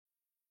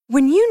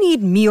When you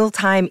need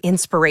mealtime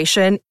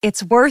inspiration,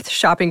 it's worth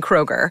shopping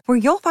Kroger, where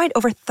you'll find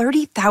over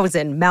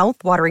 30,000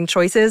 mouth-watering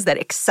choices that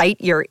excite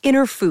your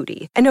inner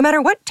foodie. And no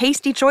matter what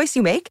tasty choice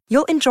you make,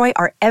 you'll enjoy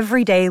our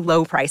everyday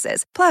low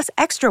prices, plus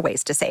extra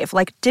ways to save,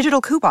 like digital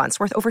coupons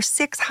worth over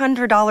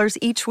 $600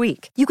 each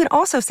week. You can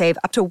also save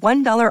up to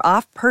 $1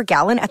 off per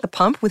gallon at the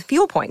pump with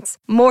fuel points.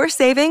 More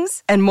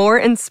savings and more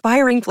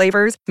inspiring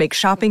flavors make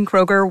shopping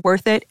Kroger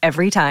worth it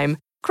every time.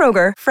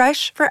 Kroger,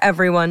 fresh for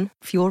everyone.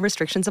 Fuel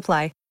restrictions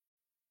apply.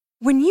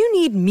 When you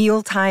need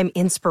mealtime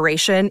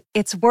inspiration,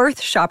 it's worth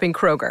shopping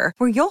Kroger,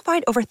 where you'll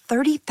find over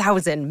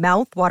 30,000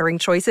 mouth-watering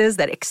choices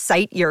that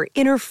excite your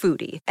inner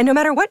foodie. And no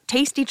matter what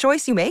tasty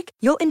choice you make,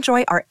 you'll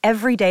enjoy our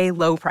everyday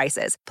low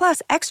prices,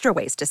 plus extra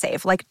ways to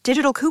save, like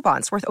digital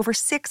coupons worth over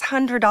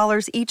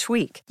 $600 each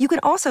week. You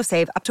can also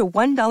save up to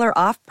 $1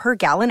 off per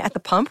gallon at the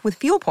pump with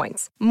fuel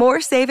points.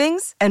 More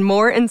savings and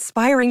more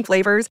inspiring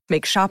flavors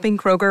make shopping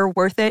Kroger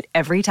worth it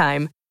every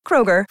time.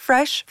 Kroger,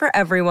 fresh for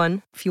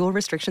everyone. Fuel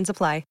restrictions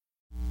apply.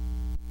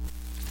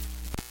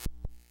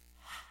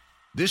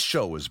 This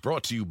show is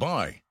brought to you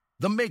by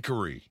The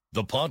Makery,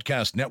 the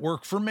podcast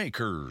network for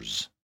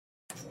makers.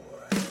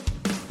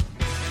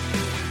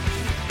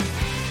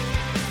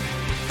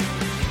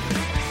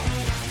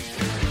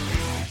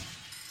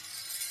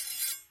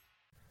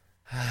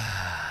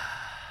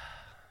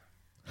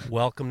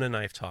 Welcome to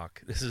Knife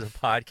Talk. This is a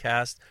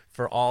podcast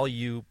for all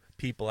you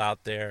people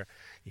out there.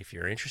 If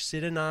you're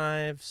interested in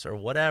knives or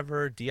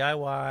whatever,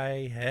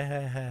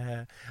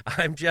 DIY,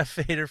 I'm Jeff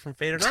Fader from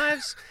Fader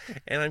Knives,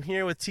 and I'm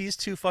here with these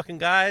two fucking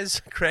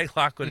guys, Craig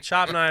Lockwood,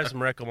 Chop Knives,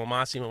 Mareko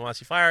Momasi,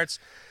 Momasi Fire Arts.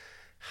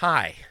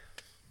 Hi.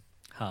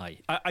 Hi.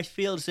 I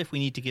feel as if we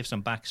need to give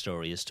some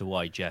backstory as to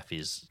why Jeff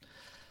is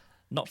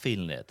not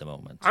feeling it at the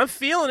moment. I'm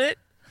feeling it.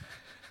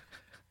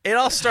 It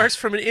all starts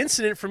from an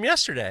incident from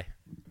yesterday.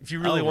 If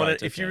you really want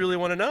to, if you really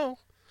want to know.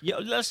 Yeah,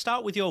 let's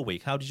start with your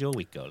week. How did your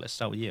week go? Let's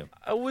start with you.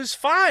 It was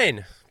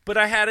fine, but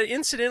I had an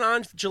incident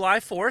on July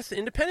 4th,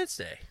 Independence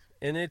Day,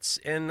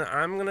 and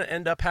I'm gonna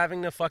end up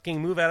having to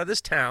fucking move out of this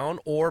town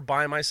or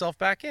buy myself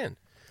back in.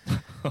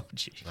 Oh,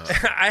 jeez.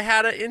 I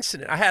had an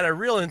incident. I had a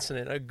real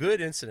incident, a good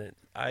incident.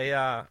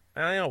 I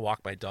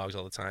walk my dogs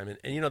all the time,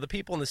 and you know the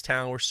people in this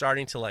town were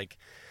starting to like,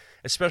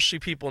 especially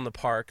people in the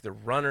park, the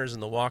runners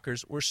and the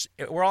walkers.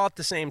 We're all at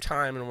the same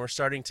time, and we're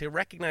starting to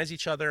recognize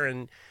each other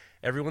and.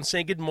 Everyone's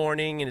saying good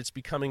morning, and it's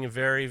becoming a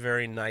very,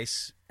 very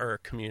nice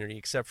community,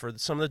 except for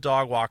some of the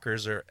dog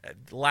walkers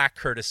lack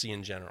courtesy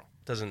in general.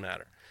 Doesn't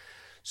matter.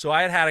 So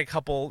I had a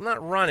couple,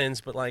 not run-ins,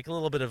 but like a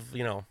little bit of,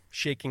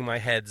 shaking my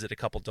heads at a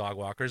couple dog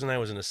walkers, and I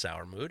was in a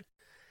sour mood.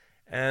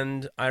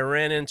 And I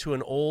ran into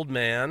an old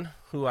man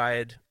who I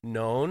had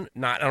known.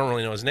 I don't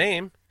really know his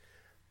name,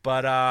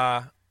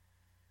 but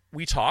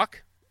we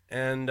talk,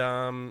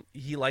 and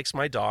he likes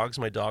my dogs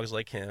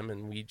like him,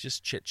 and we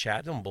just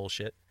chit-chat and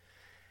bullshit.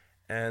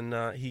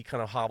 And he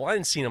kind of hobbled. I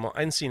hadn't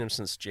seen him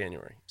since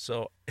January.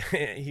 So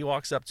he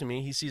walks up to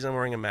me. He sees I'm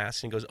wearing a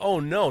mask, and he goes, "Oh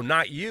no,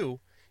 not you!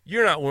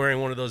 You're not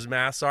wearing one of those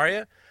masks, are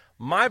you?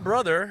 My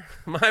brother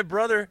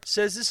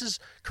says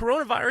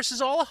coronavirus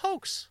is all a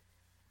hoax."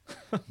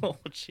 Oh,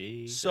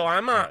 jeez. So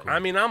I'm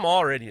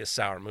already a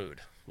sour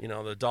mood.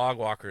 The dog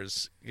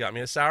walkers got me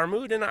in a sour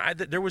mood, and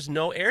there was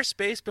no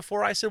airspace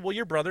before I said, "Well,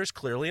 your brother's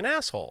clearly an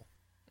asshole."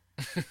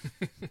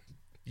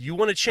 You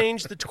want to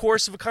change the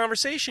course of a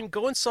conversation,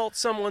 go insult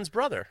someone's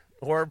brother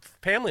or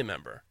family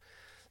member.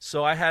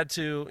 So I had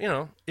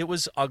to, it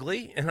was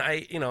ugly, and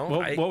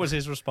What was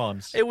his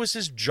response? It was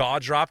his jaw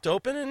dropped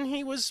open, and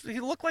he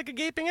looked like a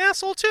gaping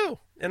asshole too.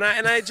 And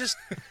I just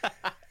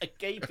a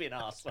gaping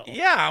asshole.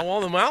 Yeah,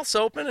 well, the mouth's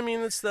open. I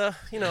mean, it's the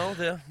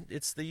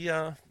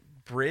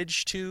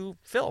bridge to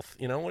filth.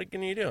 What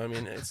can you do? I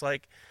mean, it's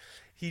like.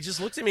 He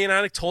just looked at me, and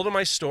I told him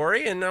my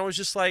story, and I was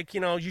just like,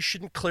 you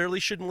shouldn't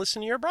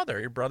listen to your brother.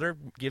 Your brother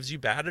gives you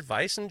bad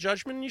advice and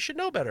judgment, and you should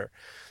know better.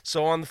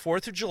 So on the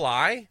 4th of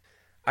July,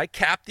 I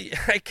capped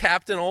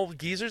an old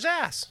geezer's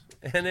ass,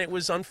 and it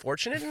was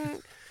unfortunate,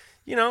 and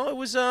it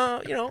was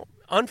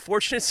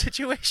unfortunate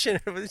situation.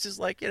 It was just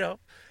like,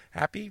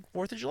 happy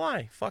 4th of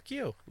July. Fuck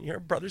you. Your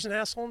brother's an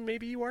asshole, and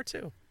maybe you are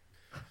too.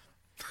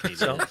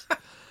 So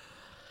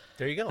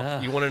there you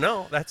go. You want to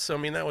know?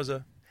 That was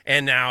a.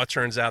 And now it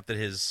turns out that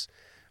his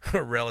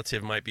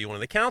relative might be one of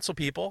the council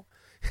people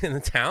in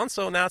the town,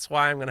 so that's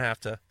why I'm going to have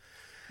to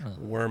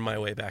worm my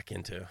way back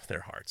into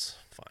their hearts.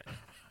 Fine.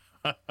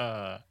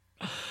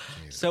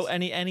 So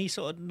any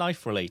sort of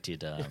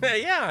knife-related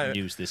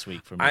news this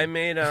week from you? I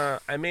made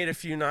a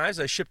few knives.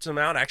 I shipped them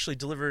out. I actually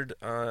delivered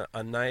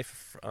a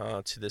knife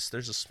to this.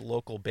 There's this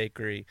local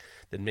bakery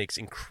that makes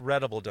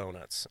incredible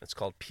donuts. It's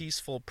called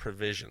Peaceful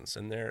Provisions,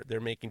 and they're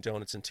making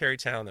donuts in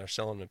Terrytown. They're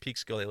selling them in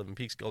Peekskill. They live in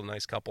Peekskill, a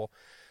nice couple.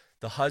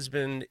 The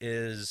husband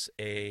is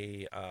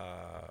a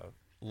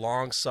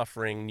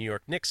long-suffering New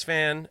York Knicks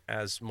fan,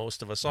 as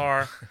most of us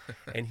are,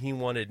 and he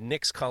wanted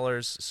Knicks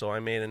colors, so I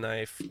made a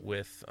knife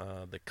with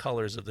the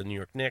colors of the New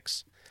York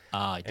Knicks.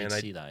 I did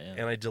see that, yeah.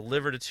 And I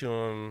delivered it to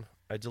him.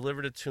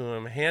 Hand-delivered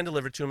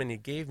to him, and he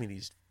gave me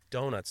these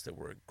donuts that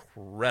were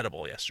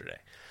incredible yesterday.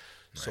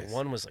 So Nice.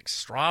 one was like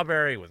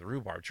strawberry with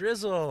rhubarb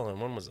drizzle, and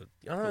one was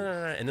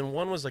and then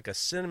one was like a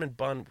cinnamon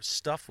bun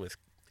stuffed with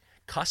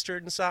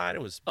custard inside.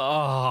 It was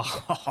Oh,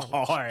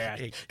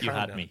 Hey, you calm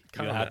had down. me.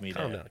 Calm You down. had me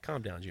Calm there. down.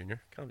 Calm down,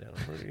 Junior. Calm down.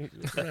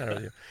 What's the matter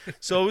with you?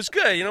 So it was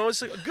good. You know, it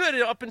was good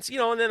up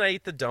until, and then I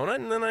ate the donut,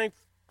 and then I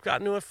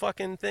got into a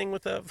fucking thing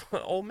with a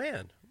old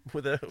man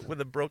with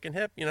a broken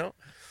hip. You know,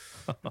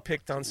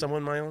 picked on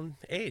someone my own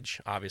age,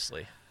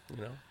 obviously.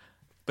 You know,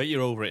 But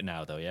you're over it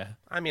now, though, yeah?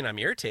 I mean, I'm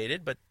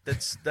irritated, but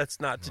that's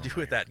not to do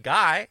with that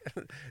guy.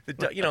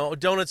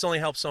 Donuts only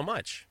help so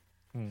much.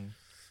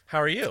 How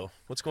are you?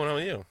 What's going on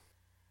with you?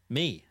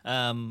 Me,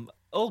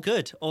 all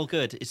good, all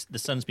good. It's the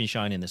sun's been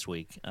shining this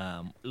week.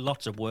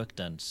 Lots of work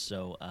done.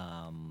 So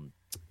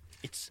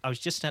it's. I was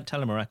just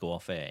telling Mareko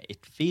off air.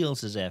 It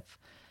feels as if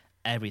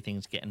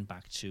everything's getting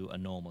back to a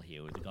normal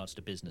here with regards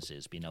to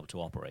businesses being able to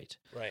operate.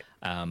 Right.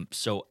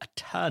 So a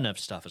ton of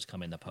stuff has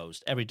come in the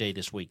post every day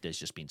this week. There's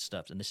just been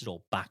stuff, and this is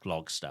all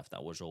backlog stuff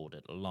that was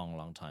ordered a long,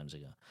 long times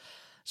ago.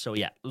 So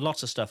yeah,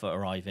 lots of stuff are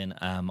arriving.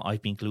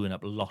 I've been gluing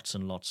up lots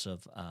and lots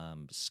of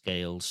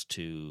scales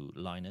to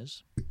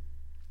liners.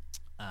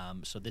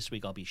 So this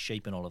week I'll be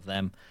shaping all of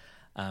them.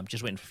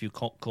 Just waiting for a few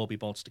Corby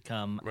bolts to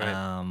come.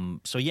 Right.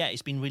 So yeah,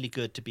 it's been really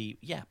good to be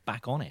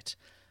back on it.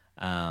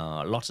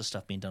 Lots of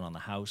stuff being done on the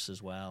house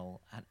as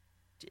well. And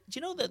do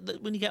you know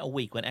that when you get a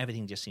week when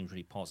everything just seems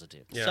really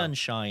positive, Yeah. sun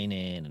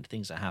shining and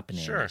things are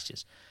happening. Sure.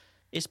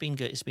 It's been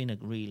good. It's been a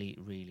really,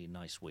 really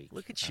nice week.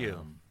 Look at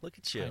you. Look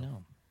at you. I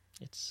know.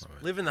 It's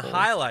Living the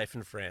high life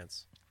in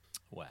France.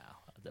 wow.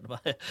 I don't know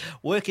about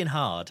working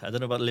hard. I don't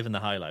know about living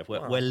the high life.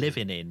 We're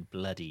living in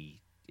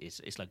bloody.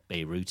 It's like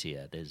Beirut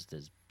here. There's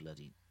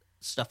bloody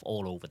stuff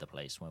all over the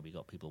place where we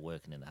got people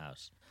working in the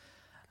house.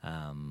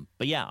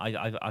 But yeah,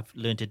 I've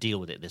learned to deal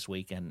with it this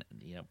week, and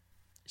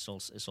it's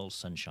all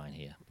sunshine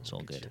here. It's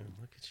all good.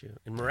 Look at you.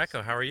 And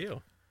Mareko, how are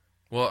you?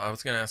 Well, I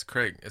was going to ask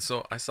Craig.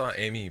 So I saw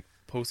Amy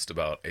post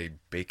about a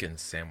bacon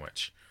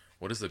sandwich.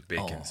 What is a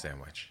bacon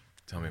sandwich?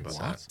 Tell me about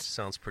that.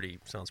 Sounds pretty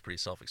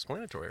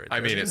self-explanatory. Right I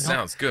there. mean, it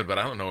sounds good, but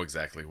I don't know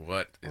exactly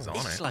what is on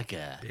It's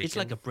it.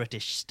 like a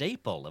British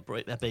staple,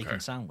 a bacon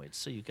sandwich.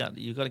 So you got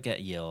to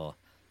get your,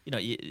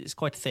 it's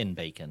quite thin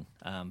bacon,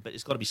 but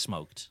it's got to be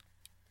smoked.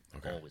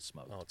 Okay. Always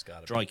smoked. Oh, it's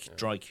gotta dry be, yeah.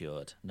 dry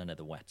cured, none of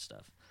the wet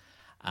stuff.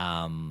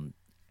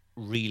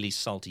 Really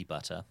salty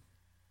butter,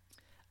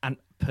 and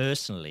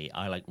personally,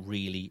 I like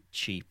really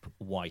cheap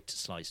white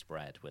sliced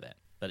bread with it.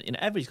 But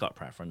everybody's got a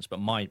preference, but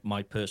my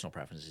personal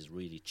preference is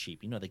really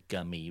cheap. The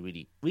gummy,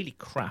 really really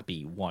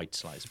crappy white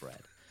sliced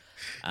bread,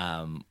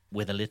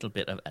 with a little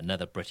bit of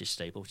another British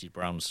staple, which is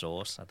brown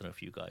sauce. I don't know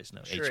if you guys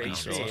know Sure, HP HP,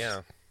 sauce. yeah.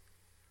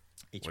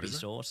 What HP is it?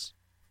 sauce.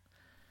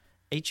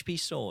 HP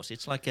sauce.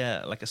 It's like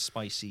a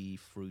spicy,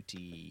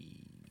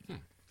 fruity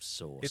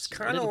sauce. It's A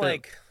kind of little bit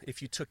like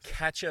if you took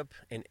ketchup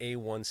and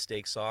A1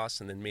 steak sauce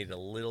and then made it a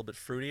little bit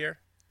fruitier.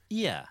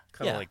 yeah,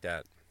 Kind of yeah. like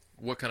that.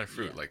 What kind of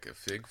fruit? Like a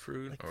fig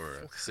fruit or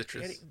a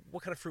citrus? Eddie,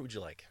 what kind of fruit would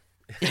you like?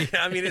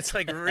 I mean, it's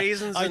like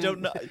raisins. I and-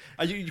 don't know.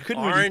 You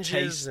couldn't oranges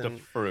really taste the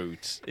and-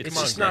 fruit. It's Come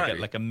on, just Greg.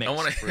 like a I mixed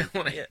want fruit. to.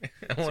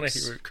 I want to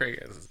hear what Craig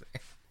has to say.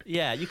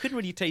 Yeah, you couldn't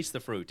really taste the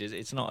fruit.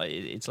 It's not.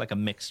 It's like a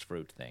mixed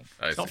fruit thing.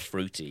 I It's not see.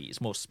 fruity.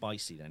 It's more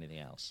spicy than anything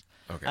else.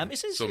 Okay.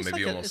 It's so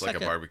maybe like almost like a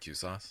barbecue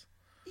sauce.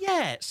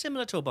 Yeah,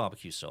 similar to a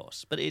barbecue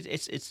sauce, but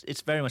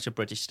it's very much a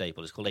British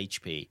staple. It's called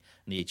HP,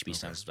 and the HP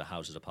stands for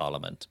Houses of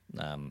Parliament.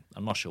 I'm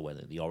not sure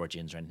whether the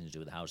origins are anything to do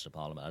with the Houses of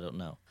Parliament. I don't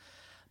know,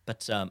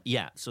 but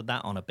so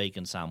that on a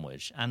bacon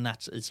sandwich, and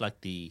it's like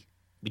we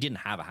didn't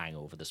have a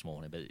hangover this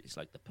morning, but it's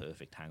like the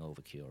perfect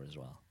hangover cure as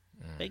well.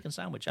 Bacon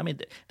sandwich. I mean,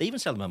 they even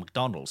sell them at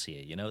McDonald's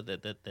here.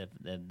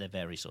 They're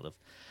very sort of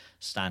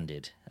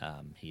standard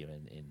here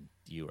in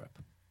Europe.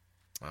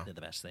 Wow. They're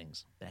the best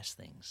things. Best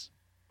things.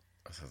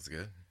 That sounds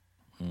good.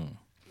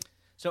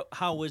 So,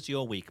 how was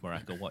your week,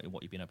 Mareko? What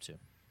you been up to?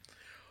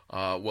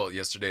 Well,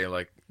 yesterday,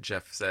 like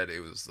Jeff said,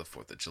 it was the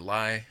 4th of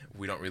July.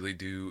 We don't really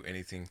do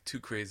anything too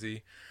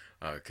crazy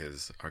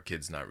because our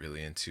kid's not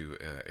really into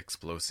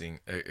exploding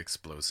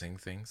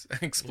things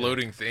yet.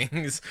 Explosive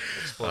things,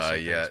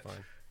 fine.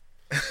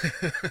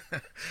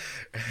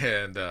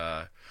 And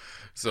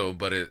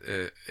but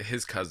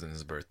his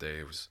cousin's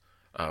birthday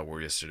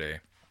were yesterday.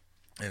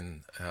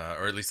 And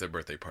or at least their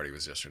birthday party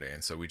was yesterday,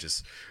 and so we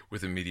just,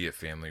 with immediate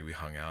family, we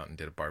hung out and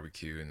did a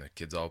barbecue, and the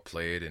kids all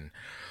played and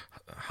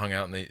hung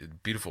out in the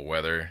beautiful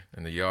weather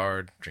in the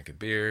yard, drinking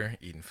beer,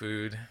 eating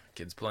food,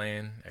 kids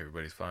playing.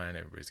 Everybody's fine,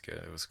 everybody's good.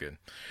 It was good.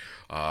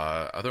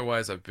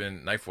 Otherwise, I've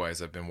been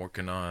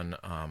working on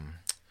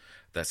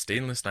that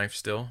stainless knife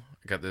still.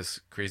 I got this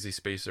crazy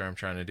spacer I'm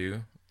trying to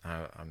do.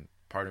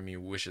 Part of me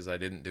wishes I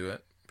didn't do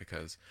it,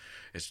 because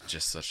it's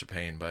just such a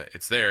pain, but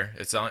it's there.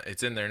 It's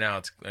in there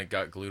now. It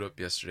got glued up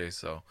yesterday,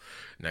 so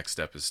next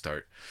step is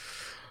start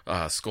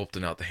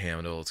sculpting out the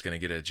handle. It's going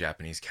to get a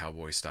Japanese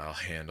cowboy style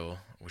handle,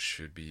 which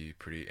should be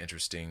pretty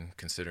interesting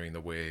considering the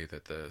way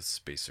that the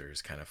spacer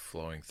is kind of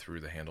flowing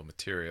through the handle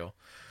material.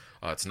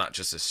 It's not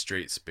just a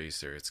straight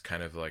spacer. It's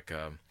kind of like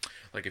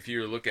if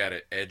you look at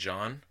it edge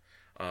on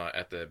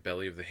at the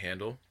belly of the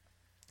handle,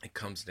 it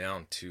comes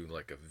down to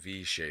like a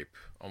V shape,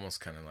 almost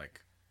kind of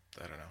like,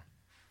 I don't know,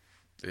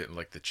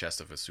 like the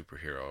chest of a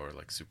superhero or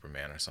like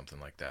Superman or something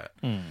like that.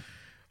 And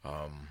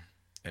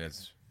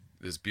it's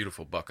this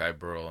beautiful Buckeye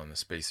burl, and the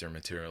spacer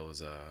material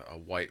is a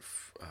white,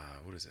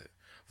 what is it?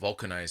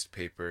 Vulcanized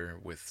paper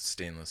with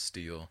stainless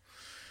steel,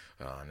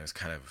 and it's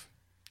kind of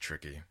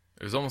tricky.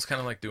 It was almost kind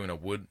of like doing a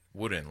wood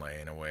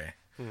inlay in a way,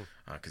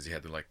 because you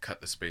had to like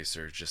cut the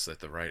spacer just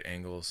at the right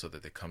angle so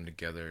that they come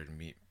together and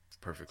meet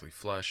perfectly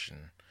flush,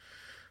 and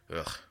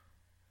it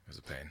was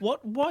a pain.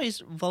 What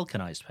is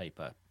vulcanized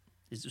paper?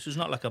 This is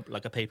not like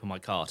a paper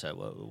micarta.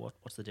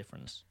 What's the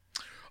difference?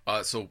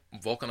 So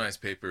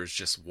vulcanized paper is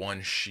just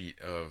one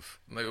sheet of,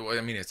 I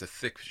mean, it's a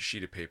thick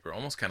sheet of paper,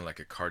 almost kind of like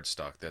a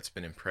cardstock that's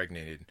been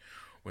impregnated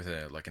with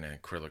an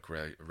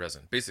acrylic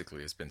resin.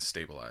 Basically, it's been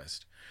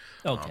stabilized.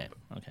 Okay.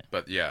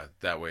 But yeah,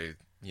 that way,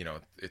 you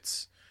know,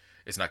 it's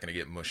not going to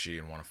get mushy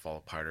and want to fall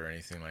apart or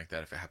anything like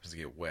that. If it happens to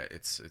get wet,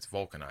 it's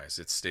vulcanized,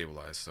 it's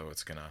stabilized, so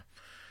it's going to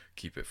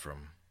keep it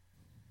from.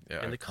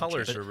 Yeah, and the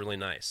colors are really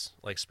nice,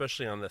 like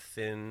especially on the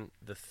thin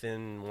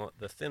one.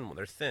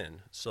 They're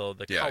thin, so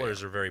the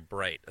colors are very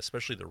bright,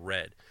 especially the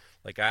red.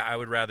 Like I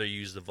would rather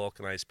use the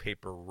vulcanized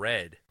paper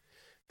red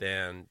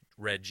than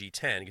red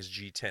G10, because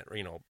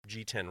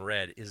G10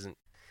 red isn't,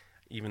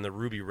 even the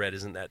ruby red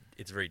isn't that,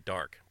 it's very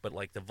dark. But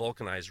like the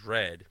vulcanized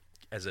red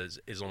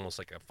is almost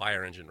like a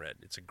fire engine red.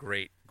 It's a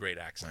great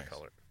accent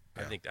color.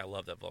 Yeah. I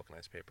love that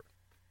vulcanized paper.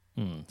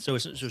 So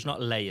it's not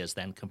layers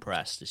then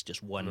compressed. It's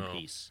just one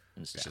piece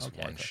instead. It's just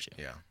one.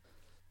 Yeah.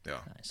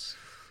 Nice.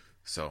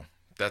 So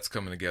that's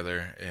coming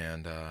together,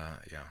 and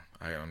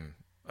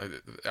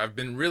I've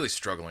been really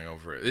struggling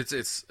over it.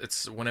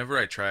 It's whenever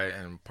I try,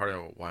 and part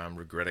of why I'm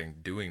regretting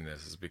doing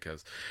this is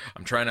because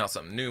I'm trying out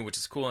something new, which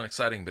is cool and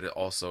exciting, but it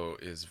also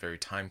is very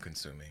time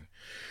consuming,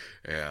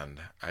 and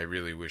I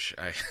really wish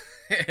I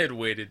had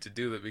waited to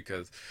do that,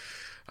 because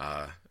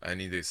I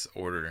need this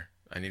order.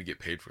 I need to get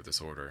paid for this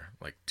order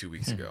like 2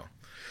 weeks ago.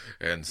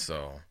 And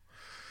so,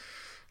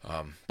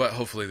 but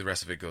hopefully the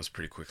rest of it goes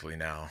pretty quickly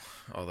now.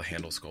 All the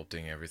handle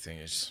sculpting, everything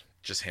is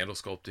just handle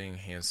sculpting,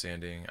 hand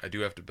sanding. I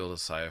do have to build a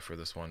saya for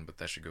this one, but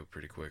that should go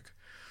pretty quick.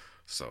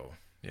 So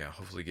yeah,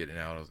 hopefully getting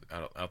out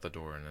the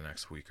door in the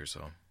next week or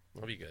so.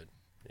 That'll be good.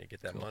 Yeah,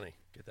 get that money.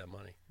 Gotta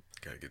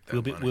get that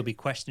money. We'll be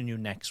questioning you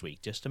next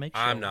week just to make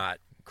sure. I'm not.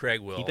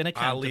 Craig will. Keep an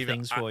account of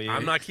things for you.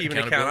 I'm not keeping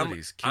account.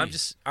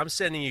 I'm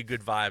sending you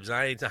good vibes.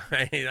 I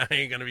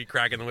ain't gonna be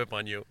cracking the whip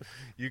on you.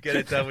 You get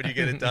it done when you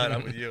get it done.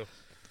 I'm with you.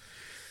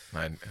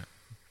 I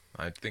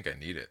think I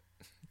need it.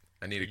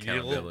 I need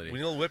accountability. We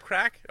need a little whip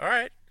crack. All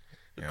right.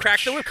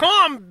 Crack the whip. Come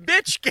on,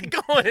 bitch. Get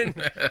going.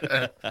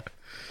 That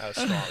was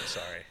strong.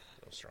 Sorry.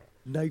 That was strong.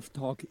 Knife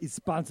Talk is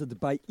sponsored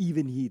by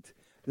Even Heat,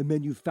 the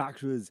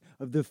manufacturers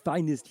of the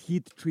finest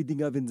heat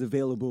treating ovens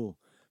available.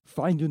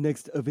 Find your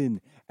next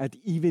oven at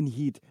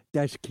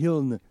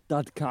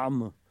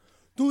evenheat-kiln.com.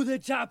 To the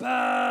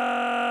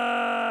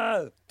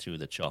chopper! To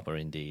the chopper,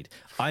 indeed.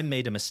 I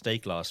made a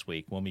mistake last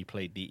week when we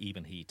played the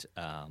Even Heat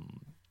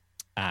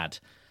ad,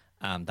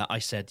 that I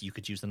said you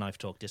could use the Knife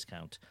Talk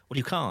discount. Well,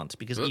 you can't,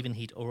 because Even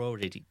Heat are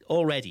already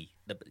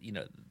the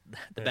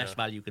best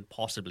value you could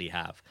possibly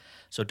have.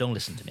 So don't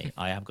listen to me.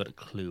 I have got a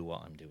clue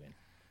what I'm doing.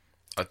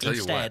 I'll tell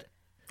you what.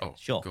 Oh,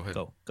 sure. Go ahead.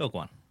 Go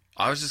on.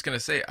 I was just going to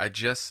say, I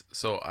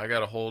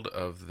got a hold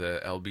of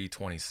the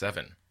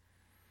LB27,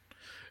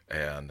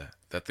 and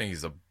that thing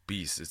is a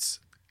beast.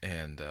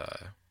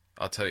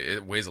 I'll tell you,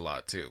 it weighs a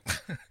lot too.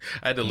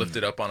 I had to lift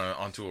it up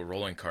onto a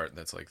rolling cart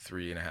that's like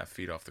 3.5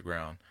 feet off the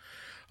ground,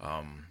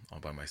 all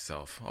by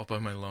myself, all by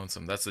my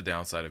lonesome. That's the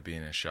downside of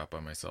being in a shop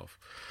by myself.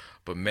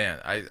 But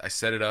man, I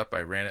set it up.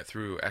 I ran it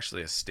through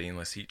actually a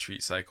stainless heat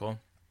treat cycle.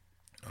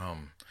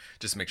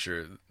 Just make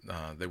sure,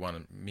 they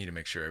wanted me to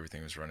make sure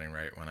everything was running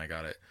right when I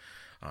got it.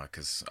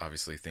 Because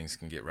obviously things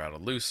can get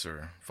rattled loose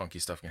or funky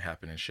stuff can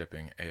happen in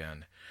shipping.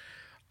 And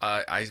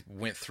I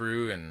went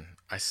through and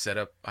I set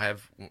up. I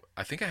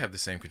think I have the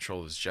same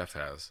control as Jeff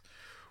has,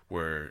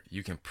 where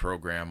you can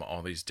program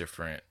all these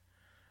different.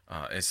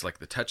 It's like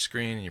the touch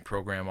screen, and you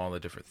program all the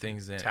different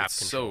things in. Tap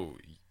control.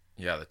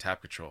 The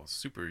tap control,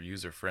 super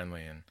user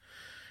friendly and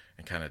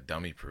kind of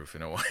dummy proof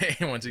in a way.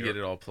 Once you get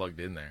it all plugged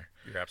in there,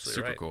 you're absolutely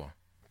super right. cool.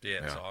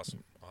 Yeah, it's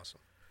awesome.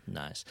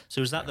 Nice.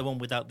 So is that the one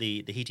without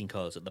the heating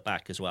coils at the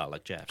back as well,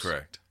 like Jeff's?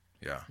 Correct.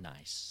 Yeah.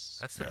 Nice.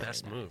 That's the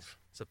best move.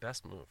 It's the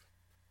best move.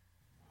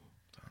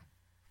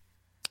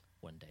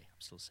 One day. I'm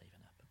still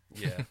saving up.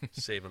 Yeah,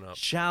 saving up.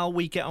 Shall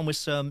we get on with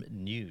some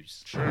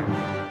news? Sure.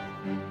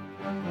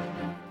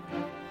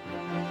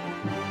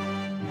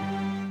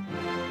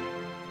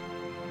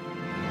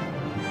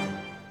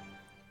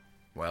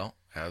 Well,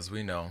 as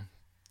we know,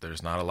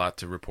 there's not a lot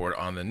to report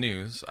on the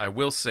news. I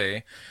will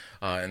say,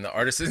 in the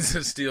Artisans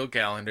of Steel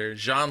calendar,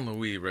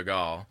 Jean-Louis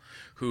Regal,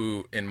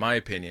 who, in my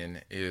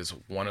opinion, is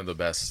one of the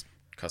best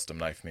custom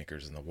knife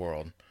makers in the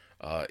world,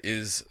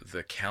 is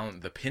the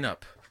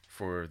pinup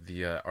for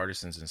the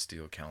Artisans in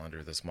Steel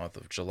calendar this month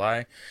of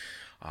July.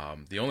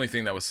 The only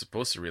thing that was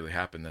supposed to really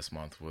happen this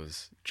month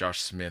was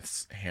Josh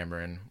Smith's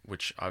Hammering,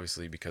 which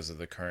obviously, because of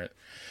the current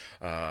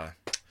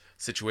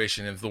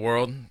situation of the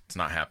world, it's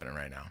not happening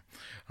right now.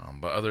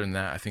 But other than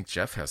that, I think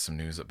Jeff has some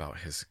news about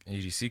his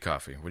EDC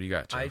coffee. What do you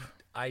got, Jeff?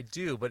 I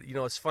do, but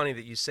it's funny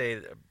that you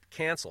say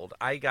canceled.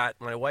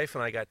 My wife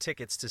and I got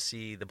tickets to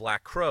see the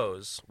Black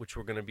Crowes, which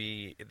were going to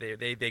be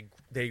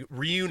they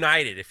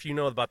reunited. If you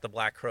know about the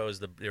Black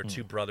Crowes, they're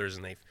two brothers,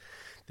 and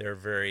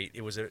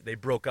they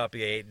broke up.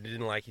 They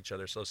didn't like each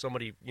other, so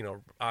somebody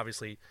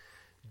obviously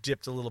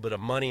dipped a little bit of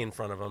money in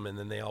front of them, and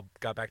then they all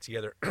got back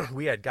together.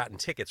 We had gotten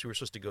tickets. We were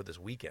supposed to go this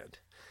weekend,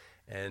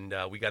 and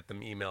we got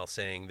them email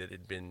saying that it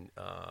had been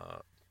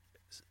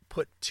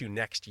put to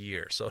next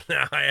year. So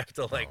now I have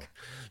to ugh,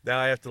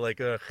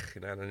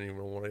 and I don't even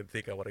want to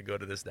think I want to go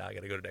to this now. I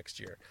got to go to next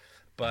year.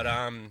 But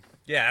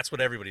yeah, that's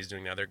what everybody's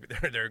doing now.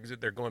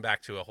 They're going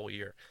back to a whole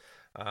year.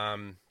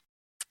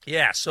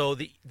 Yeah, so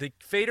the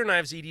Fader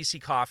Knives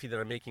EDC coffee that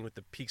I'm making with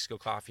the Peekskill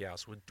Coffee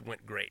House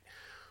went great.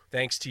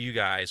 Thanks to you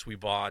guys, we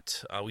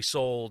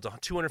sold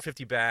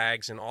 250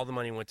 bags, and all the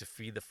money went to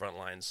feed the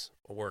frontlines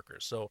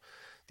workers. So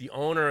the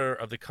owner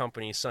of the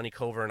company, Sonny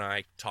Cover, and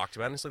I talked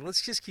about it. And it's like,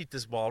 let's just keep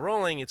this ball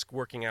rolling. It's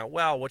working out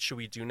well. What should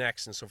we do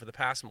next? And so for the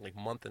past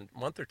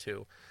month or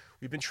two,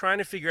 we've been trying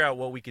to figure out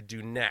what we could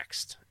do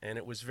next. And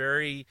it was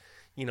very,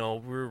 we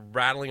were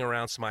rattling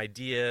around some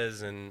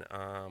ideas, and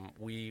I've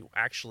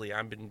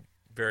been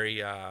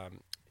very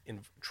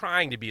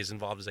trying to be as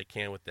involved as I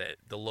can with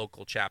the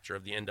local chapter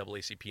of the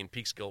NAACP in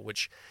Peekskill,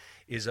 which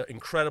is an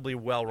incredibly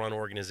well-run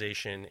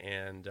organization.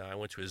 And I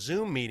went to a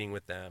Zoom meeting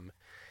with them,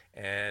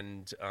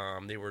 and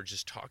they were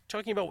just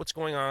talking about what's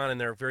going on,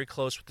 and they're very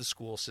close with the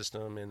school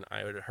system. And I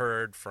had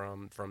heard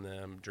from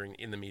them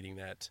in the meeting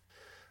that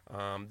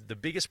the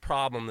biggest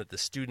problem that the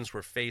students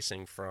were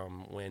facing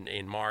from when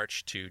in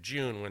March to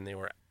June, when they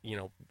were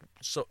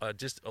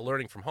just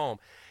learning from home,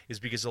 is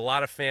because a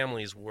lot of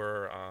families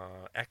were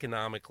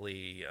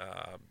economically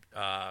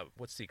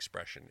what's the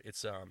expression?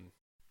 It's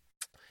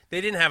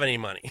they didn't have any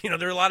money.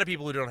 There are a lot of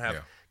people who don't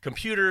have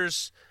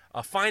computers,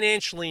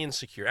 financially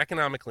insecure,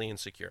 economically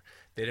insecure.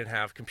 They didn't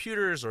have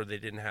computers, or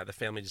the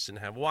family just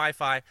didn't have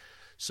Wi-Fi.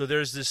 So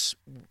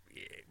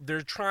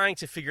they're trying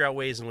to figure out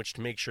ways in which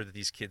to make sure that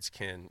these kids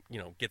can,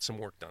 get some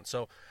work done.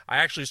 So I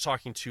actually was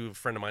talking to a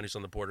friend of mine who's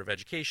on the Board of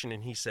Education,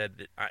 and he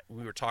said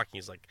that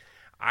he's like,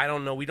 I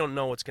don't know, we don't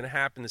know what's going to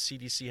happen. The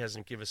CDC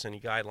hasn't given us any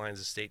guidelines,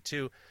 the state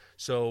too.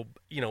 So,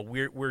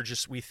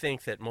 we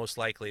think that most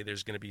likely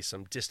there's going to be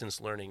some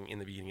distance learning in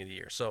the beginning of the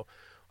year. So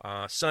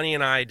Sonny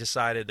and I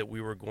decided that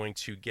we were going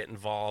to get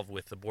involved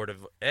with the Board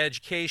of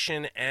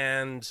Education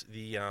and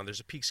there's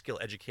a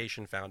Peekskill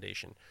Education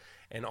Foundation.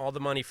 And all the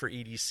money for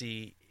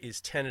EDC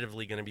is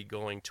tentatively going to be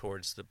going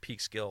towards the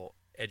Peekskill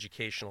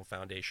Educational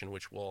Foundation,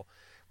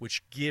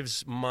 which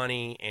gives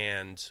money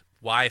and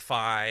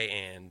Wi-Fi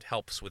and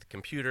helps with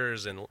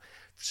computers and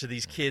to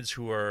these kids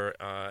who are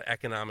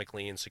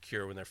economically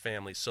insecure with their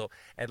families. So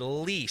at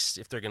least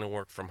if they're going to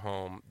work from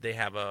home, they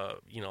have a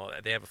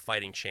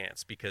fighting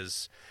chance,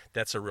 because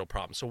that's a real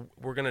problem. So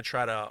we're going to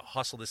try to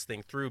hustle this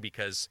thing through,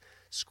 because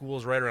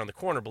school's right around the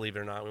corner, believe it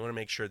or not. We want to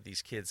make sure that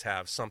these kids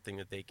have something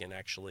that they can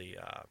actually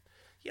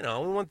we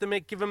want them to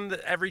give them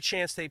every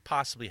chance they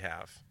possibly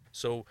have.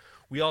 So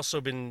we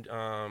also been,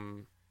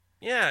 we're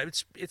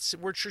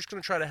just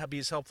going to try to be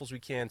as helpful as we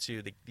can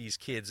to these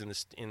kids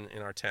in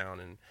our town,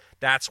 and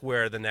that's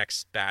where the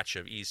next batch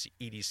of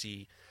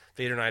EDC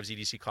Fader Knives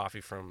EDC coffee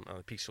from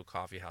the Peekskill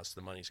Coffee House,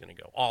 the money's going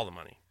to go, all the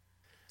money.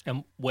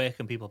 And where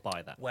can people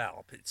buy that?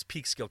 Well, it's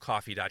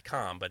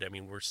peekskillcoffee.com, but I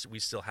mean we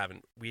still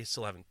haven't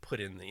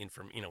put in the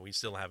information. We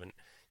still haven't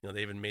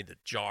they haven't made the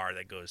jar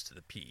that goes to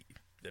the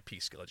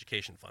Peekskill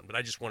Education Fund. But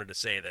I just wanted to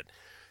say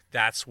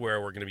that's where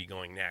we're going to be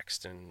going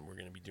next, and we're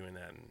going to be doing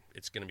that, and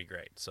it's going to be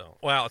great. So,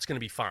 it's going to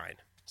be fine.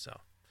 So,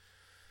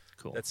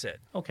 cool. That's it.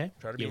 Okay.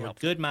 Try to be You're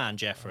helpful. A good man,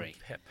 Jeffrey.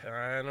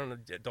 I don't know.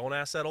 Don't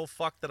ask that old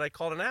fuck that I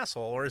called an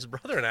asshole, or his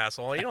brother an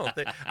asshole.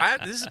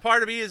 This is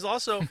part of me is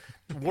also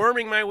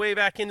worming my way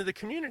back into the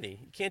community.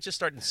 You can't just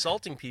start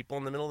insulting people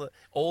in the middle of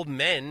old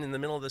men in the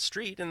middle of the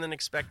street and then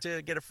expect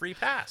to get a free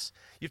pass.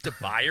 You have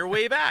to buy your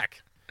way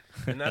back,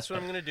 and that's what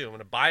I'm going to do. I'm going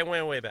to buy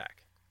my way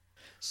back.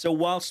 So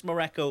whilst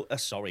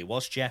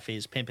Jeff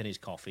is pimping his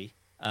coffee,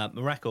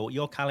 Mareko,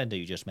 your calendar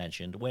you just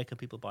mentioned, where can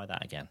people buy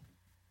that again?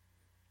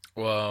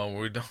 Well,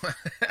 we don't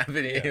have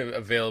any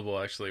available,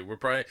 actually. We're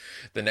probably,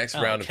 the next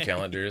round of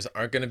calendars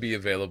aren't going to be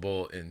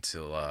available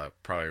until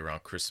probably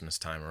around Christmas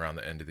time, around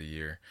the end of the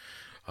year.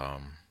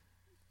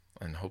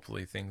 And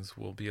hopefully things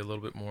will be a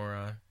little bit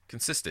more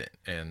consistent,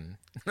 and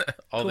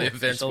all the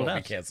events won't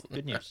be canceled.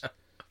 Good news.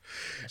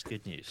 That's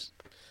good news.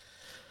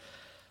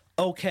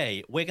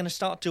 Okay, we're going to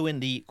start doing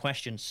the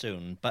questions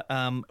soon, but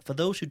for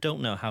those who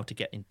don't know how to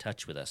get in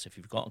touch with us, if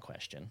you've got a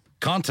question,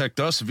 contact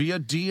us via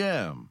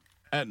DM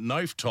at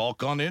Knife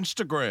Talk on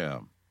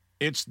Instagram.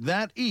 It's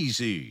that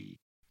easy.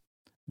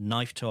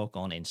 Knife Talk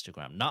on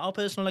Instagram. Not our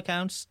personal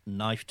accounts,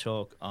 Knife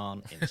Talk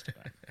on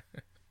Instagram.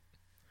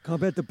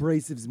 Combat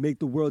Abrasives make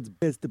the world's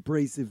best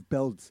abrasive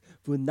belts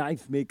for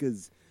knife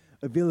makers.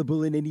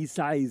 Available in any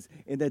size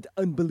and at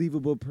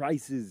unbelievable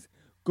prices.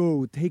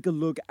 Go take a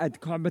look at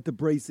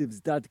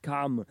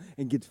combatabrasives.com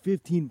and get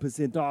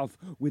 15% off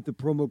with the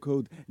promo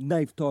code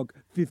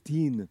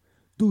KNIFETALK15.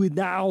 Do it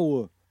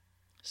now!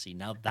 See,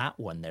 now that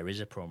one, there is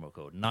a promo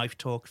code,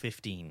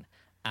 KNIFETALK15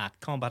 at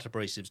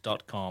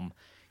combatabrasives.com.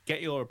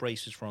 Get your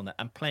abrasives from there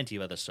and plenty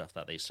of other stuff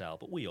that they sell,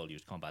 but we all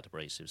use Combat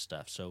Abrasive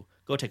stuff. So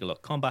go take a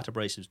look,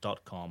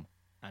 combatabrasives.com,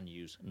 and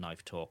use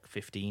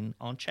KNIFETALK15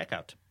 on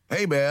checkout.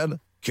 Hey, man,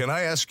 can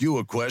I ask you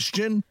a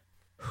question?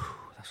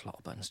 That's a lot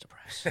of buttons to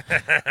press.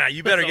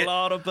 You better That's get a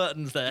lot of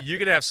buttons there. You're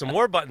gonna have some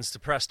more buttons to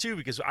press too,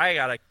 because I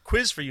got a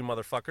quiz for you,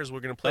 motherfuckers. We're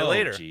gonna play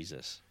later.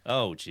 Jesus.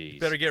 Oh, jeez.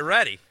 Better get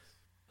ready.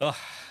 Oh,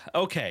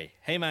 okay.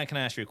 Hey, man, can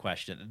I ask you a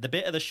question? The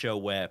bit of the show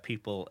where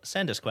people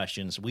send us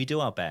questions, we do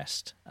our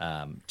best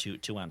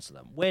to answer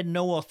them. We're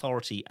no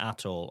authority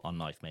at all on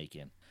knife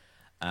making.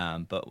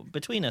 But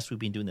between us, we've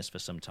been doing this for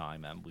some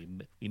time, and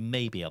we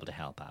may be able to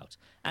help out.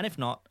 And if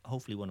not,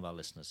 hopefully one of our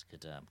listeners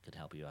could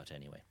help you out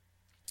anyway.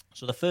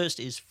 So the first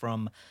is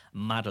from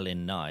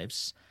Madeline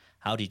Knives.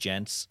 Howdy,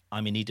 gents.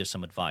 I'm in need of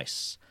some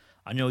advice.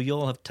 I know you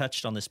all have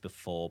touched on this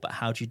before, but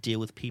how do you deal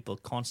with people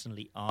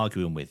constantly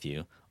arguing with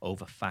you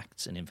over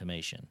facts and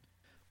information?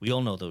 We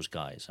all know those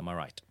guys, am I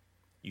right?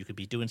 You could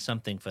be doing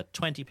something for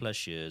 20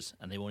 plus years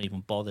and they won't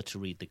even bother to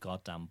read the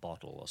goddamn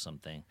bottle or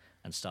something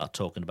and start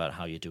talking about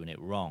how you're doing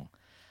it wrong.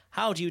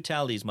 How do you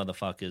tell these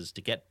motherfuckers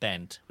to get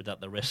bent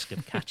without the risk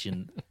of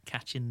catching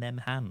them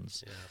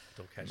hands? Yeah,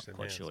 don't catch them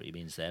Quite hands. sure what he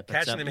means there. But,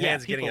 Catching them yeah,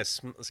 hands, people...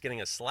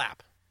 getting a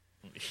slap.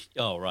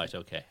 Oh, right,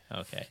 okay.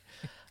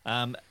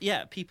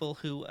 Yeah, people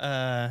who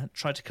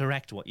try to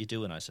correct what you're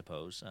doing, I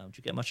suppose. Do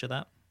you get much of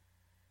that?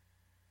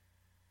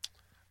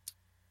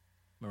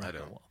 Mareko, I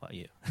don't. What about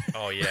you?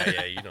 Oh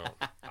yeah, you don't.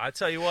 I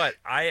tell you what,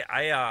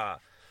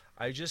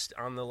 I just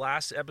on the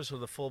last episode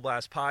of the Full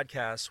Blast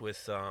podcast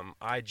with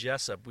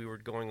Jessup, we were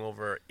going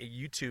over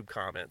YouTube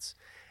comments,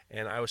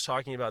 and I was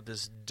talking about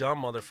this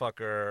dumb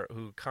motherfucker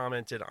who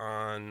commented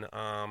on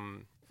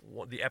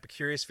the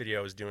Epicurious video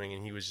I was doing,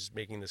 and he was just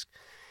making this.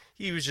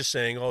 He was just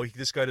saying, "Oh,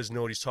 this guy doesn't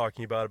know what he's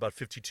talking about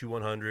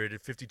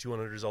 52100.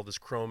 5200 is all this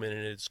chrome in it,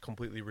 and it's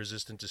completely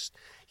resistant to."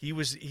 He and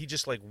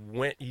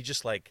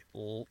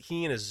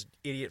his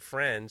idiot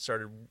friend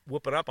started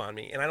whooping up on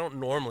me, and I don't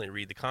normally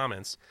read the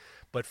comments,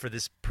 but for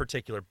this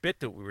particular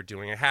bit that we were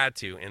doing, I had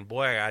to, and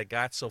boy, I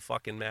got so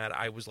fucking mad.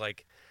 I was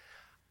like,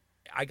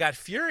 I got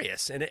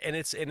furious, and it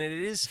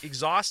is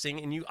exhausting.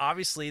 And you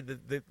obviously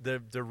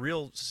the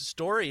real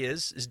story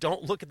is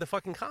don't look at the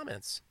fucking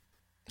comments.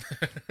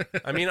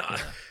 I mean.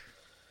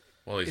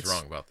 Well, he's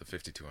wrong about the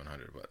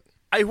 5200, but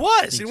I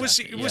was.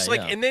 Exactly. It was Yeah,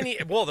 like, yeah. and then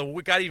it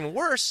got even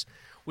worse.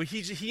 When he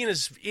and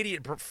his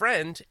idiot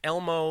friend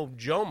Elmo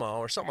Jomo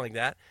or something like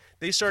that,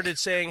 they started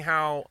saying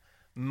how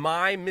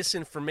my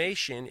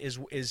misinformation is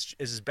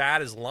as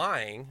bad as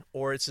lying,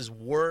 or it's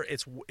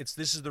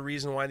this is the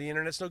reason why the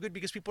internet's no good,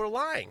 because people are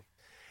lying,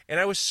 and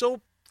I was so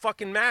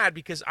fucking mad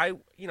because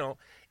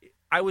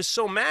I was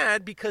so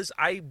mad because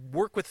I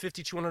work with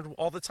 5200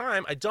 all the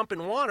time. I dump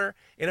in water,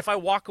 and if I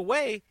walk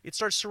away, it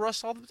starts to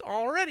rust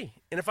already.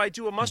 And if I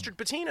do a mustard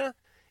patina,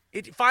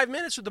 5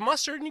 minutes with the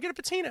mustard, and you get a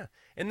patina.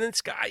 And then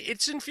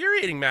it's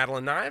infuriating,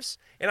 Madeline Knives.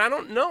 And I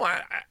don't know.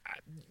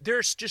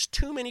 There's just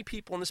too many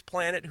people on this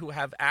planet who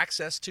have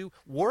access to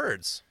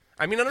words.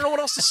 I mean, I don't know what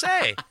else to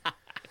say.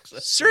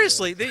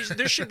 Seriously,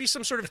 there should be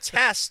some sort of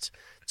test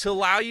to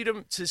allow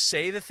you to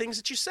say the things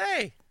that you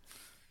say.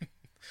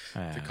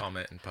 to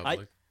comment in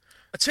public.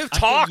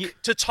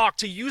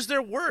 To use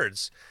their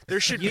words. There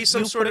should be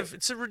some sort of.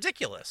 It's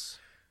ridiculous.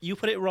 You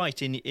put it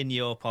right in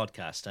your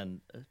podcast,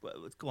 and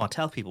go on,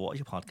 tell people what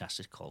your podcast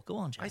is called. Go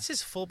on, Jeff. It's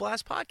his Full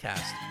Blast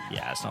podcast.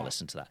 Yeah, let's not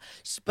listen to that.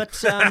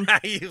 But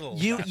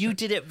you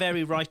did it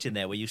very right in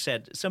there, where you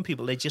said some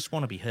people, they just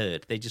want to be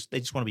heard. They just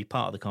want to be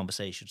part of the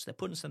conversation. So they're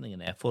putting something in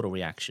there for a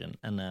reaction,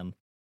 and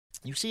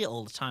you see it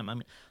all the time. I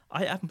mean,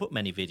 I haven't put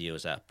many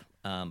videos up,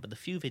 but the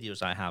few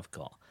videos I have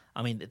got.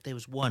 I mean, there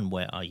was one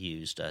where I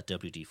used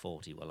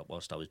WD-40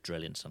 whilst I was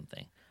drilling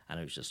something, and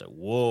it was just like,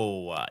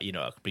 whoa,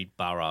 a complete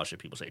barrage of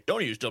people say,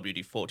 don't use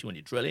WD-40 when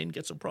you're drilling,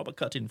 get some proper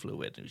cut-in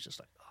fluid. And it was just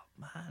like, oh,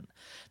 man,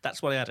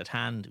 that's what I had at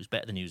hand. It was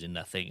better than using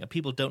nothing. And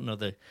people don't know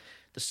the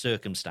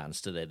circumstance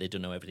to that. They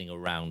don't know everything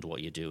around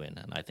what you're doing.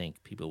 And I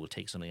think people will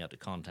take something out of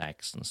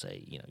context and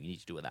say, you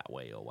need to do it that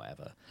way or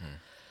whatever.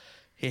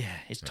 Yeah,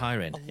 it's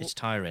tiring. It's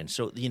tiring.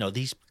 So,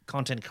 these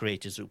content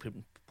creators who are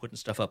putting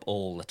stuff up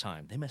all the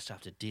time, they must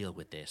have to deal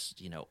with this.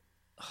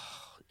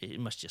 It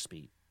must just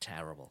be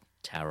terrible,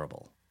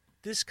 terrible.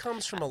 This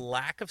comes from a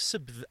lack of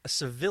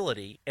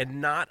civility and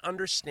not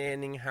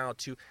understanding how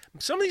to.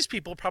 Some of these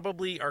people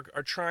probably are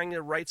trying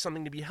to write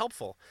something to be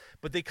helpful,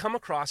 but they come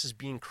across as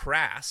being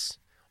crass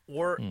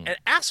or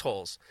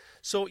assholes.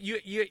 So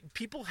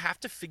people have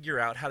to figure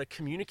out how to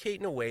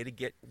communicate in a way to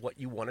get what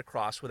you want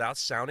across without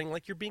sounding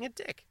like you're being a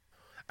dick.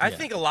 I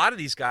think a lot of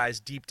these guys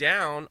deep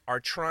down are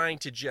trying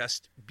to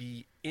just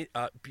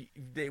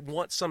they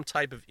want some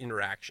type of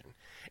interaction.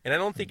 And I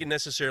don't think it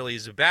necessarily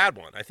is a bad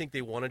one. I think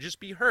they want to just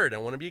be heard. I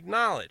want to be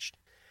acknowledged.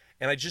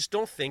 And I just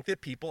don't think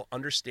that people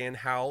understand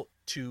how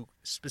to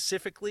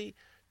specifically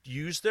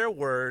use their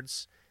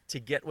words to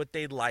get what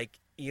they'd like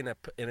in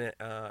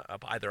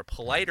either a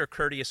polite or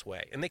courteous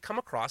way, and they come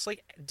across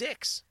like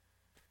dicks.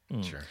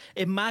 Sure.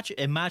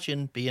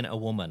 Imagine being a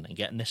woman and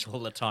getting this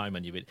all the time,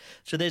 and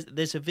so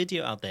there's a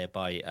video out there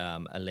by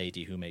a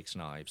lady who makes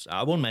knives.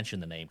 I won't mention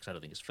the name because I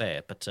don't think it's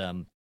fair, but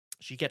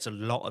she gets a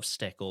lot of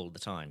stick all the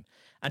time,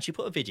 and she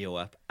put a video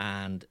up,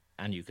 and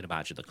you can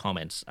imagine the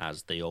comments,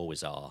 as they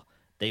always are.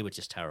 They were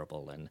just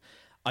terrible, and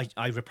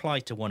I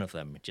replied to one of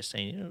them just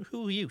saying,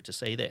 who are you to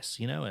say this,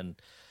 and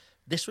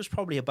this was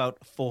probably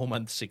about 4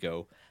 months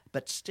ago,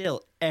 but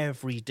still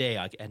every day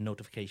I get a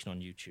notification on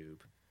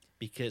YouTube.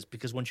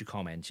 Because once you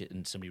comment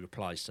and somebody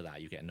replies to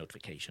that, you get a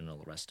notification and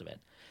all the rest of it.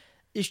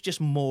 It's just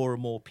more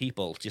and more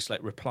people just like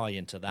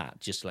replying to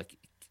that, just like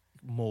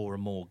more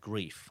and more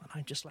grief. And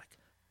I'm just like,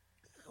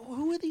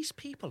 who are these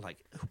people? Like,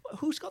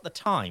 who's got the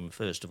time,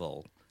 first of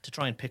all, to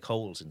try and pick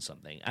holes in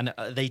something? And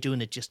are they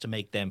doing it just to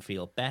make them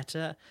feel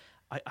better?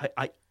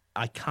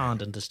 I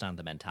can't understand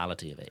the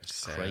mentality of it. It's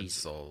Sad crazy.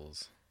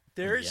 souls.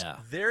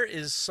 There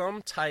is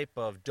some type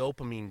of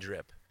dopamine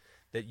drip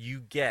that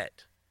you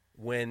get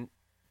when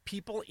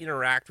people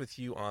interact with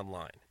you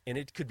online, and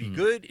it could be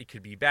good, it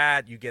could be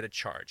bad. You get a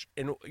charge.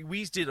 And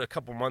we did a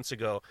couple months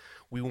ago,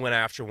 we went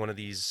after one of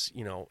these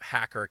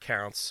hacker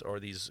accounts, or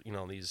these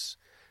these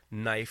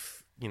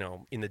knife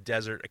in the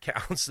desert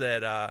accounts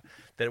that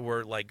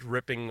were like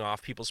ripping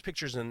off people's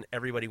pictures, and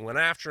everybody went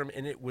after them.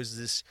 And it was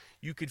this,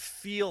 you could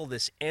feel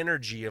this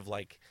energy of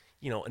like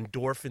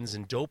endorphins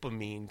and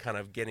dopamine kind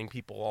of getting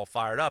people all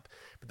fired up.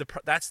 But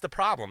that's the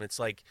problem. It's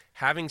like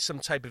having some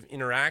type of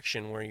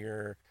interaction where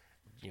you're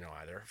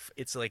either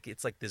it's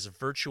like this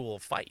virtual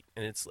fight,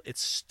 and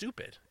it's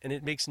stupid, and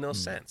it makes no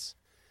sense,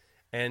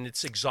 and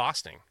it's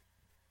exhausting.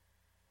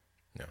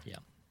 Yeah.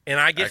 And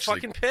I get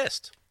fucking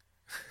pissed.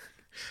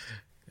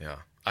 Yeah.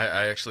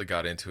 I actually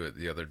got into it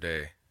the other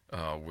day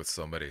with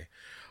somebody,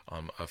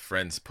 a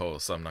friend's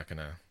post. I'm not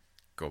gonna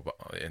go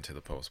into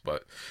the post,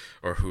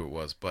 or who it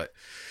was, but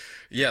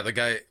yeah,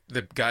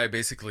 the guy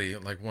basically,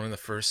 like, one of the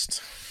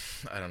first,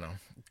 I don't know,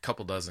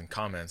 couple dozen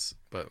comments,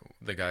 but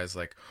the guy's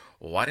like,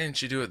 well, why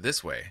didn't you do it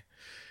this way?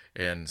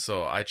 And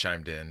so I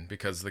chimed in,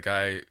 because the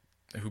guy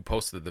who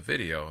posted the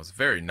video was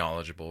very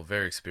knowledgeable,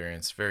 very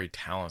experienced, very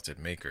talented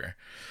maker.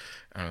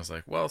 And I was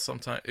like, well,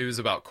 sometimes it was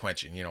about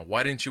quenching,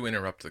 why didn't you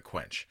interrupt the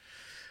quench?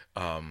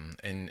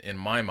 In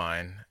my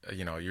mind,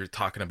 you're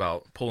talking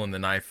about pulling the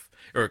knife,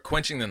 or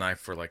quenching the knife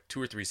for like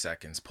 2 or 3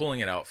 seconds, pulling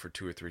it out for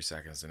 2 or 3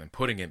 seconds, and then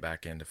putting it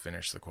back in to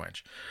finish the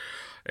quench.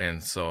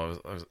 And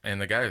so and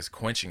the guy was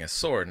quenching a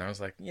sword, and I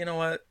was like, you know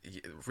what?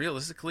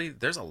 Realistically,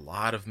 there's a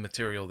lot of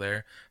material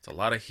there. It's a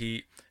lot of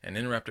heat. An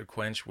interrupted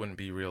quench wouldn't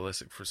be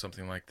realistic for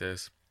something like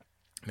this.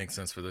 Makes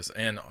sense for this.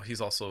 And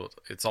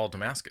it's all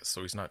Damascus,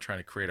 so he's not trying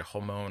to create a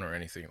hormone or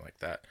anything like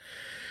that.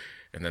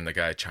 And then the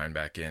guy chimed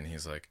back in.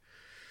 He's like,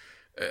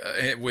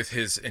 with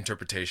his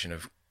interpretation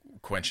of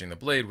quenching the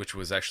blade, which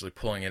was actually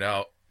pulling it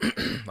out.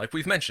 Like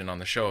we've mentioned on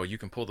the show, you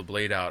can pull the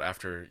blade out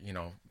after,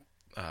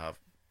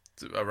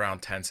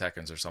 around 10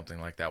 seconds or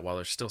something like that, while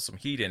there's still some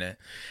heat in it,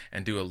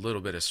 and do a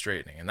little bit of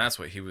straightening. And that's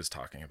what he was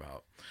talking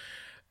about.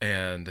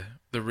 And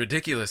the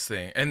ridiculous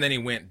thing, and then he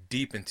went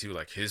deep into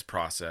like his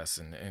process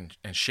and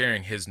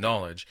sharing his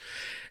knowledge,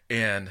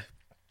 and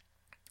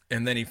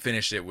then he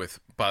finished it with,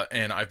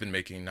 and I've been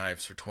making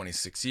knives for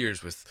 26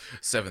 years with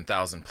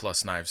 7,000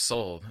 plus knives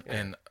sold. Yeah.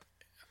 And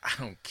I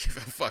don't give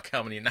a fuck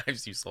how many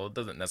knives you sold. It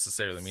doesn't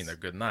necessarily mean they're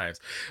good knives.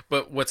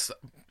 But what's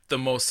the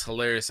most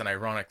hilarious and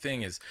ironic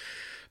thing is,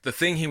 the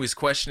thing he was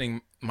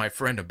questioning my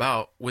friend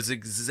about was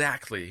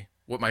exactly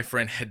what my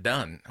friend had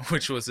done,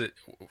 which was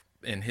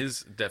in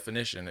his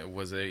definition, it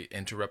was a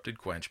interrupted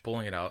quench,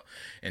 pulling it out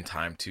in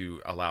time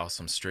to allow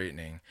some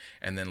straightening,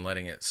 and then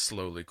letting it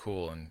slowly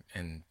cool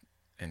and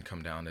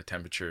come down to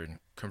temperature and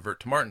convert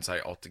to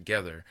martensite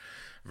altogether,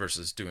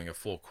 versus doing a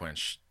full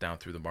quench down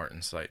through the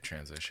martensite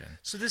transition.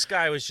 So this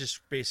guy was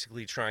just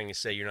basically trying to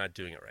say you're not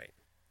doing it right.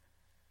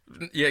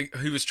 Yeah,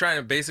 he was trying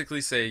to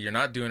basically say you're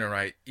not doing it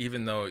right,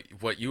 even though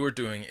what you were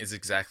doing is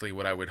exactly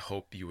what I would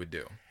hope you would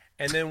do.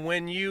 And then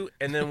when you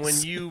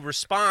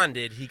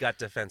responded, he got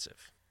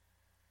defensive.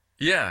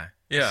 Yeah.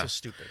 It's so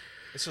stupid.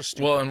 It's so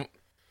stupid. Well,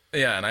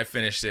 and I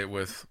finished it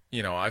with,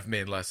 I've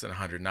made less than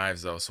 100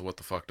 knives though, so what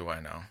the fuck do I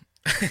know?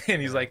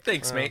 And he's like,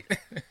 thanks, mate.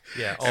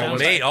 Yeah. Sounds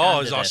mate.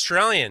 like It's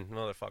Australian,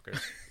 motherfuckers.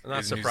 I'm not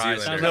He's New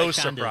surprised. Zealander. No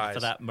Sounds like surprise. for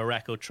that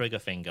Morocco trigger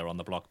finger on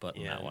the block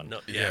button. That one.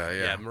 No,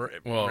 Yeah.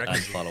 Well, Marek- And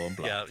follow and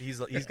block. yeah,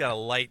 he's got a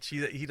light.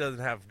 He doesn't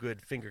have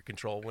good finger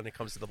control when it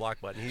comes to the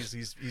block button.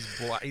 He's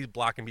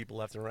blocking people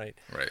left and right.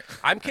 Right.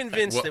 I'm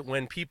convinced that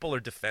when people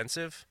are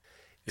defensive,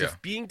 Yeah.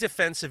 being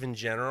defensive in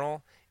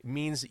general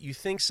means that you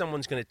think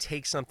someone's going to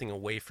take something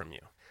away from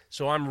you.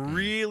 So I'm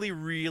really,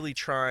 really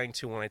trying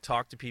to, when I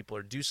talk to people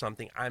or do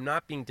something, I'm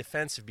not being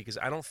defensive because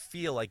I don't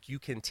feel like you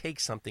can take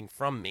something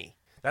from me.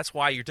 That's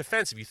why you're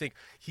defensive. You think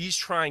he's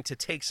trying to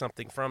take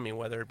something from me,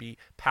 whether it be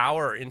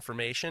power or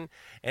information,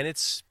 and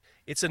it's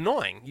it's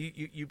annoying.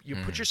 You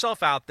put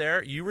yourself out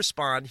there, you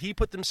respond. He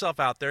put himself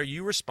out there,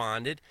 you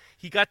responded.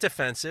 He got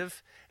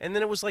defensive, and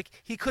then it was like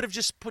he could have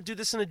just do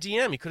this in a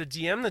DM. He could have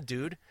DM'd the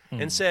dude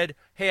and said,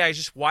 "Hey,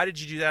 why did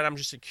you do that? I'm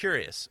just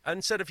curious."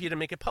 Instead of you to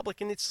make it public,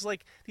 and it's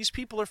like these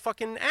people are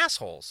fucking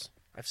assholes.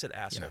 I've said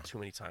asshole too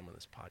many times on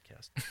this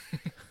podcast.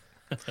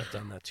 I've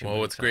done that too many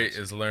what's times. great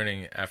is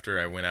learning after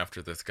I went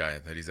after this guy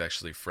that he's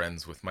actually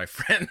friends with my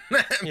friend.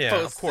 Yeah,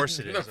 of course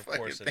it Posted is. the Of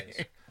course fucking it is.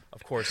 thing.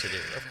 Of course it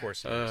is. Of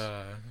course it is.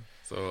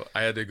 So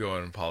I had to go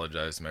and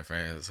apologize to my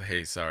friend. I was,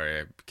 hey, sorry,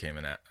 I became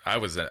I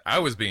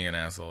was being an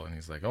asshole, and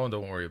he's like, oh,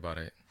 don't worry about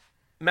it.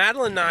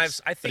 Madeline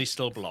Knives, I But think he's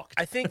still blocked.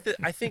 I think the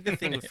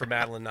thing for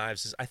Madeline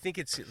Knives is I think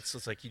it's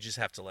like you just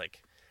have to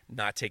like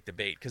not take the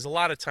bait, because a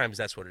lot of times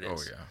that's what it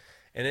is. Oh yeah.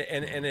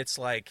 And it's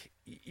like,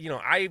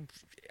 I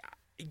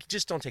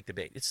just don't take the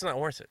bait. It's not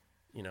worth it.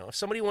 If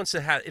somebody wants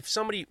to if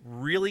somebody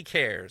really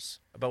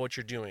cares about what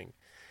you're doing,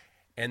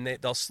 and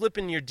they'll slip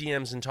in your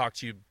DMs and talk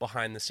to you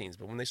behind the scenes,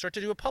 but when they start to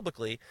do it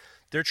publicly,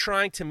 they're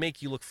trying to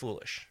make you look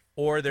foolish,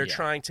 or they're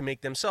trying to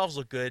make themselves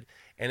look good,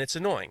 and it's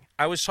annoying.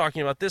 I was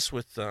talking about this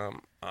with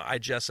I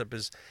Jessup.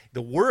 Is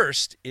the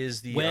worst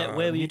is the Where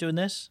were you doing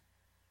this?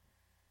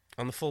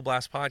 on the Full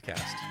Blast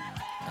podcast.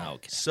 Oh,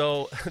 okay.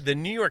 So the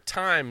New York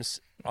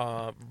Times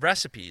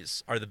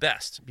recipes are the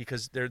best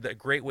because they're the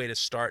great way to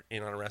start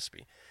in on a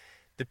recipe.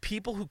 The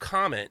people who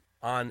comment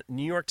on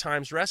New York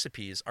Times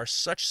recipes are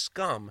such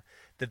scum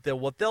that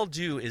what they'll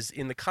do is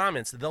in the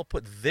comments they'll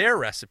put their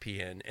recipe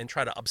in and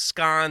try to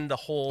abscond the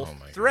whole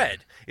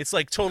thread. It's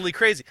like totally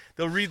crazy.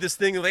 They'll read this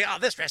thing and like, oh,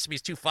 this recipe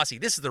is too fussy.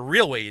 This is the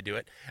real way you do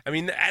it. I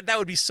mean, that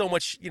would be so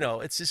much,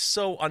 it's just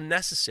so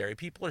unnecessary.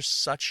 People are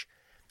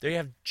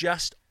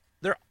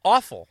they're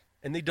awful.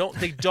 And they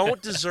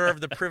don't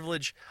deserve the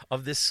privilege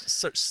of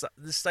this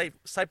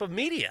type of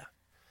media.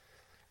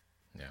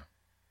 Yeah.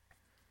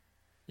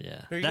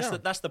 Yeah, There you go.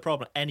 that's the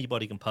problem.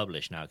 Anybody can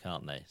publish now,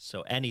 can't they?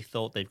 So any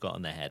thought they've got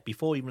in their head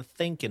before even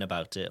thinking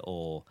about it,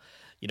 or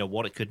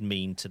what it could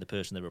mean to the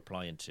person they're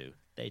replying to,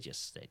 they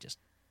just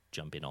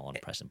jump in on,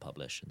 press and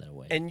publish, and they're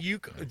away. And you're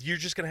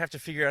just gonna have to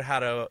figure out how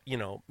to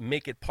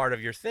make it part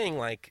of your thing,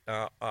 like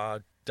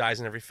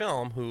Dies in Every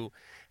Film, who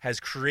has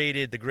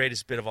created the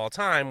greatest bit of all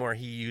time, where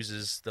he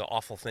uses the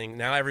awful thing.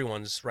 Now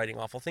everyone's writing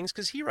awful things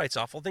because he writes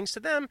awful things to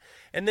them,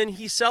 and then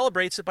he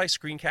celebrates it by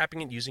screen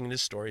capping and using it in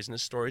his stories, and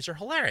his stories are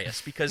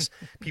hilarious because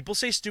people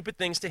say stupid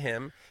things to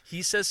him.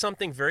 He says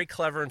something very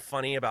clever and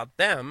funny about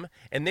them,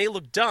 and they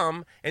look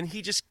dumb, and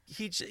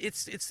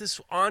it's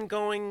this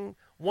ongoing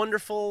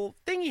wonderful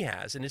thing he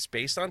has, and it's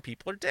based on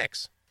people are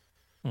dicks.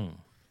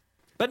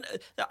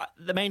 But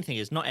the main thing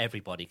is not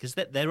everybody, because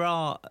there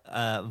are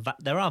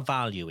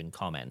value in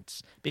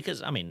comments.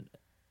 Because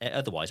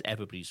otherwise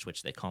everybody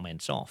switch their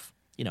comments off.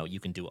 You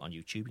can do it on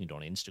YouTube, you can do it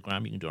on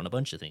Instagram, you can do it on a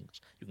bunch of things.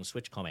 You can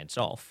switch comments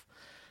off.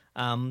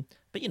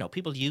 But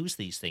people use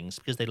these things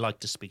because they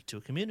like to speak to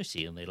a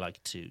community, and they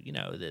like to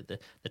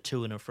the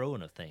to and fro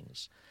of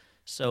things.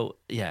 So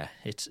yeah,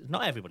 it's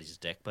not everybody's a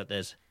dick, but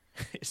it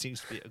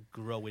seems to be a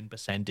growing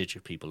percentage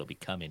of people are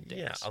becoming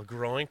dicks. Yeah, a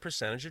growing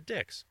percentage of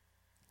dicks.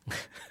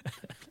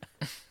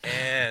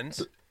 And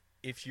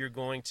if you're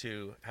going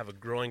to have a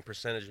growing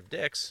percentage of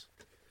dicks,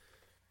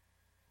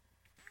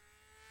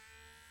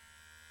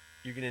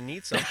 you're going to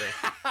need something.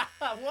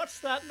 What's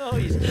that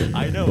noise?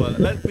 I know.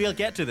 We'll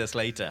get to this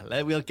later.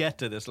 We'll get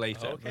to this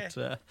later. Okay.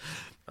 But,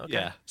 Okay.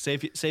 yeah,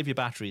 save your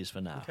batteries for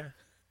now. Okay.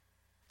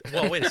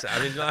 Well, wait a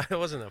second. It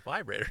wasn't a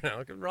vibrator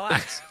now.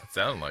 Relax. It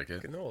sounded like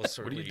it. No, What are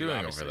certainly you doing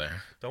obviously. over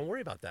there? Don't worry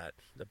about that.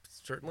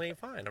 That's certainly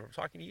fine. I'm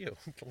talking to you.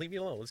 Leave me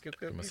alone. Let's get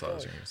good.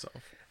 Massaging yourself.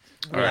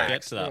 We'll Relax.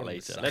 get to that Go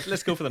later. inside.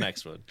 Let's go for the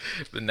next one.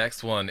 The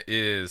next one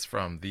is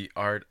from The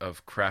Art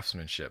of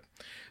Craftsmanship.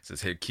 It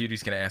says, hey,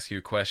 Cuties, can I ask you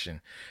a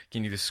question?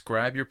 Can you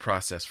describe your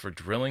process for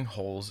drilling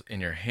holes in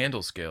your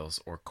handle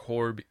scales or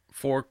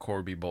for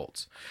Corby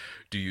bolts?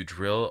 Do you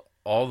drill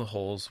all the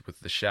holes with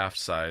the shaft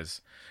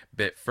size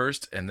bit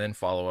first and then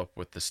follow up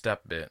with the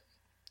step bit?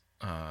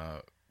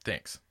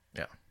 Thanks.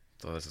 Yeah.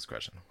 So that's his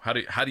question. How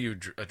do you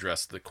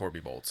address the Corby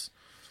bolts?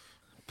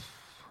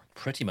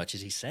 Pretty much as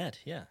he said,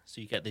 yeah.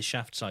 So you get this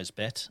shaft size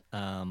bit.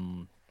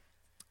 I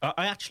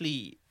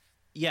actually,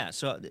 yeah.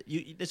 So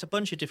there's a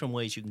bunch of different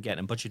ways you can get,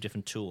 and a bunch of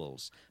different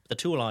tools. But the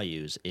tool I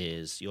use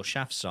is your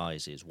shaft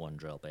size is one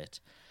drill bit,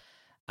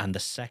 and the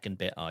second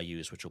bit I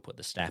use, which will put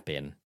the step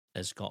in,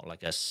 has got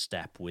like a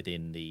step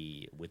within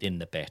the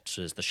bit.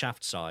 So there's the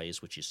shaft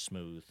size, which is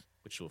smooth,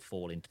 which will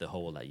fall into the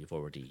hole that you've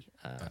already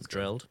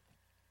drilled.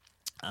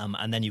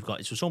 And then you've got,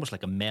 it's almost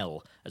like a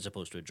mill as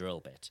opposed to a drill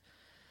bit.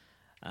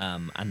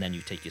 And then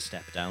you take your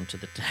step down to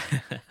the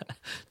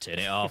turn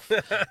it off to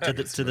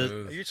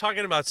the You're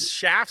talking about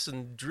shafts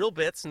and drill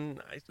bits, and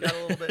I got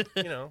a little bit,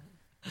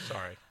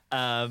 sorry.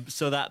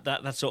 so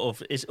that sort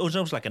of it's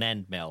almost like an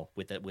end mill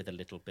with a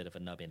little bit of a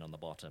nubbin on the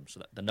bottom, so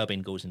that the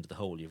nubbin goes into the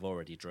hole you've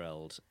already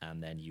drilled,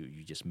 and then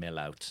you just mill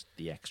out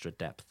the extra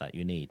depth that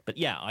you need. But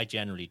yeah, I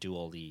generally do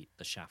all the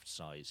shaft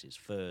sizes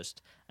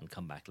first and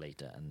come back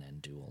later and then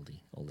do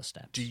all the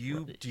steps. Do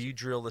you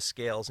drill the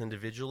scales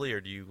individually,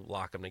 or do you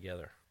lock them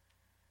together?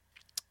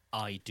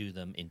 I do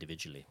them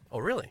individually. Oh,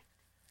 really?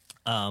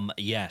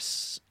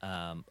 Yes.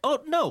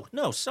 Oh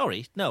no,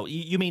 sorry, no.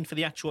 You mean for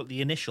the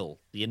initial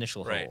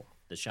Right. hole,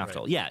 the shaft Right.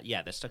 hole?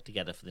 Yeah. They're stuck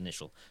together for the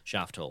initial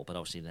shaft hole, but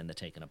obviously then they're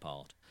taken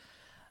apart.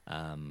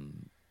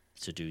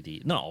 To do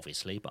not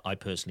obviously, but I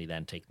personally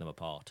then take them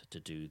apart to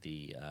do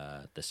the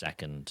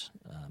second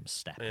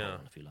step, Yeah.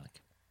 hole, if you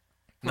like.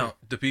 Now,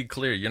 to be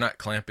clear, you're not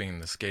clamping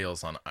the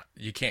scales on.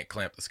 You can't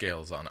clamp the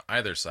scales on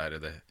either side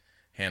of the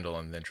handle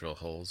and then drill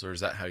holes, or is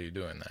that how you're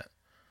doing that?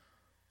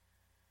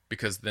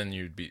 Because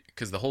then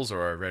because the holes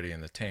are already in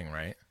the tang,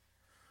 right?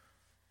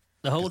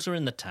 The holes are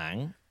in the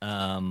tang.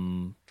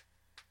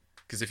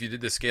 Because if you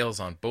did the scales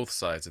on both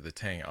sides of the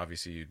tang,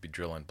 obviously you'd be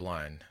drilling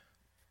blind.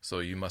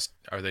 So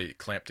are they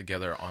clamped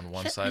together on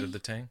one side of the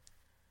tang?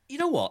 You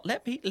know what?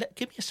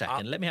 Give me a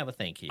second. Let me have a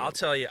think here. I'll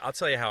tell you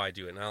how I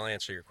do it, and I'll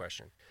answer your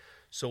question.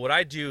 So what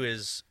I do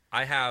is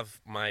I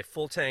have my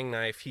full tang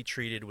knife heat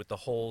treated with the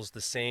holes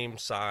the same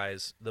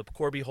size. The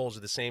Corby holes are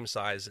the same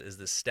size as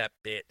the step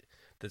bit.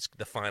 That's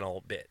the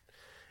final bit.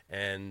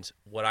 And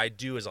what I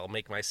do is I'll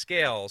make my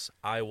scales.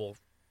 I will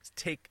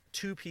take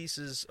two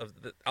pieces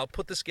I'll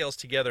put the scales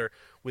together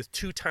with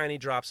 2 tiny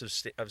drops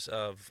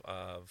of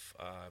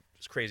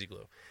crazy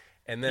glue,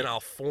 and then I'll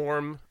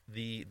form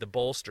the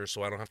bolster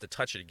so I don't have to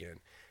touch it again.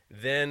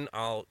 Then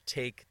I'll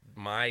take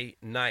my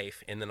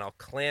knife and then I'll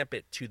clamp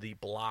it to the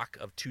block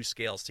of 2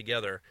 scales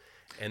together,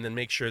 and then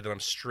make sure that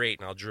I'm straight.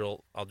 And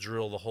I'll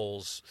drill the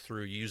holes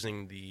through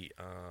using the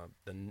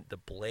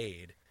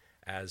blade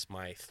as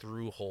my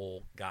through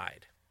hole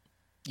guide.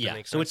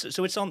 Yeah, so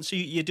it's on. So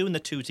you're doing the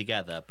two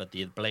together, but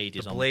the blade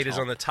is on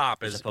the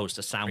top as opposed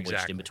to sandwiched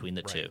exactly, in between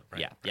the two.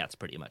 Right, Yeah, it's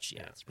pretty much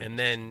it's pretty and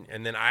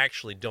much then I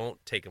actually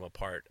don't take them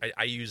apart.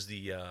 I use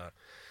the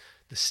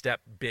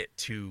step bit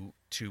to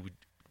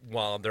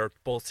while they're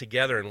both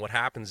together. And what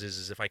happens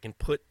is if I can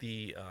put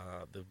the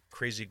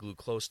crazy glue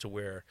close to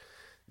where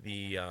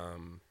the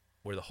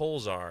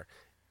holes are,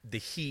 the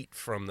heat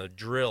from the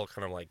drill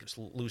kind of like just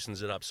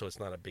loosens it up, so it's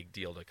not a big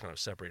deal to kind of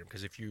separate them.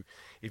 Because if you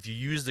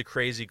use the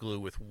crazy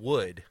glue with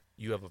wood,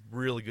 you have a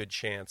really good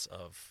chance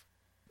of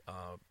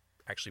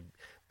actually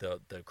the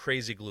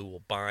crazy glue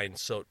will bind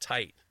so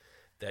tight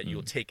that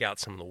you'll take out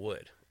some of the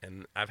wood.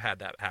 And I've had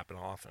that happen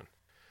often.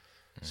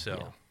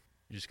 So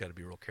you just got to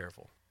be real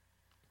careful.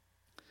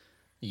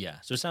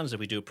 Yeah, so it sounds as if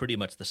we do it pretty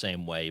much the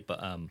same way,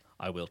 but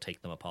I will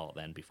take them apart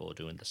then before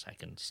doing the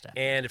second step.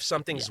 And if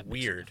something's it makes a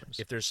weird, difference.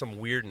 if there's some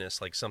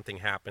weirdness, like something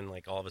happened,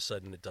 like all of a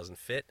sudden it doesn't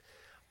fit,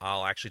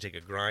 I'll actually take a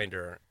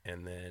grinder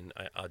and then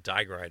a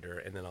die grinder,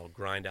 and then I'll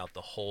grind out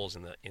the holes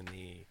in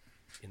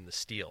the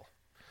steel.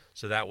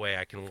 So that way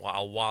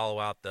I'll wallow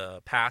out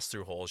the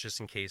pass-through holes just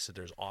in case that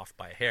there's off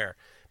by a hair,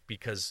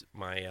 because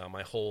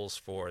my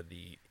holes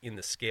in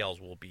the scales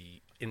will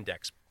be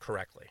indexed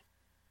correctly.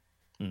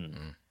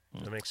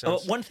 Does that make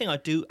sense? One thing I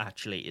do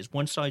actually is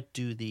once I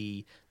do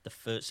the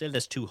first, say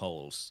there's 2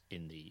 holes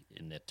in the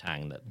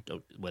tang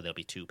where there'll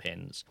be 2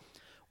 pins.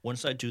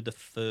 Once I do the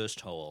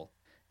first hole,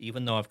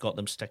 even though I've got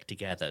them stuck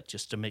together,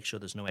 just to make sure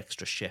there's no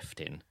extra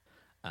shifting,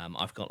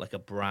 I've got like a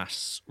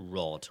brass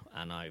rod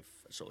and I've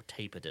sort of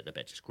tapered it a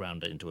bit, just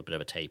ground it into a bit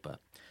of a taper,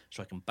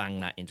 so I can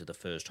bang that into the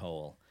first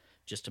hole,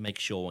 just to make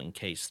sure in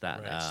case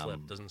that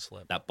doesn't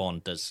slip. that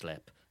bond does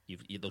slip.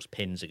 Those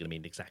pins are going to be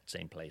in the exact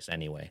same place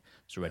anyway,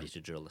 so ready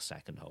to drill the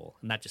second hole,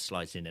 and that just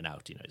slides in and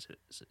out. It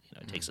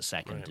takes a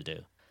second to do.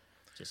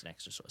 Just an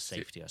extra sort of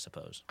safety, I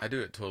suppose. I do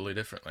it totally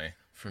differently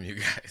from you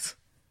guys.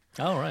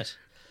 Oh, right.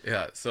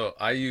 Yeah, so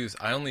I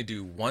only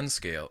do one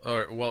scale,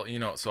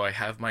 so I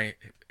have my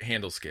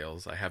handle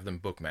scales. I have them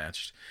book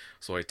matched.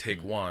 So I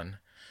take one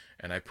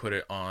and I put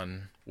it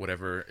on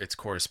whatever its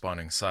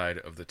corresponding side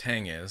of the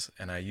tang is,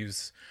 and I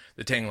use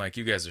the tang, like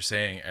you guys are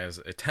saying, as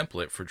a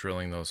template for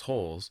drilling those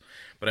holes,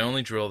 but I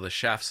only drill the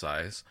shaft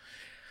size,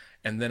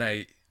 and then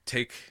I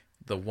take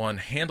the one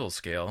handle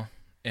scale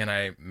and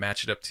I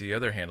match it up to the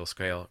other handle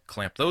scale,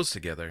 clamp those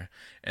together,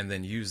 and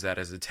then use that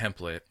as a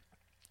template,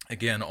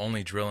 again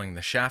only drilling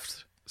the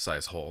shaft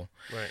size hole,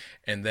 Right.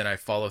 And then I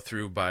follow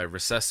through by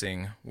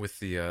recessing with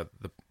the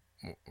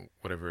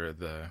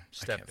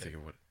Step I can't bit. think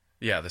of what.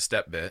 Yeah, the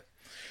step bit.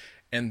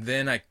 And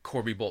then I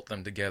Corby bolt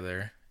them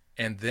together,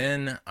 and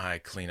then I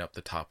clean up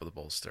the top of the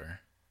bolster.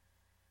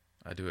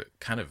 I do it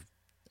kind of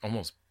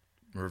almost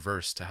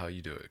reverse to how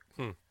you do it.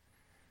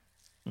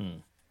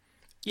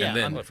 Yeah, And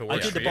then- If it I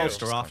works do for the you.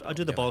 bolster Just after. I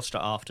do the yeah. bolster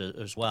after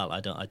as well. I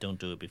don't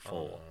do it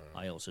before.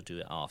 I also do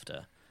it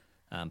after,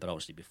 but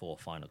obviously before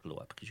final glue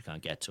up because you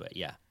can't get to it.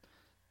 Yeah.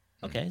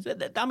 Okay.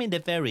 I mean, they're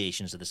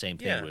variations of the same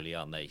thing, Yeah. really,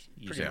 aren't they?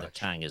 Using the much.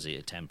 tang as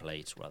a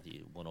template, rather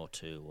you 1 or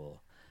 2,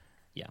 or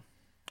yeah.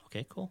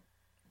 Okay, cool.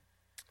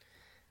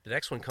 The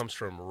next one comes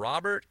from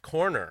Robert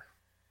Corner.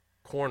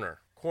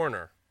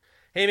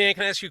 Hey man,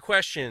 can I ask you a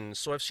question?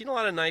 So I've seen a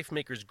lot of knife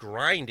makers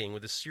grinding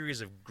with a series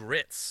of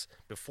grits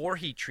before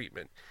heat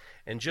treatment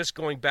and just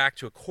going back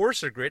to a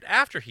coarser grit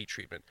after heat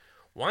treatment.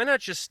 Why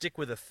not just stick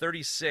with a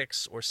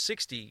 36 or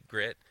 60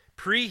 grit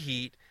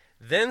preheat,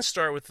 then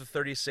start with the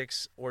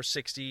 36 or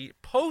 60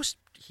 post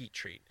heat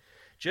treat?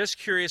 Just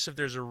curious if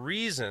there's a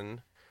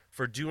reason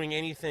for doing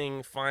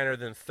anything finer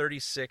than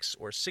 36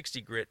 or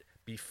 60 grit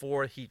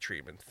before heat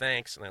treatment.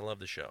 Thanks, and I love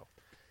the show.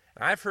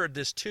 And I've heard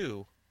this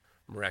too,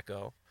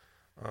 Mareko,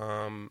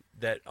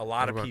 that a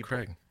lot What of about people.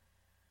 Craig?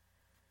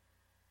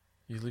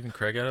 You leaving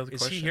Craig out of the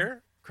Is question? he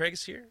here?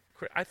 Craig's here?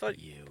 I thought.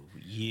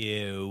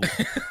 You.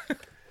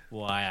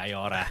 Why I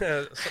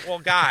oughta. Well,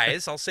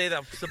 guys, I'll say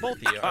that to both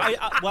of you.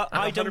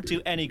 I don't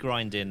do any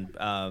grinding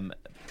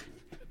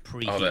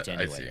preheat I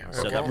anyway, see.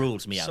 so Okay. that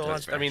rules me out. So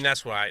that's, I mean,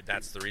 that's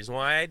the reason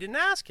why I didn't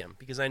ask him,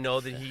 because I know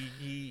that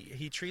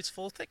he treats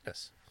full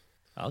thickness.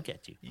 I'll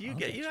get you.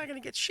 You're not gonna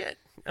get shit.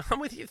 I'm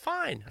with you.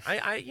 Fine.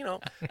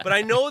 But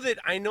I know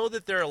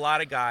that there are a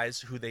lot of guys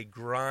who they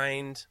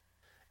grind,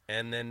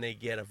 and then they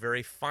get a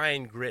very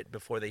fine grit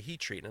before they heat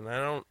treat, and I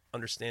don't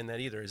understand that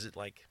either. Is it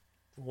like,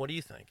 what do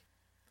you think?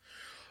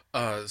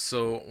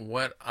 So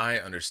what I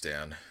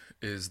understand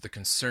is the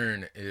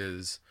concern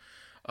is,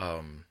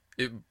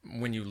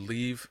 when you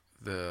leave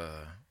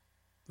the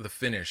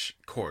finish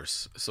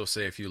course. So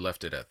say if you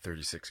left it at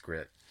 36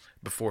 grit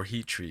before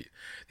heat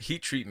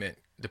treatment,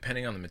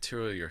 depending on the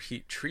material you're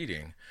heat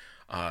treating,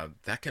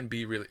 that can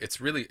be it's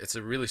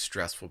a really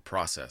stressful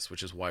process,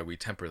 which is why we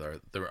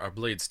temper our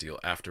blade steel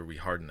after we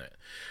harden it.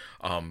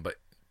 But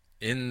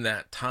in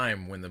that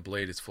time when the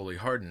blade is fully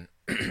hardened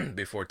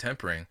before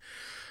tempering,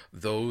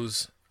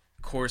 those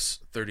coarse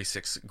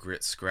 36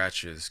 grit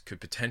scratches could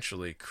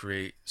potentially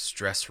create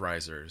stress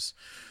risers.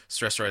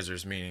 Stress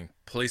risers meaning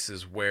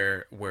places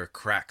where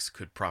cracks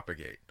could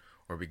propagate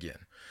or begin.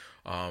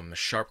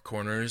 Sharp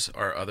corners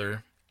are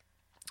other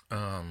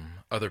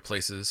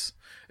places,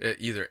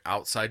 either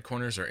outside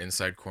corners or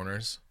inside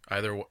corners.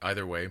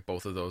 Either way,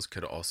 both of those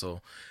could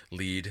also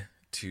lead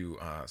to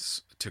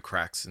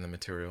cracks in the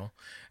material.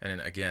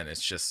 And again,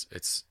 it's just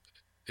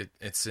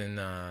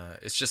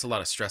a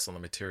lot of stress on the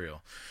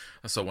material.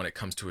 So when it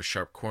comes to a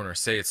sharp corner,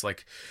 say it's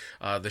like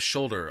the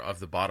shoulder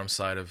of the bottom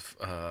side of,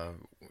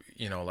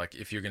 like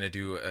if you're going to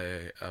do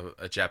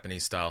a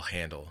Japanese style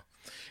handle,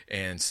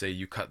 and say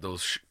you cut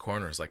those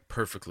corners like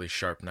perfectly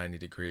sharp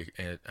 90-degree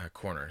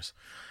corners,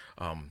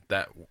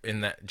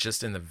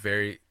 just in the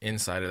very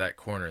inside of that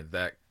corner,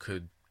 that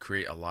could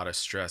create a lot of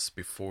stress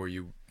before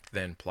you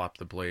then plop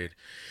the blade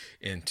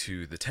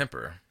into the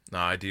temper.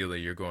 Now,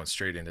 ideally, you're going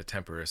straight into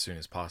temper as soon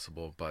as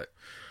possible, but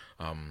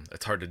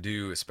it's hard to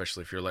do,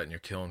 especially if you're letting your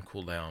kiln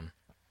cool down,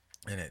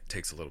 and it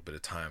takes a little bit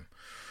of time.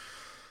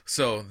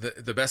 So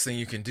the best thing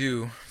you can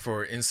do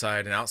for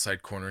inside and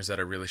outside corners that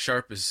are really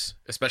sharp is,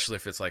 especially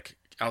if it's like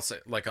outside,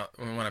 like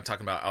when I'm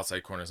talking about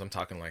outside corners, I'm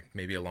talking like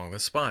maybe along the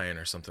spine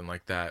or something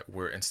like that,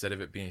 where instead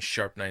of it being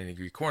sharp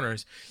 90-degree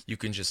corners, you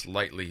can just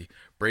lightly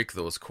break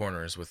those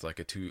corners with like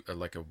a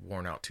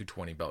worn out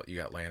 220 belt you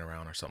got laying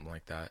around or something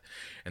like that.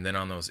 And then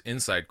on those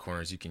inside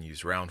corners, you can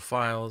use round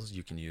files,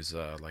 you can use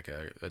like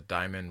a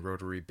diamond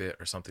rotary bit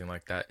or something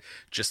like that,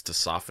 just to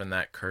soften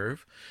that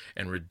curve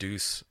and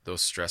reduce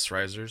those stress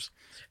risers.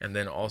 And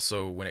then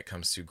also when it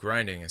comes to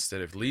grinding,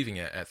 instead of leaving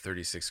it at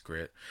 36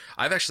 grit,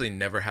 I've actually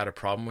never had a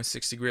problem with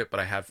 60 grit, but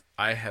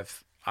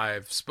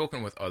I've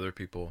spoken with other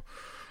people,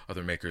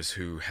 other makers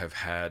who have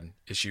had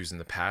issues in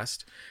the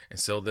past, and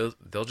so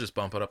they'll just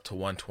bump it up to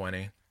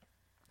 120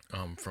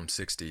 from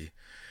 60.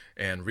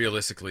 And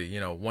realistically,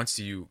 once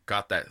you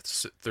got that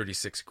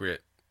 36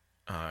 grit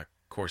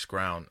coarse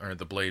ground, or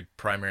the blade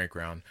primary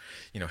ground,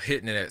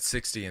 hitting it at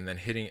 60 and then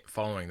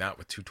following that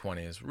with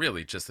 220 is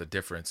really just a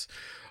difference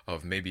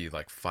of maybe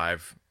like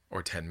 5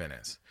 or 10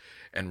 minutes.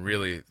 And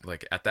really,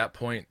 like at that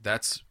point,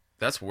 that's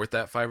worth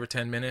that 5 or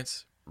 10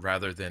 minutes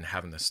rather than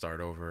having to start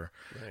over,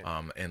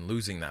 right, and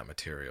losing that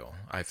material,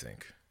 I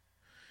think,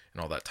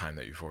 and all that time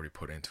that you've already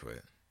put into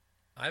it.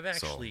 I've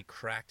actually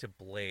cracked a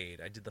blade.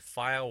 I did the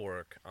file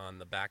work on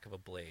the back of a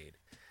blade.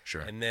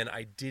 Sure. And then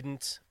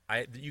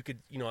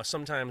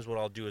sometimes what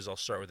I'll do is I'll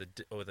start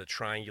with a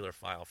triangular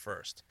file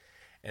first,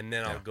 and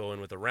then I'll go in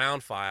with a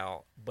round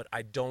file. But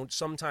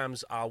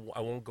sometimes I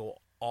won't go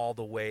all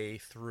the way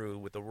through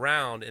with the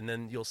round, and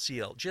then you'll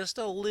see just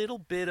a little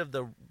bit of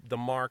the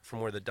mark from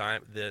where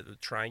the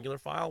triangular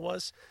file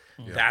was.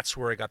 Yeah. That's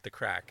where I got the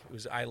crack.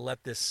 I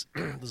let this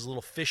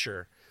little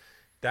fissure.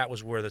 That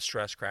was where the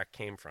stress crack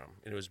came from.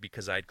 It was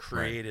because I'd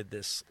created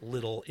this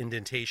little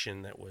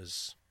indentation that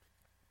was,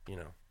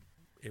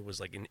 it was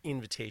like an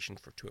invitation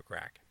to a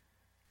crack.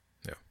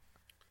 Yeah.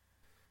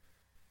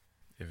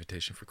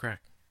 Invitation for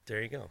crack.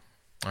 There you go.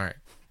 All right.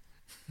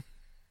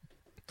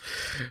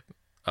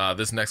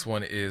 This next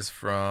one is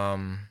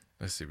from,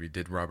 let's see, we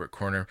did Robert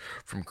Corner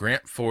from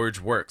Grant Forge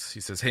Works.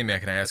 He says, "Hey man,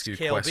 can I ask you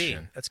a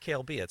question?" That's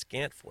KLB. That's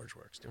Gant Forge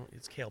Works.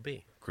 It's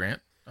KLB.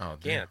 Grant? Oh,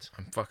 Gant.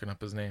 I'm fucking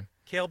up his name.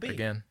 KLB.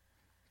 Again.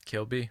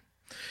 KLB.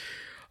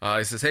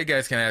 He says, "Hey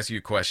guys, can I ask you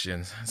a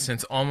question?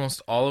 Since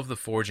almost all of the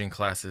forging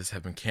classes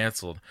have been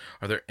canceled,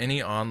 are there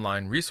any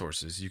online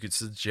resources you could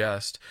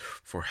suggest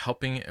for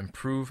helping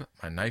improve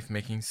my knife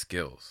making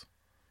skills?"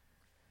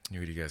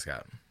 What do you guys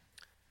got?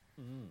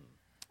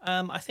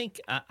 I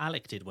think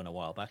Alec did one a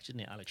while back,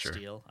 didn't he? Alec Sure.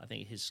 Steele. I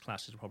think his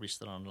classes are probably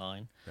still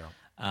online.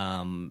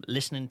 Yeah.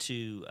 Listening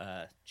to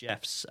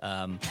Jeff's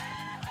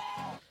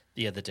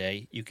the other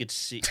day. You could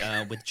see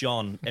with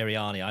John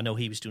Ariani. I know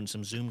he was doing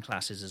some Zoom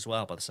classes as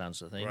well, by the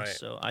sounds of things. Right.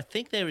 So I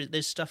think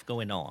there's stuff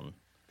going on.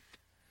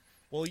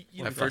 Well,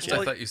 At first,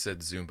 I thought you said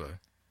Zumba.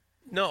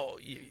 no.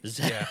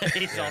 Yeah.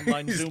 He's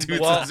online He's Zoom.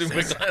 doing Well, some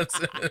Zumba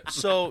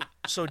classes.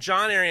 So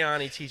John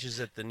Ariani teaches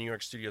at the New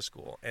York Studio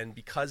School, and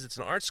because it's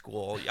an art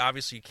school,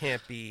 obviously you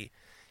can't be,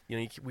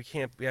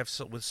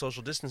 with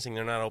social distancing,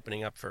 they're not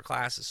opening up for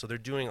classes, so they're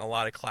doing a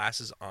lot of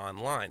classes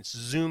online,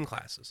 Zoom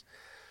classes.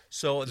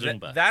 So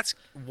Zumba. that's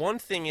one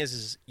thing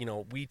is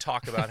we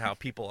talk about how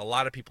a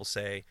lot of people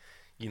say,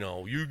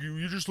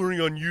 you're just learning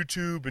on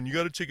YouTube and you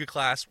got to take a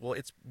class. Well,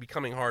 it's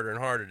becoming harder and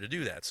harder to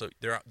do that. So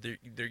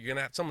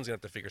someone's gonna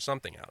have to figure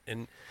something out.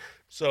 And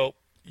so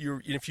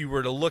if you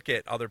were to look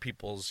at other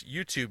people's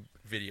YouTube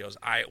videos,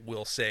 I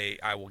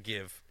will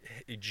give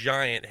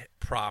giant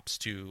props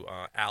to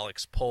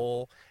Alex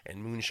Pohl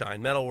and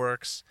Moonshine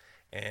Metalworks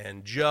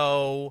and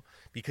Joe,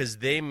 because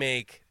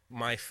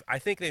I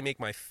think they make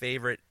my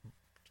favorite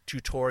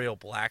tutorial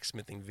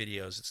blacksmithing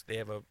videos. They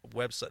have a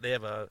website, they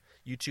have a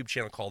YouTube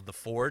channel called The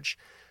Forge,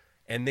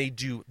 and they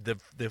do the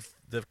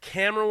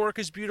camera work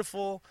is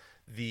beautiful.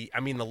 The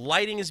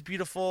lighting is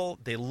beautiful.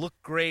 They look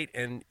great,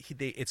 and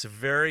it's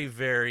very,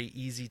 very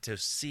easy to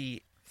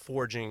see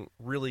forging,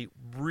 really,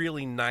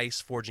 really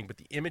nice forging. But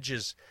the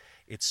images,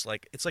 it's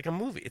like a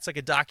movie. It's like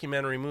a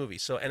documentary movie.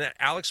 So, and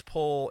Alex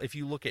Pohl, if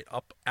you look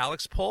up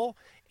Alex Pohl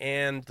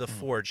and The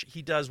Forge,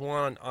 he does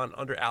one on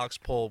under Alex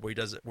Pohl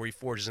where he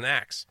forges an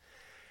axe.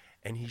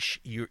 And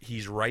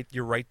he's right.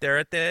 You're right there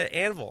at the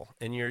anvil,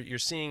 and you're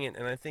seeing it.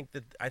 And I think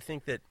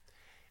that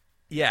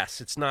yes,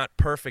 it's not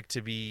perfect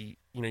to be.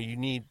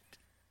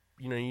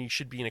 You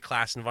should be in a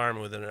class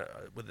environment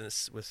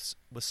with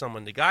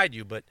someone to guide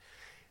you. But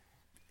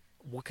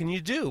what can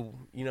you do?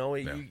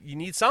 You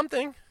need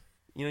something.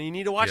 You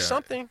need to watch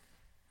something.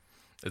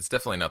 It's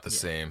definitely not the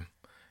same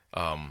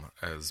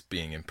as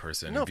being in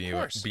person. No, and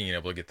being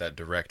able to get that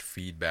direct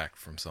feedback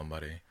from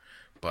somebody.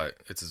 But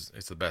it's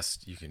the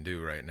best you can do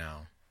right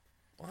now.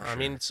 Well, I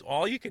mean, it's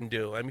all you can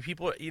do. I mean,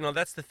 people,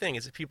 that's the thing,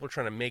 is that people are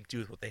trying to make do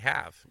with what they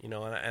have, and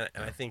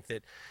I think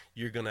that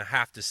you're going to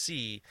have to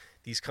see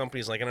these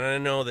companies and I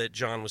know that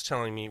John was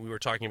telling me, we were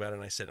talking about it,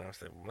 and I said,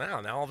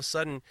 wow, now all of a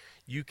sudden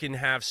you can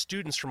have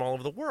students from all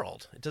over the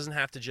world. It doesn't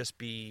have to just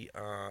be,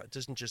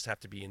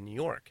 in New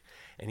York.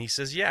 And he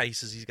says,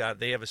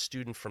 they have a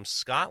student from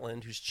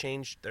Scotland who's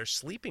changed their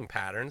sleeping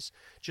patterns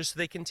just so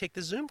they can take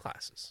the Zoom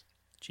classes.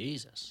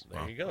 Jesus.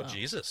 There you go. Wow.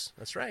 Jesus.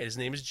 That's right. His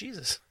name is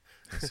Jesus.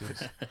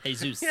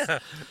 Jesus. Yeah.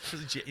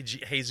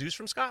 Jesus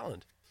from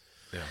Scotland.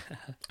 Yeah.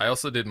 I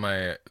also did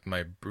my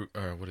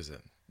what is it?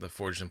 The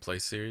Forged in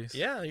Place series.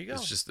 Yeah, there you go.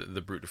 It's just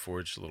the Brute to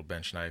Forge, little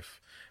bench knife,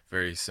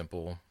 very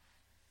simple,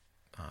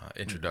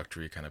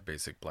 introductory kind of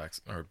basic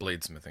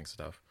bladesmithing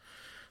stuff.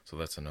 So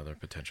that's another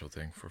potential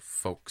thing for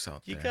folks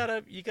out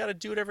there. You gotta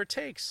do whatever it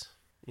takes.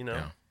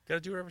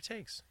 Gotta do whatever it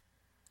takes.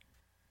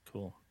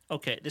 Cool.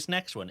 Okay, this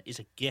next one is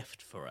a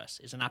gift for us.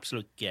 It's an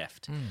absolute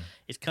gift.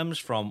 It comes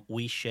from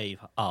We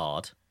Shave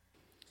Hard.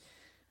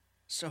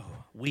 So,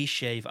 We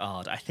Shave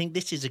Hard. I think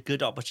this is a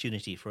good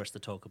opportunity for us to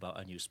talk about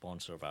a new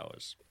sponsor of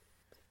ours.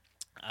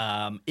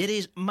 It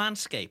is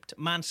Manscaped,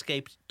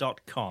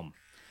 manscaped.com.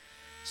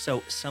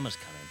 So, summer's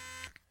coming.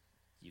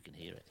 You can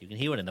hear it. You can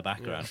hear it in the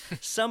background. Yeah.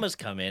 Summer's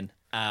coming.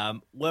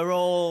 We're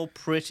all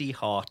pretty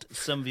hot.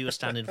 Some of you are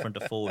standing in front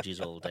of forges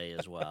all day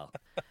as well.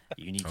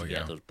 You need to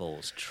get those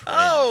balls trimmed.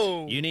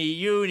 Oh! You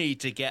need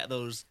to get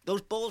those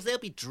balls. They'll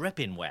be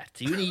dripping wet.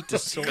 You need to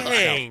sort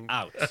yourself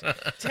out.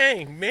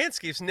 Dang,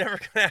 Manscaped's never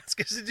going to ask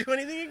us to do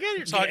anything again.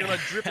 You're talking about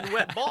dripping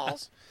wet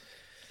balls.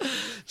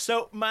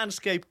 So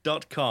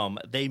manscaped.com,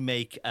 they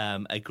make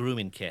a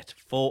grooming kit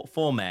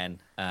for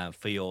men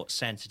for your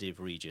sensitive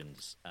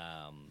regions.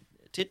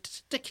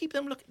 To keep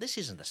them look. This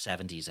isn't the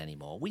 70s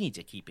anymore. We need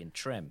to keep in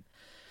trim.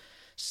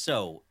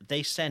 So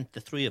they sent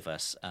the three of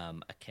us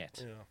a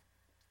kit.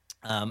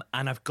 Yeah.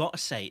 And I've got to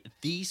say,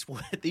 these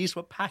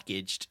were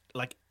packaged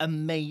like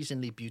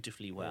amazingly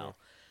beautifully well.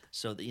 Yeah.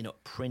 So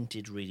that,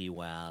 printed really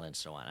well and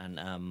so on.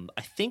 And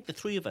I think the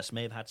three of us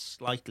may have had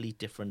slightly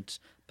different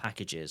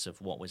packages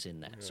of what was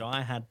in there. Yeah. So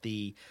I had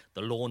the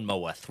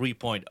lawnmower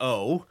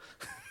 3.0.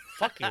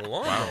 Fucking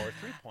lawnmower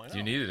 3.0.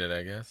 You needed it,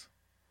 I guess.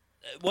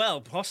 Well,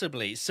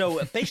 possibly.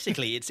 So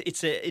basically, it's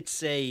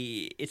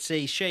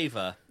a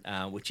shaver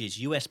which is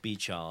USB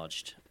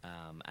charged,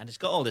 and it's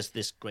got all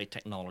this great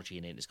technology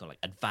in it. It's got like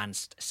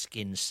advanced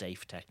skin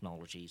safe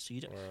technology, so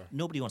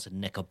nobody wants to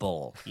nick a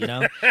ball,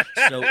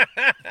 So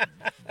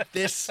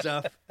this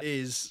stuff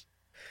is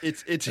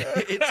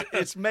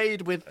it's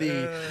made with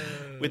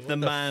the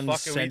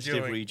man's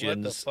sensitive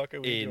regions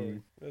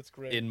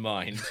in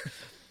mind.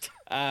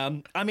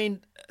 I mean,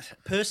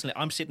 personally,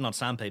 I'm sitting on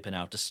sandpaper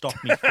now to stop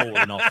me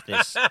falling off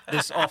this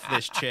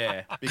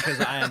chair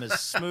because I am as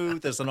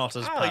smooth as an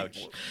otter's pouch.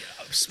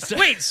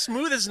 Wait,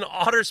 smooth as an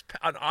otter's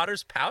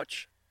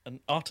pouch? An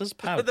otter's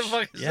pouch. What the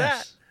fuck is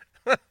that?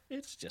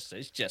 It's just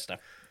a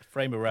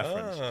frame of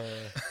reference.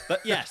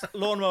 But yes,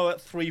 Lawnmower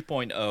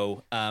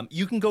 3.0.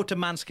 You can go to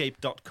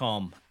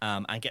manscaped.com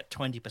and get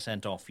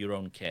 20% off your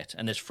own kit.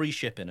 And there's free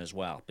shipping as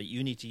well. But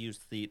you need to use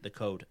the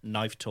code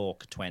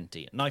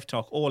KNIFETALK20. Knife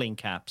Talk, all in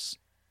caps.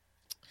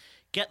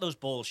 Get those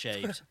balls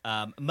shaved.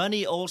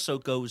 Money also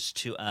goes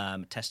to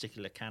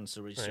testicular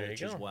cancer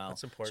research as well.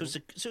 That's important.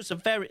 So it's a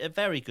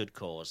very good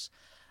cause.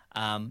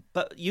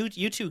 But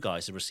you two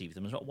guys have received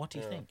them as well. What do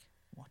you think?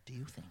 What do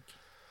you think?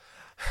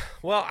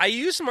 Well, I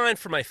used mine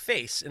for my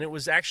face, and it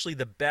was actually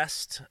the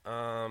best.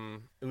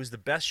 It was the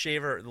best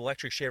shaver, the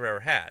electric shaver I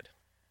ever had.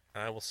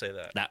 I will say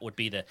that. That would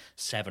be the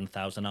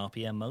 7,000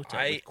 RPM motor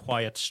with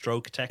quiet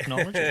stroke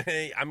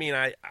technology. I mean,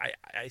 I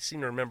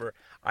seem to remember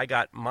I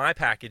got my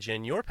package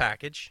and your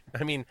package.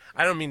 I mean,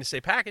 I don't mean to say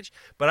package,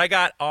 but I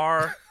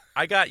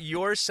got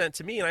yours sent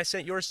to me, and I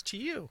sent yours to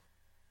you.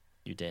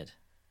 You did.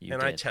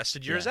 I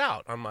tested yours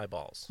out on my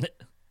balls.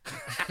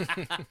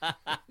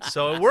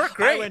 So it worked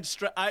great. I went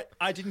straight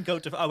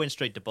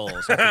to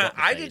balls.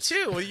 I did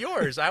too with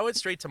yours. I went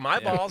straight to my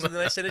balls and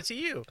then I sent it to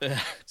you.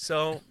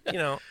 So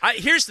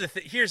here's the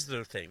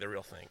thing, the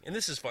real thing, and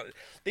this is fun.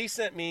 They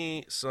sent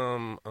me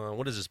some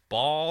what is this,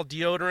 ball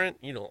deodorant?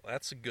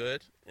 That's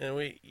good.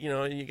 And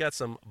you got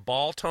some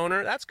ball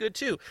toner. That's good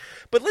too.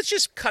 But let's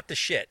just cut the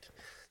shit.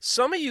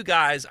 Some of you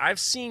guys, I've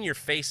seen your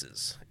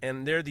faces,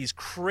 and they're these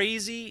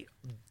crazy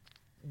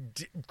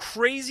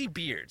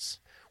beards.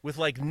 With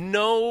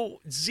no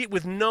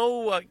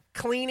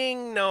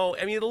cleaning,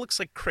 it looks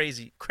like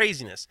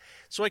craziness.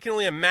 So I can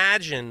only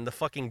imagine the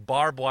fucking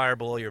barbed wire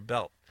below your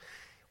belt.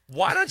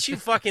 Why don't you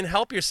fucking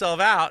help yourself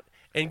out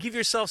and give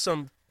yourself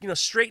some,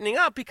 straightening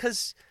up,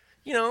 because,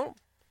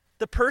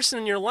 the person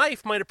in your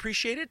life might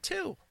appreciate it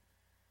too.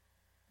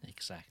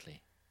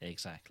 Exactly.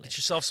 Get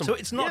yourself some. So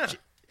it's not. Yeah.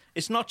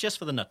 It's not just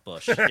for the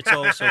Nutbush. It's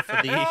also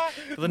for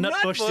the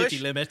Nutbush city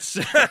limits.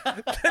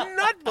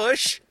 The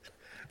Nutbush.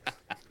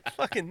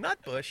 Fucking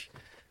Nutbush.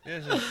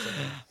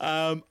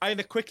 I'm going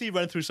to quickly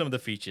run through some of the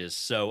features.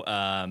 So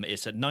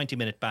it's a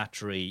 90-minute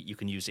battery. You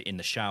can use it in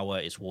the shower.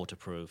 It's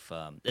waterproof.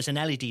 There's an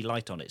LED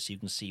light on it, so you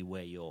can see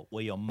where you're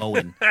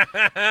mowing.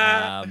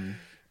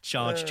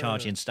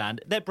 Charging stand.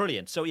 They're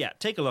brilliant. So yeah,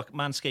 take a look.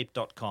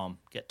 Manscaped.com.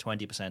 Get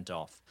 20%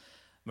 off.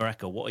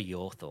 Mareko, what are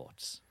your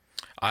thoughts?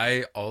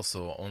 I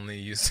also only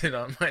used it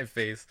on my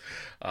face.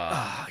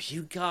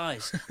 You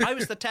guys! I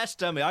was the test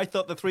dummy. I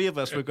thought the three of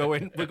us were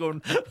going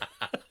full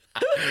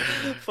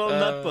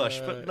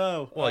Nutbush, but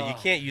no. Well, you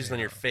can't use it on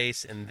your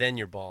face and then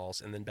your balls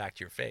and then back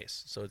to your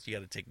face. So you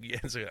got to take.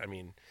 I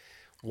mean,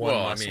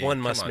 one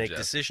must make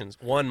decisions.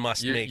 One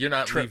must make. You're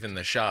not leaving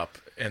the shop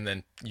and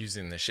then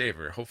using the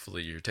shaver.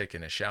 Hopefully, you're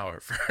taking a shower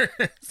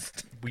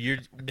first.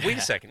 Wait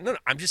a second. No.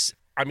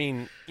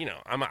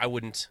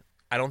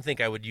 I don't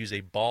think I would use a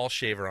ball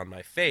shaver on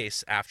my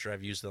face after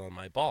I've used it on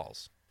my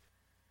balls.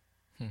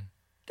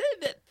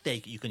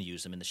 You can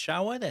use them in the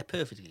shower. They're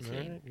perfectly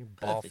clean. You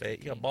got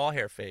ball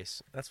hair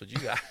face. That's what you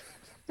got.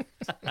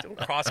 Don't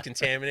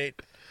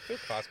cross-contaminate.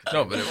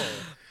 No, but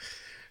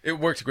it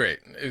worked great.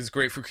 It was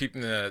great for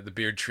keeping the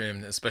beard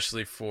trimmed,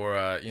 especially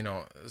for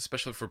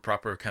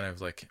proper kind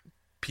of like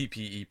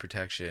PPE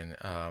protection.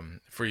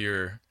 For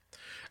your,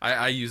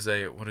 I use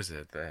the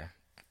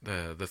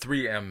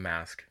 3M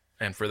mask.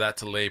 And for that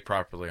to lay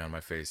properly on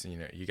my face,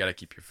 you got to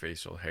keep your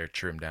facial hair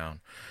trimmed down.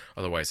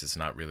 Otherwise, it's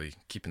not really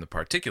keeping the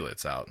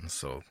particulates out. And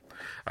so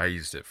I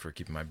used it for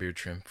keeping my beard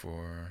trimmed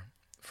for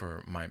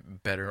my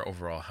better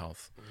overall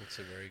health. It's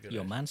a very good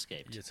idea.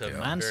 Manscaped.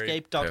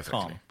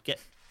 Manscaped.com.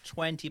 Get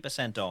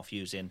 20% off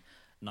using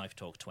Knife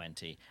Talk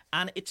 20.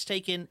 And it's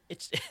taken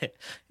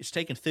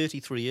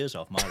 33 years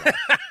off my life.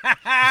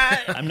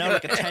 I'm now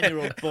like a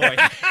 10-year-old boy.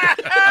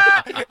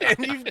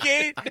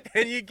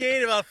 and you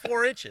gained about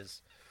 4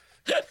 inches.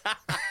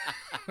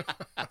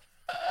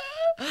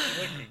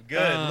 Looking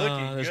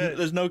good.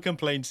 There's no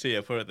complaints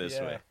here. Put it this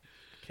way.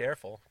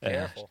 Careful.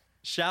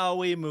 Shall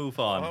we move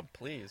on? Oh,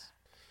 please.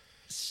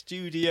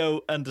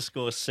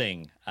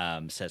 Studio_Sing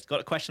says,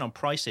 got a question on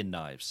pricing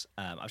knives.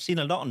 I've seen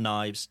a lot of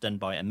knives done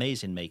by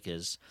amazing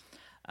makers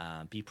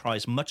be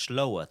priced much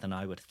lower than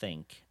I would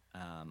think,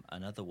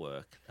 and other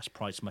work that's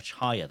priced much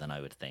higher than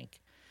I would think.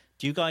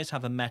 Do you guys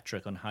have a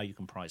metric on how you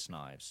can price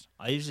knives?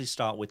 I usually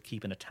start with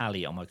keeping a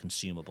tally on my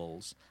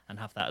consumables and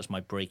have that as my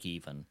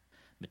break-even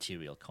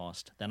material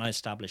cost. Then I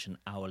establish an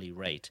hourly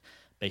rate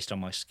based on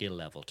my skill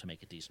level to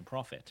make a decent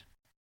profit.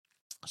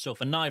 So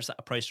for knives that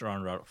are priced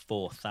around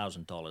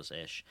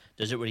 $4,000-ish,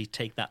 does it really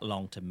take that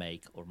long to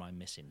make, or am I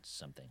missing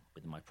something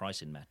with my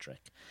pricing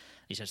metric?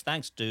 He says,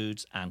 thanks,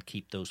 dudes, and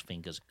keep those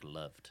fingers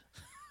gloved.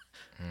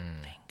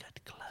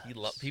 Fingered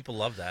gloves. People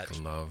love that.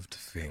 Gloved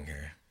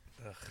finger.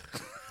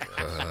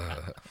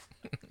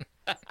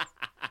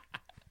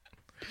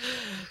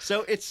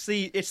 So it's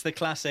the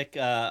classic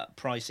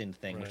pricing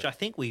thing, right, which I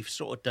think we've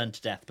sort of done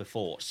to death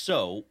before.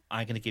 So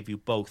I'm going to give you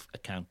both a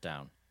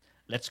countdown.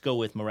 Let's go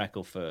with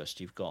Mareko first.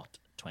 You've got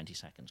 20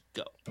 seconds.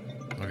 Go.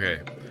 Okay.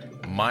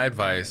 My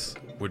advice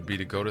would be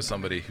to go to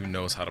somebody who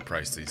knows how to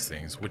price these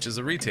things, which is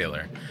a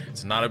retailer.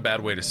 It's not a bad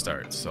way to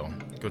start. So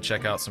go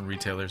check out some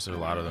retailers. There are a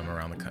lot of them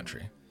around the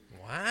country.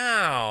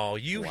 Wow,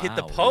 you hit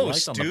the Wow,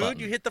 post, right on the dude. button.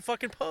 You hit the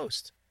fucking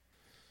post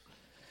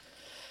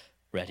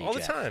Ready, all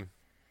Jeff. the time.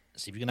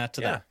 See if you can add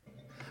to Yeah. that.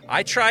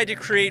 I try to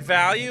create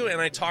value,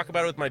 and I talk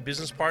about it with my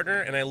business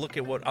partner, and I look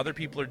at what other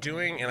people are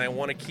doing, and I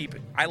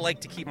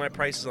like to keep my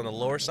prices on the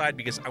lower side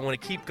because I want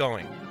to keep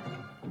going.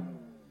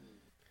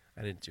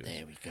 I didn't do it.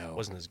 There we go. It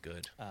wasn't as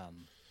good.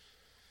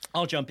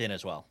 I'll jump in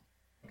as well.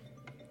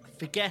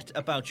 Forget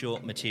about your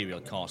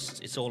material costs.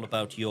 It's all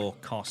about your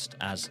cost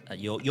as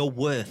your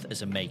worth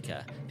as a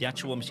maker. The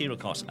actual material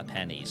costs are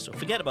pennies. So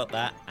forget about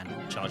that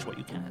and charge what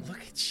you can.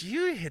 Look at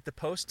you hit the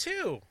post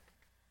too.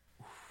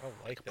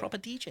 I like that. Proper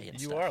DJ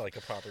and You stuff. are like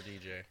a proper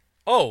DJ.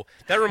 Oh,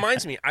 that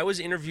reminds me. I was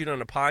interviewed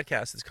on a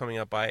podcast that's coming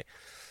up by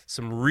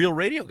some real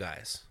radio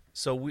guys.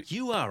 So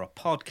You are a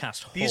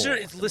podcast these whore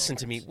are. at the Listen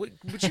to moment. me.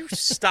 Would you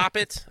stop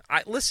it?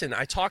 I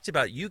talked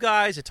about you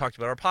guys. I talked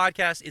about our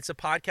podcast. It's a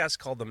podcast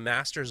called The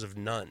Masters of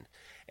None,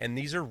 and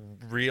these are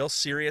real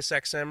Sirius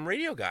XM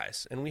radio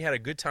guys. And we had a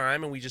good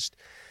time, and we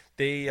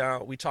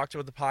talked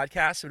about the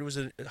podcast. It was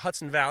a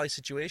Hudson Valley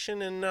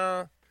situation,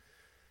 and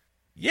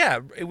yeah,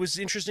 it was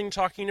interesting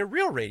talking to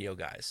real radio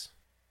guys.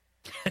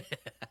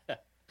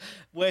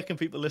 Where can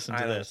people listen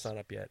to I know this? it's not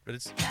up yet, but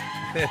it's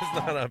it's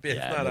not up yet.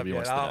 Yeah, It's not up nobody yet.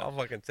 wants to know. I'll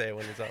fucking say it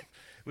when it's up.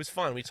 It was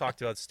fun. We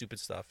talked about stupid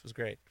stuff. It was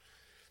great.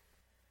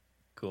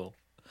 Cool.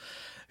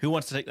 Who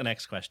wants to take the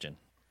next question?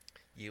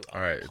 You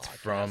All right, it's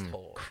from-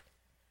 whore.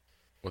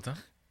 What's that?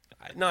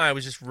 No, I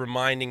was just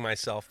reminding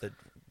myself that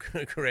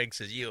Greg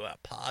says you a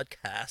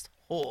podcast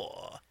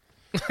whore.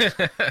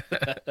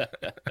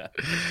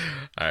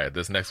 All right,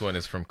 this next one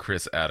is from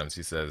Chris Adams.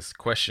 He says,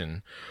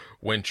 question,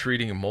 when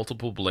treating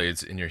multiple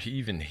blades in your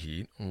even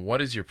heat,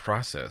 what is your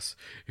process?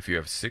 If you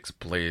have 6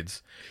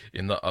 blades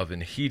in the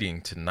oven heating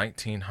to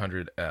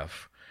 1900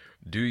 F,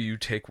 do you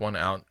take one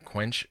out,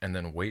 quench, and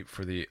then wait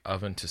for the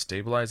oven to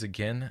stabilize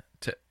again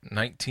to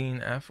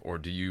 19 F, or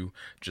do you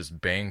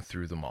just bang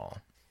through them all?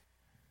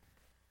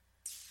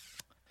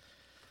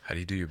 How do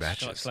you do your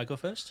batches? Shall I go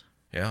first?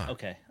 Yeah.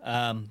 Okay.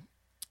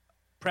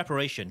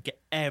 Preparation.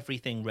 Get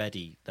everything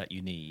ready that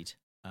you need.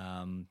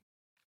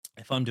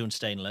 If I'm doing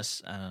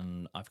stainless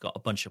and I've got a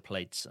bunch of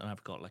plates and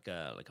I've got like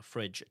a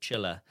fridge, a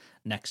chiller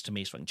next to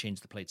me, so I can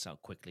change the plates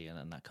out quickly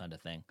and that kind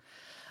of thing.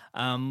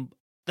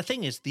 The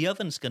thing is, the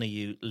oven's going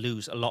to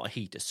lose a lot of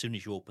heat as soon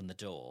as you open the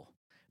door.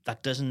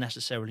 That doesn't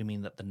necessarily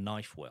mean that the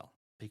knife will,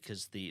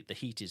 because the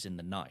heat is in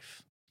the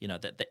knife. You know,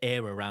 the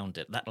air around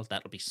it,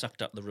 that'll be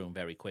sucked up the room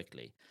very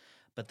quickly.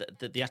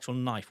 But the actual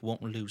knife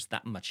won't lose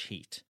that much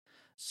heat.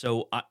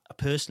 So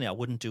personally, I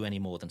wouldn't do any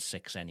more than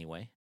 6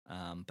 anyway.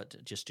 But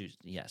just do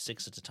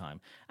 6 at a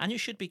time, and you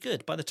should be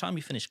good. By the time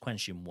you finish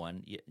quenching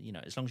one, you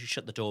know, as long as you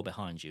shut the door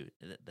behind you,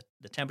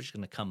 the temperature's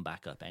going to come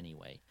back up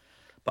anyway.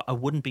 But I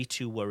wouldn't be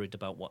too worried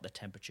about what the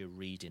temperature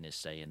reading is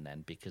saying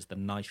then, because the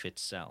knife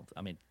itself,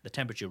 I mean, the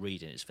temperature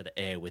reading is for the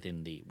air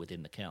within the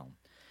kiln.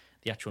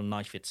 The actual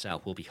knife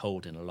itself will be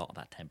holding a lot of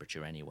that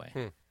temperature anyway.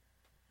 I'm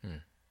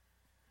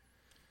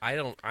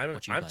What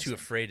do you guys too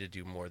think? afraid to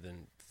do more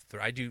than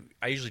 3.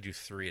 I usually do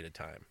 3 at a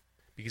time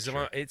because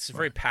it's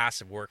very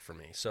passive work for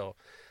me. So,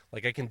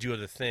 like, I can do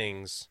other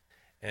things,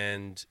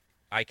 and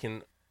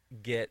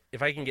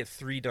if I can get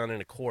 3 done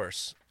in a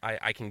course,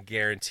 I can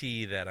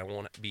guarantee that I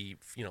won't be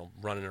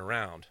running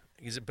around.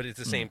 But it's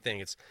the same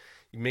thing. It's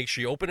you make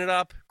sure you open it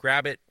up,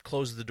 grab it,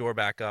 close the door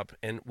back up,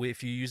 and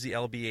if you use the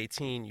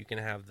LB18, you can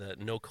have the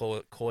no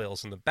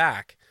coils in the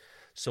back.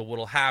 So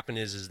what'll happen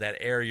is that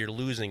air you're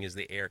losing is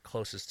the air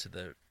closest to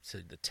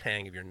the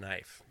tang of your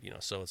knife.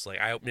 So it's like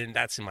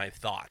that's in my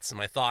thoughts. In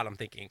my thought, I'm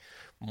thinking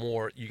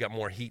you got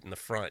more heat in the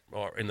front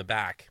or in the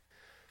back.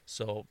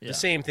 So the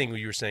same thing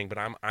you were saying, but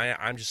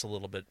I'm just a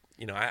little bit.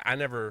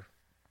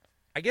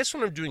 I guess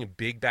when I'm doing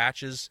big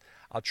batches,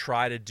 I'll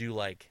try to do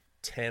like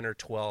 10 or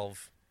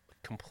 12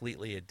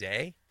 completely a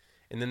day,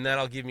 and then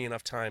that'll give me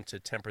enough time to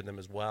temper them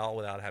as well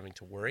without having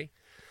to worry.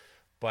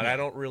 But I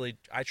don't really.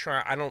 I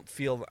don't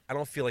feel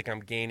like I'm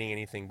gaining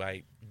anything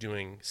by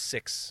doing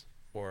 6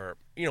 or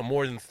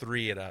more than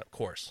 3 at a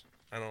course.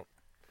 I don't.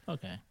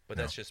 Okay. But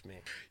that's just me.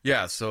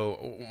 Yeah,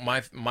 so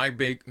my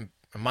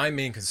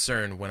main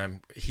concern when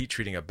I'm heat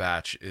treating a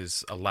batch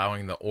is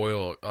allowing the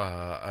oil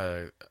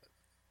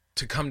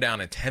to come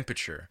down in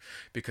temperature,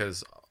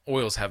 because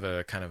oils have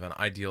a kind of an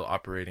ideal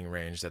operating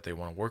range that they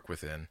want to work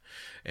within,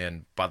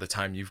 and by the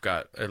time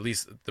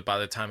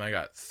I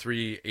got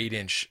 3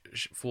 8-inch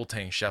full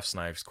tang chef's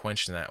knives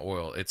quenched in that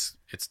oil, it's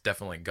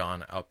definitely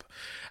gone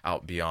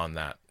out beyond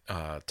that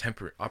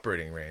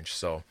operating range.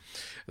 So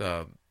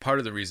part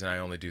of the reason I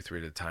only do 3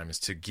 at a time is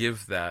to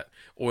give that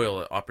oil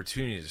an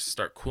opportunity to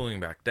start cooling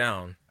back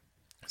down,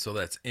 so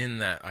that's in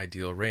that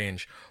ideal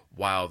range,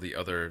 while the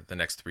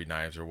next 3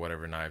 knives or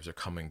whatever knives are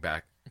coming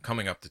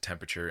up to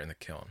temperature in the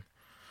kiln.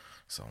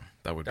 So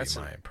that would be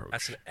my approach.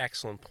 That's an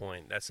excellent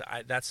point.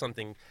 That's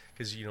something,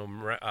 because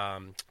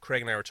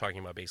Craig and I were talking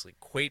about basically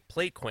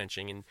plate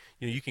quenching, and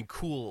you can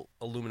cool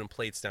aluminum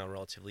plates down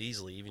relatively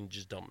easily, even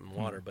just dump them in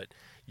water. But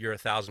you're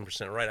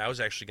 1,000% right. I was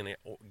actually going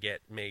to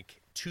make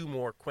 2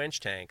 more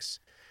quench tanks,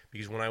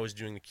 because when I was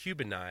doing the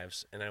Cuban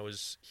knives and I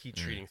was heat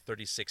treating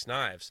 36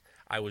 knives,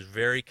 I was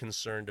very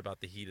concerned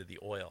about the heat of the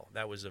oil.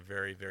 That was a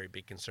very, very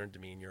big concern to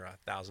me, and you're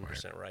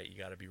 1,000% right. You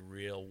got to be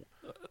real.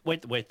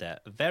 Wait there.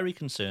 Very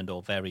concerned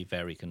or very,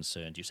 very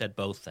concerned? You said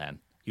both then.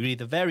 You're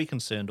either very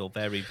concerned or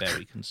very,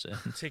 very concerned.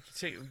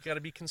 You got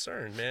to be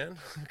concerned, man.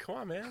 Come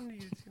on,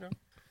 man. You know,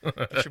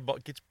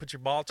 put your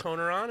ball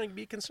toner on and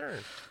be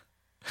concerned.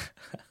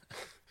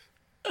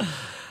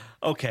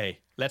 Okay,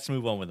 let's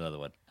move on with another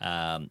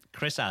one.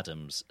 Chris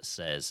Adams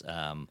says,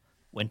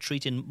 when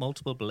treating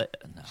multiple...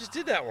 Just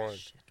did that one.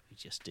 Shit, we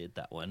just did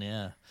that one,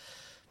 yeah.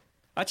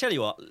 I tell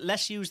you what,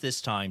 let's use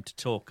this time to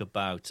talk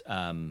about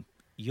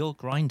your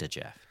grinder,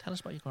 Jeff. Tell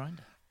us about your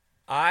grinder.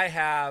 I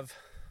have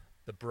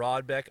the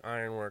Broadbeck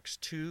Ironworks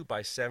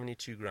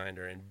 2x72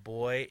 grinder, and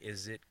boy,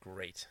 is it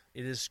great.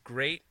 It is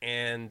great,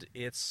 and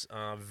it's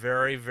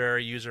very,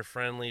 very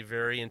user-friendly,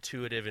 very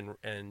intuitive,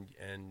 and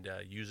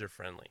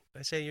user-friendly. Did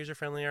I say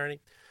user-friendly already?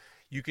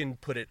 You can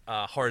put it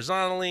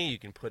horizontally. You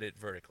can put it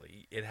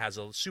vertically. It has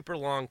a super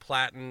long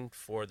platen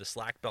for the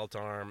slack belt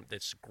arm.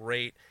 That's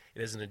great.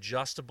 It has an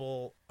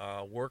adjustable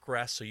work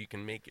rest, so you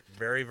can make it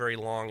very, very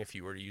long if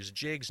you were to use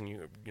jigs,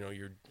 and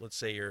let's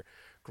say you're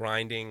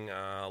grinding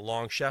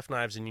long chef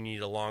knives and you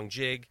need a long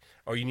jig,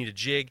 or you need a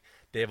jig.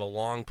 They have a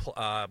long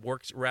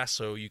work rest,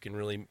 so you can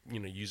really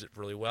use it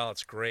really well.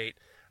 It's great.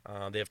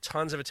 They have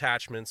tons of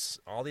attachments.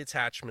 All the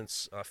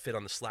attachments fit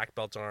on the slack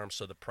belt arm,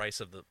 so the price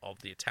of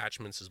the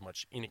attachments is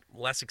much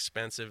less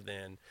expensive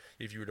than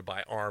if you were to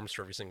buy arms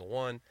for every single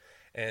one.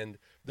 And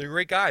they're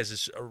great guys.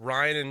 It's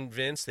Ryan and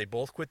Vince. They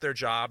both quit their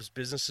jobs.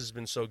 Business has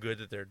been so good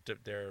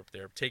that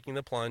they're taking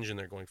the plunge and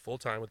they're going full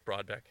time with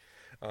Broadbeck.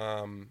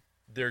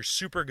 They're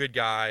super good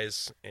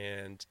guys,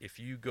 and if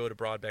you go to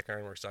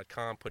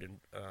BroadbeckIronworks.com, put in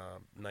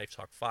Knife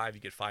Talk 5,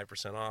 you get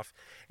 5% off,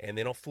 and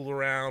they don't fool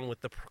around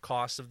with the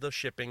cost of the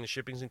shipping. The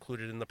shipping's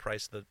included in the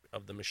price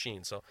of the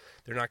machine, so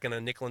they're not going to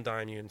nickel and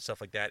dime you and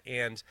stuff like that.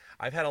 And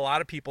I've had a lot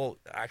of people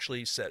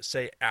actually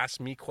ask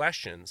me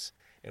questions,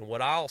 and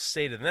what I'll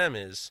say to them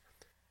is,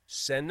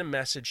 send a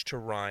message to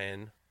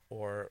Ryan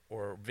or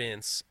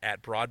Vince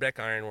at Broadbeck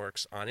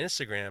Ironworks on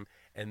Instagram,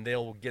 and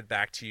they'll get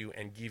back to you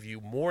and give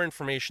you more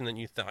information than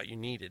you thought you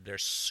needed. They're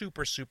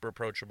super, super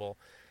approachable.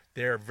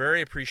 They're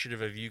very appreciative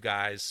of you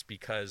guys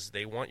because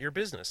they want your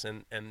business,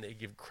 and they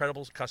give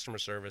incredible customer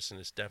service, and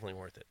it's definitely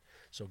worth it.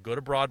 So go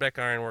to Broadbeck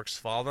Ironworks,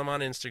 follow them on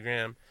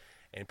Instagram,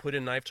 and put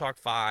in Knife Talk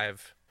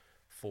 5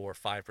 for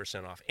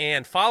 5% off.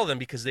 And follow them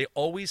because they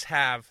always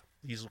have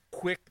these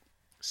quick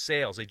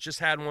sales. They just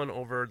had one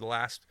over the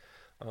last...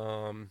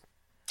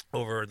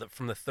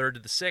 from the 3rd to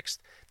the 6th,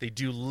 they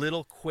do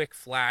little quick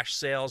flash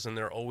sales, and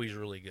they're always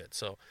really good.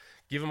 So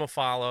give them a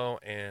follow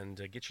and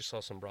get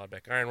yourself some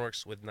Broadbeck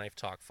Ironworks with Knife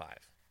Talk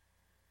 5.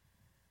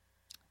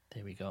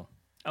 There we go.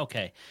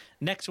 Okay,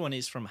 next one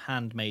is from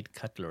Handmade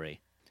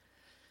Cutlery.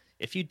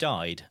 If you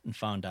died and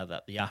found out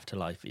that the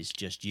afterlife is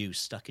just you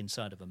stuck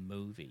inside of a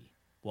movie,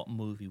 what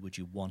movie would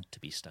you want to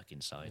be stuck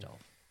inside of?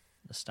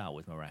 Let's start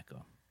with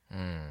Mareko.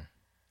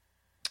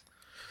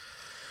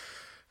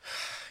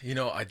 You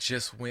know, I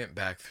just went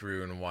back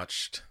through and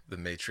watched the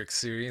Matrix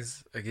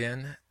series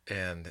again,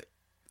 and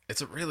it's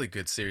a really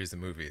good series of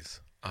movies.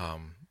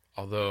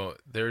 Although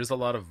there is a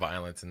lot of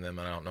violence in them,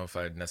 and I don't know if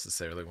I'd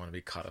necessarily want to be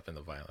caught up in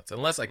the violence.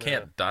 Unless I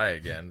can't die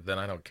again, then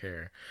I don't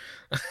care.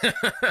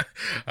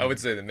 I would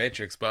say the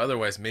Matrix, but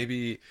otherwise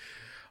maybe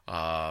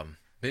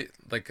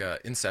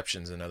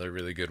Inception's another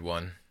really good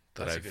one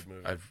that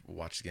I've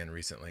watched again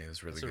recently. It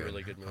was really good. It's a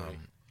really good movie.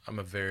 I'm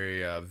a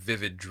very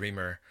vivid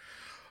dreamer.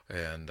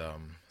 And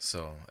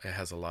so it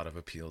has a lot of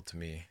appeal to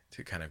me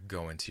to kind of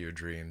go into your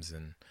dreams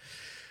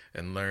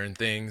and learn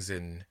things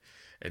and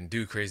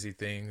do crazy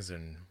things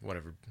and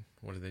whatever.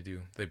 What do they do?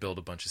 They build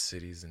a bunch of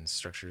cities and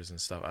structures and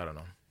stuff. I don't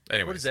know.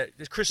 Anyway, what is that?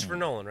 It's Christopher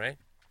Nolan, right?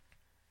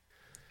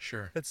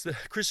 Sure. That's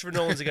Christopher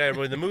Nolan's the guy.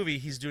 In the movie,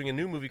 he's doing a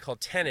new movie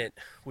called Tenet,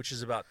 which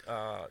is about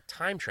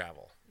time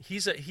travel. He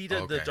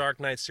did the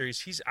Dark Knight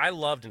series. I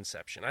loved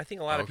Inception. I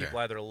think a lot of people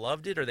either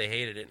loved it or they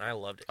hated it, and I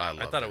loved it.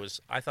 I thought it was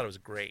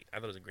great. I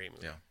thought it was a great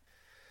movie. Yeah.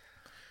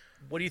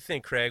 What do you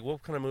think, Craig?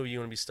 What kind of movie you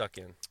want to be stuck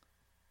in?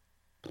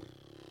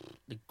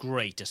 The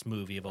greatest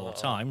movie of all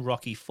time,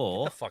 Rocky IV.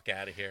 Get the fuck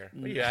out of here.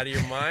 Are you out of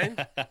your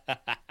mind?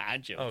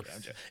 I'm joking.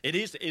 It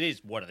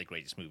is one of the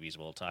greatest movies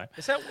of all time.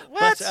 Is that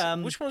what?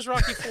 But, which one was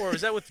Rocky IV? Is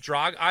that with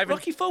Ivan?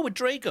 Rocky IV with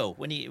Drago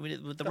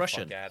with the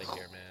Russian. Get the fuck out of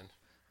here, man.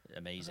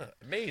 Amazing.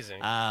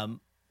 Amazing.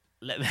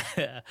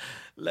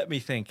 Let me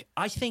think.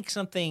 I think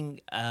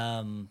something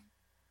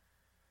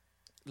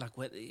like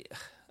what.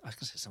 I was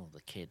going to say some of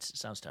the kids. It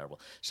sounds terrible.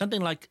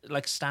 Something like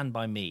Stand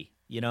By Me,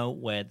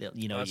 where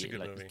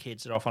the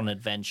kids are off on an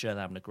adventure,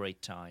 they're having a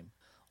great time,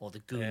 or the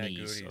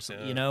Goonies, or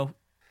something,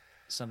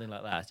 something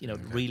like that.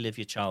 Relive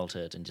your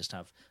childhood and just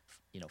have,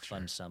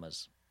 fun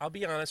summers. I'll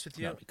be honest with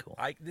you. That'd be cool.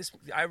 I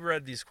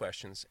read these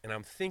questions and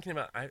I'm thinking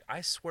about.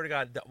 I swear to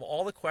God,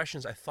 all the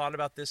questions I thought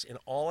about this, and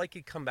all I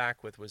could come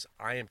back with was,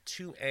 I am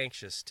too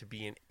anxious to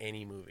be in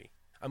any movie.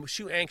 I'm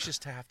too anxious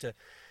to have to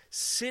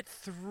sit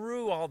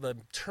through all the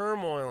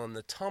turmoil and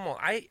the tumult.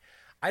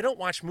 I don't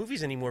watch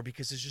movies anymore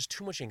because there's just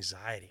too much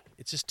anxiety.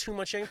 It's just too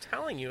much. I'm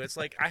telling you, it's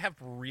like I have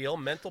real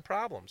mental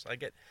problems. I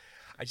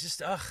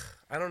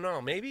don't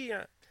know. Maybe,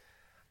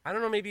 I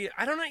don't know. Maybe,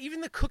 I don't know.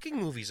 Even the cooking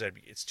movies,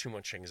 it's too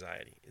much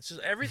anxiety. It's just,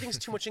 everything's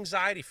too much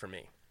anxiety for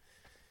me.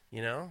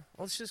 You know?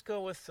 Let's just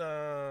go with,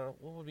 what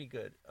would be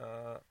good?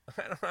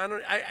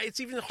 It's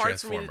even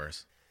hard for me to...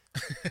 Transformers.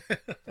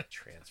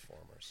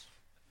 Transformers.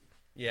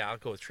 Yeah, I'll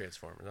go with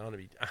Transformers. I want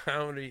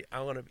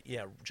to be,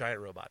 yeah, giant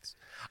robots.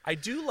 I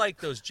do like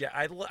those.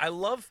 I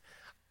love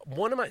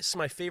one of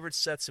my favorite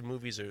sets of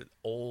movies are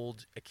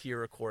old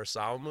Akira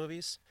Kurosawa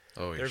movies.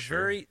 Oh, they're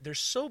sure. they're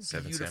so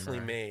Seven beautifully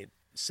Samurai. made.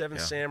 Seven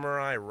Yeah.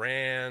 Samurai,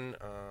 Ran,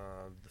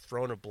 the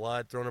Throne of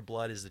Blood. Throne of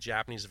Blood is the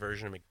Japanese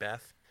version of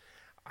Macbeth.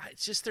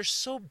 It's just they're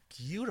so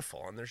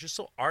beautiful and they're just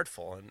so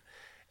artful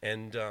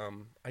and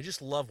I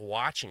just love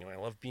watching them. I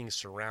love being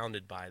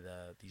surrounded by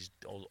these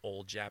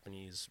old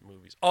Japanese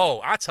movies. Oh,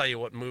 I'll tell you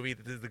what movie,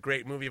 the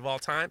great movie of all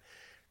time.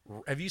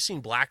 Have you seen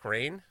Black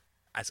Rain?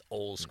 That's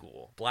old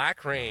school.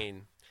 Black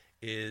Rain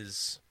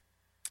is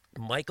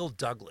Michael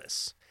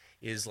Douglas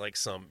is like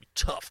some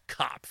tough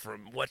cop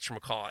from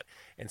whatchamacallit,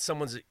 and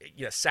someone's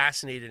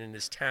assassinated in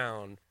his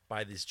town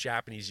by this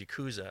Japanese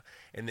Yakuza,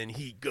 and then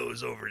he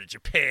goes over to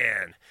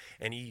Japan,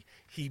 and he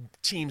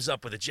teams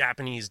up with a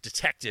Japanese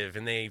detective,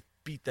 and they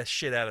beat the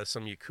shit out of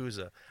some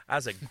Yakuza.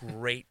 That's a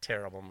great,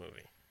 terrible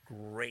movie.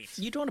 Great.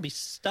 You don't want to be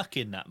stuck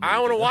in that movie. I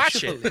want to watch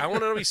surely. it. I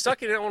want to be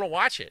stuck in it. I want to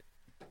watch it.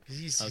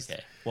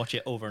 Okay, watch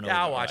it over and over.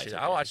 Yeah, I'll watch Right, it.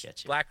 okay, I'll I watch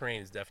get you. Black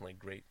Rain is definitely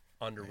a great,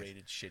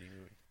 underrated, shitty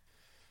movie.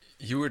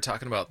 You were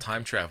talking about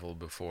time travel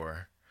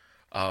before.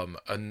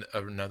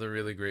 Another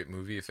really great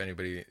movie, if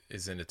anybody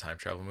is into time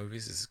travel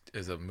movies,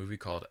 is a movie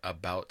called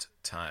About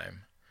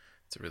Time.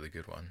 It's a really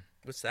good one.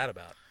 What's that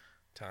about?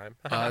 Time?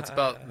 It's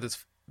about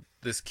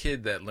this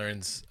kid that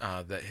learns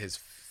that his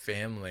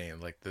family,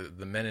 like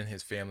the men in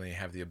his family,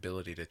 have the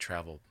ability to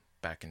travel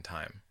back in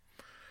time.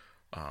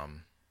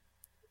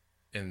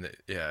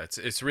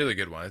 It's a really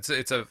good one.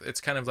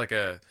 It's kind of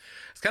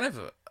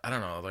I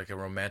don't know, like a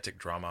romantic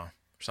drama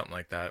or something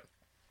like that.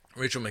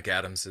 Rachel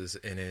McAdams is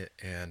in it,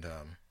 and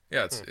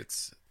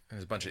it's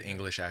there's a bunch of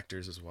English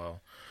actors as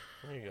well.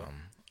 There you go.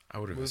 I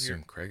would have Move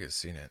assumed Craig has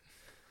seen it.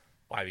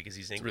 Why? Because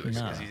he's English? really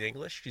Because good. he's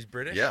English? He's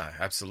British? Yeah,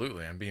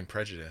 absolutely. I'm being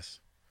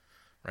prejudiced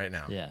right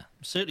now. Yeah,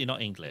 certainly not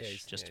English.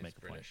 Yeah, just to he's make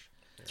a point.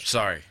 British.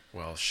 Sorry,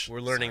 Welsh.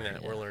 We're learning Sorry.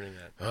 that. We're learning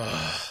that.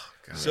 Oh,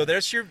 God. So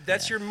that's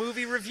your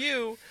movie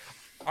review.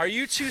 Are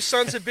you two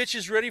sons of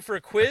bitches ready for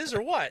a quiz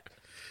or what?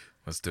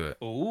 Let's do it.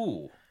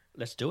 Ooh,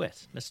 let's do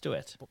it. Let's do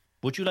it.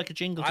 Would you like a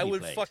jingle to I be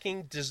would played?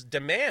 fucking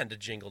demand a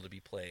jingle to be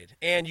played,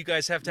 and you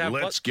guys have to have.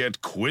 Let's get and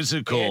you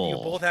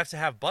quizzical. both have to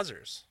have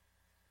buzzers.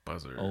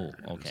 Buzzer. Oh,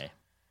 okay.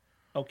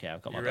 Okay,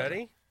 I've got You my buzzer.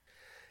 ready?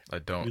 I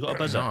don't. You got a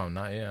buzzer? No,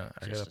 not yet.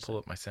 I Just gotta a pull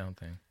up my sound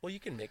thing. Well, you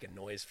can make a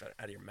noise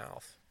out of your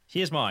mouth.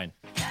 Here's mine.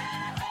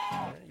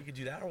 You can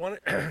do that. I want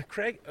it.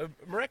 Craig,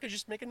 Mareka,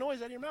 just make a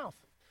noise out of your mouth.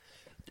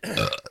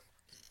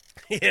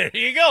 Here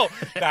you go.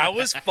 That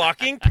was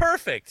fucking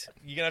perfect.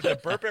 You're going to have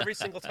to burp every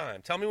single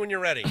time. Tell me when you're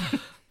ready.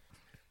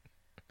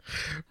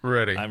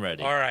 Ready. I'm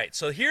ready. All right.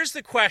 So here's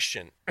the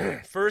question.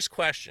 First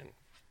question.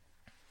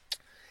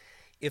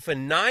 If a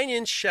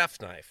 9-inch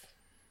chef knife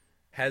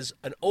has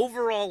an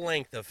overall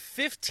length of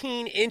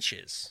 15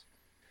 inches,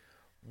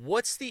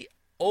 what's the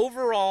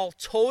overall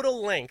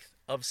total length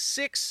of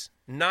 6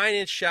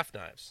 9-inch chef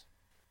knives?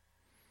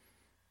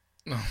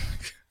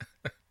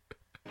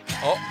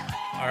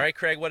 Oh, all right,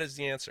 Craig, what is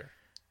the answer?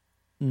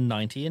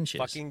 90 inches.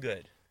 Fucking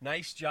good.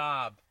 Nice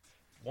job.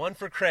 One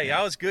for Craig.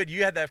 That was good.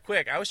 You had that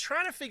quick. I was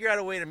trying to figure out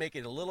a way to make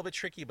it a little bit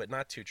tricky, but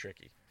not too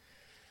tricky.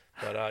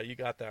 But you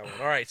got that one.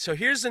 All right. So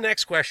here's the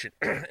next question,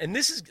 and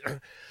this is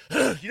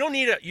you don't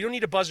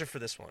need a buzzer for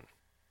this one.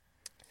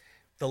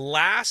 The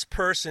last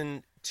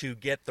person to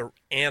get the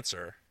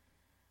answer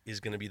is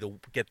going to be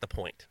get the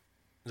point.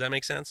 Does that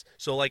make sense?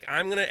 So like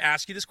I'm going to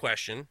ask you this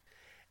question,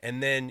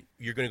 and then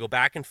you're going to go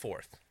back and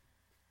forth.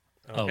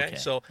 Okay.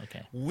 So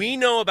we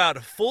know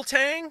about full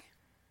tang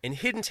and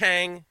hidden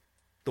tang,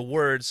 the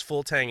words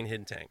full tang and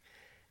hidden tang.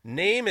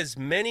 Name as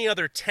many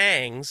other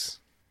tangs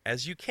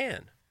as you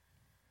can.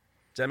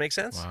 Does that make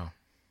sense? Wow.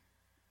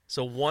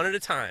 So one at a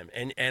time,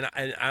 and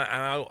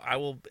I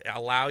will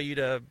allow you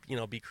to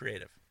be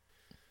creative.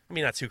 I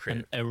mean, not too An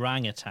creative.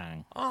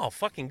 orangutan. Oh,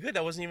 fucking good.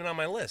 That wasn't even on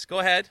my list. Go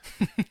ahead.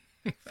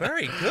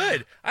 Very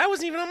good. I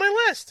wasn't even on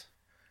my list.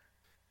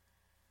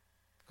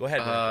 Go ahead.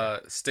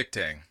 Mark. Stick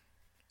tang.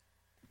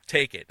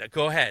 Take it.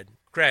 Go ahead,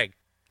 Craig.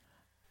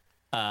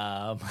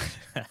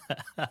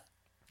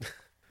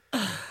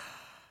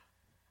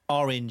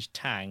 Orange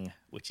tang,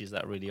 which is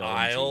that really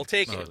orange. I'll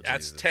take it. Oh,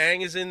 That's Jesus.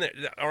 tang is in there.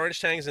 The orange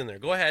tang is in there.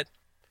 Go ahead.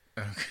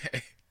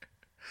 Okay.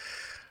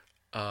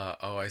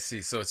 I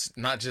see. So it's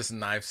not just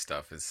knife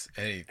stuff. It's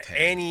any tang.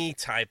 Any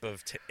type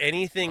of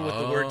anything with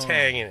the word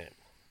tang in it.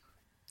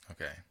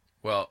 Okay.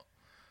 Well,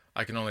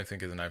 I can only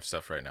think of the knife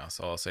stuff right now,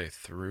 so I'll say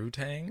through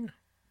tang.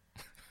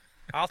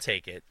 I'll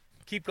take it.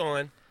 Keep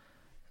going.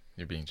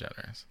 You're being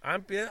generous.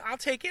 I'll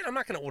take it. I'm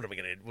not gonna. What am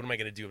I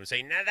gonna do? And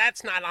say, nah,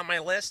 that's not on my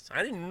list.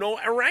 I didn't know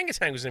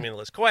orangutan was gonna be on the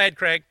list. Go ahead,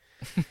 Craig.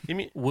 You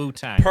mean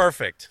Wu-Tang.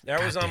 perfect?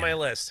 That was on my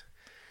list.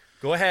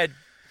 Go ahead.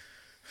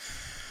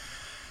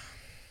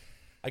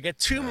 I get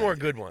two more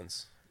good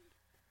ones.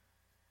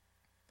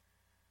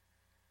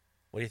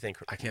 What do you think?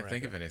 I can't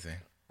think of anything.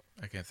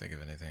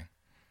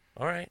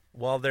 All right.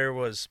 Well, there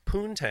was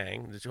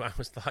Poontang, which I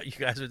always thought you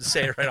guys would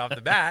say right off the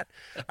bat.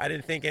 I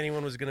didn't think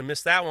anyone was going to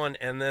miss that one.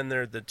 And then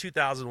there's the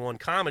 2001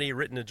 comedy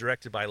written and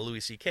directed by Louis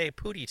C.K.,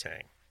 Pootie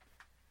Tang.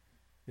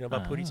 You know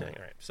about Pootie Tang?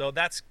 All right. So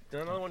that's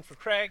another one for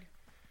Craig.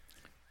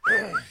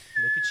 Look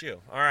at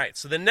you. All right.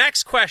 So the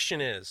next question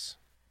is,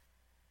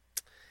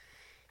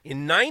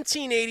 in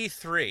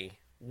 1983,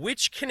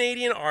 which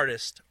Canadian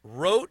artist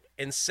wrote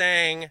and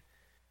sang,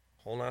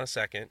 hold on a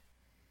second,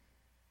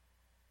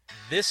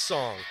 this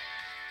song?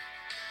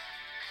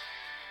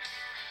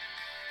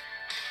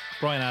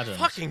 Bryan Adams.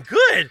 Fucking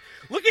good.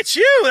 Look at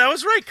you. That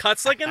was right.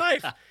 Cuts like a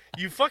knife.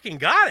 You fucking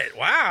got it.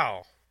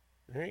 Wow.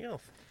 There you go.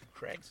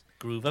 Craig's.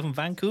 Groove up in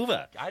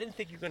Vancouver. I didn't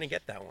think you were going to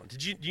get that one.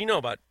 Do you know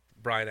about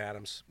Bryan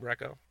Adams,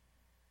 Recco?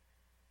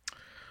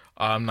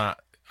 I'm not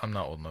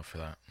old enough for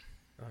that.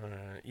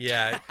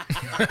 Yeah.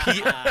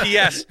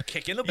 P.S.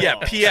 Kicking the ball.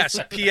 Yeah,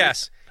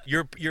 P.S.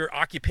 Your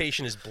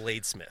occupation is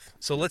bladesmith.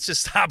 So let's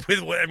just stop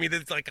with what I mean.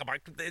 It's like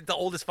the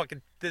oldest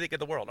fucking thing in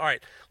the world. All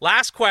right.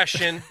 Last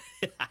question.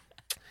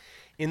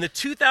 In the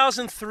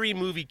 2003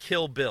 movie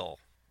Kill Bill,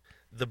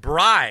 the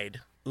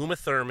bride, Uma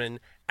Thurman,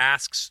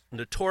 asks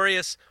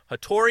notorious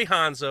Hattori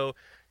Hanzo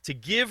to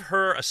give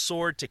her a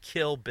sword to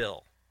kill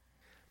Bill.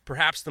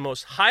 Perhaps the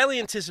most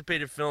highly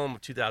anticipated film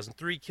of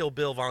 2003, Kill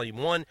Bill Volume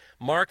 1,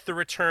 marked the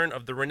return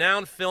of the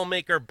renowned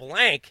filmmaker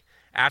blank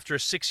after a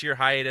 6-year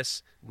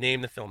hiatus.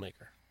 Name the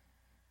filmmaker.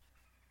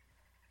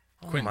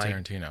 Quentin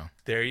Tarantino.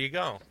 There you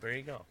go.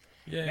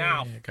 Yeah.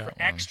 Now, for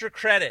extra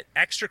credit,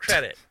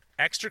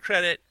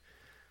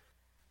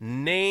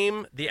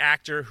 name the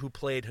actor who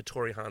played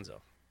Hattori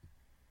Hanzo.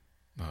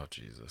 Oh,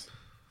 Jesus.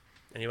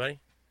 Anybody?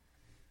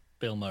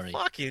 Bill Murray.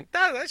 Fucking,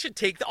 that should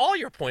take all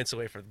your points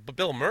away from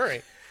Bill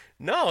Murray.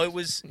 No, it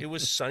was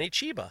Sonny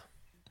Chiba.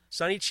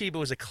 Sonny Chiba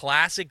was a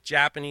classic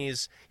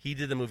Japanese. He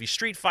did the movie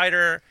Street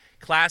Fighter,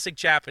 classic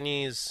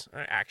Japanese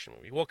action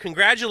movie. Well,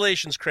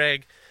 congratulations,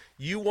 Craig.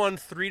 You won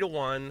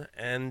 3-1,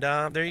 and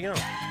there you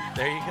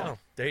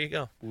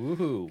go.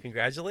 Woohoo.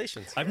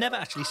 Congratulations. I've never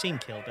actually seen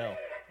Kill Bill.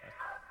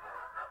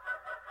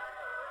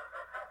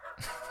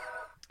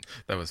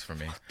 That was for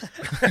me.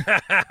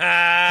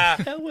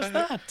 How was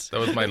that? That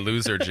was my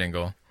loser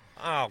jingle.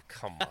 Oh,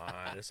 come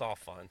on. It's all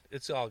fun.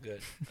 It's all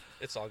good.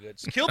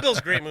 Kill Bill's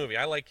a great movie.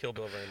 I like Kill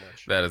Bill very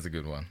much. That is a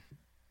good one.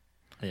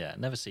 Yeah,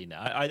 never seen it.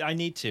 I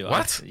need to.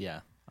 What?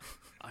 Yeah.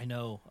 I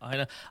know.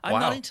 I'm Wow.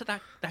 not into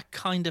that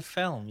kind of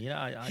film.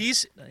 Yeah,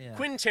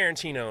 Quentin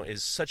Tarantino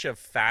is such a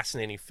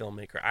fascinating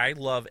filmmaker. I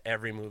love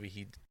every movie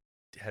he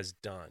has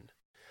done.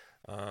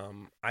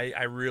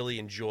 I really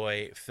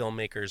enjoy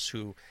filmmakers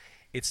who,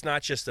 it's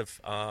not just a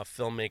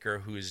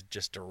filmmaker who is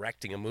just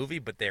directing a movie,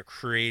 but they're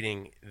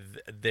creating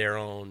their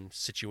own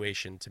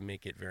situation to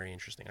make it very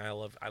interesting. I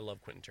love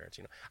Quentin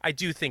Tarantino. I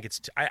do think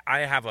I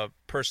have a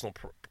personal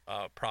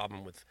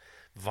problem with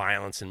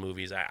violence in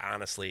movies. I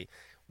honestly,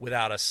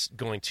 without us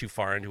going too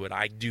far into it,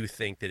 I do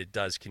think that it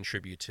does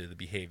contribute to the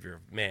behavior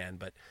of man.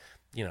 But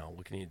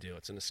what can you do?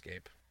 It's an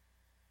escape.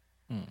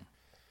 There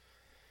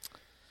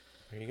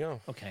you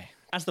go. Okay.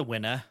 As the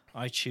winner,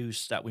 I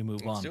choose that we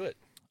move on. Let's do it.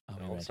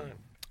 All the time.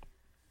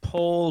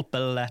 Paul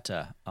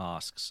Belletta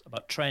asks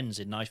about trends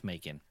in knife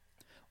making.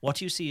 What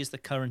do you see as the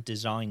current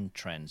design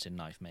trends in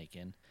knife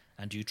making?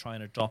 And do you try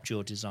and adopt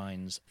your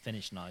designs,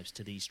 finished knives,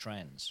 to these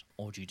trends?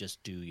 Or do you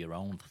just do your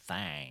own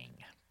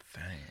thing?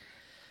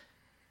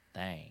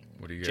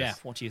 What do you guys?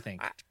 Jeff, what do you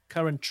think?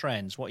 Current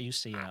trends, what are you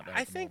seeing out there?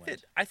 I think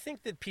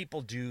that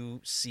people do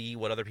see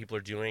what other people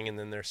are doing, and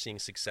then they're seeing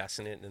success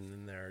in it, and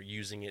then they're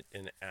using it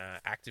and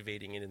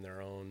activating it in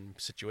their own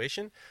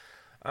situation.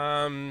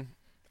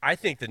 I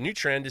think the new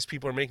trend is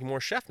people are making more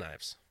chef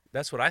knives.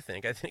 That's what I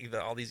think. I think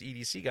that all these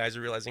EDC guys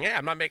are realizing, hey,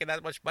 I'm not making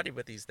that much money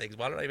with these things.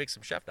 Why don't I make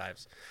some chef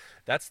knives?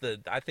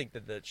 I think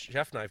that the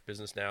chef knife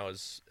business now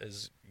is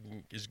as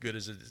good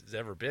as it's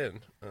ever been.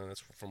 That's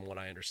from what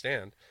I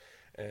understand.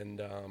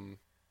 And I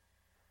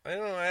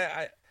don't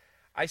know.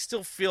 I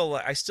still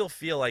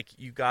feel like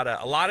you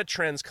gotta. A lot of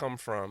trends come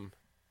from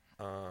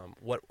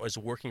what is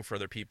working for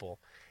other people,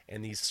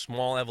 and these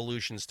small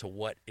evolutions to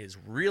what is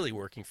really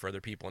working for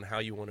other people, and how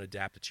you want to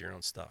adapt it to your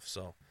own stuff.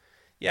 So,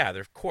 yeah,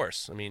 of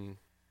course. I mean,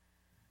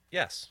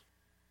 yes.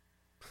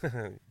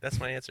 That's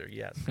my answer.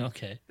 Yes.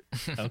 Okay.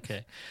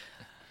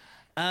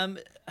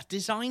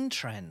 Design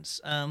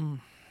trends.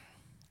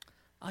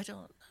 I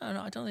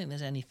don't think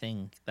there's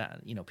anything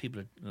that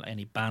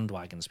any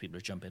bandwagons people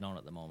are jumping on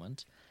at the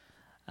moment.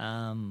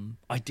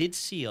 I did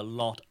see a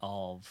lot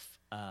of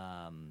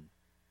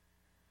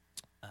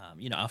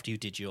after you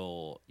did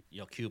your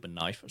Cuban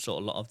knife, so a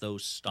lot of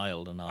those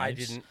styled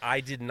knives.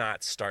 I did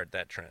not start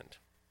that trend.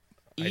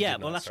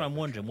 Well, that's why I'm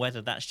wondering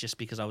whether that's just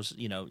because I was,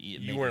 you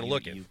weren't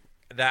looking.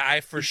 That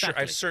I for sure,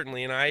 I Exactly.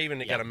 certainly, and I even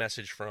Yeah. got a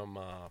message from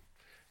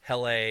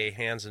Hele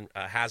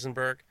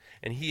Hasenberg,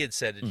 and he had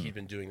said that he'd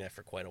been doing that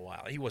for quite a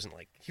while. He wasn't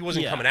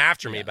Yeah, coming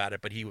after me yeah. about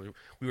it, but we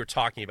were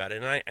talking about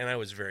it, and I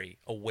was very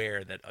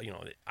aware that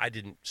I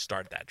didn't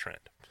start that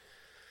trend.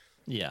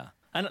 Yeah.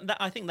 And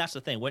I think that's the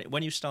thing.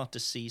 When you start to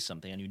see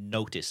something and you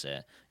notice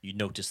it, you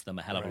notice them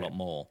a hell of a lot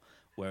more.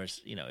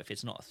 Whereas, if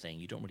it's not a thing,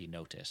 you don't really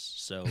notice.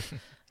 So,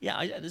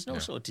 yeah, there's no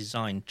sort of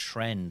design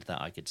trend that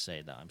I could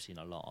say that I'm seeing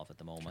a lot of at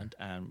the moment.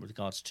 And with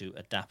regards to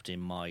adapting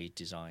my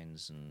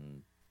designs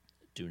and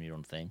doing your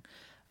own thing,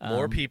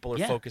 More people are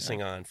yeah,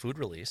 focusing on food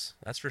release.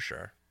 That's for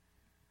sure.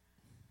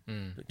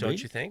 Don't Really?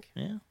 you think?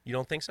 Yeah. You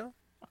don't think so?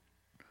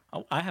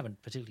 I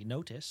haven't particularly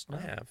noticed. I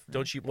no. have.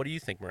 Don't you? What do you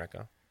think,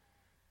 Mareko?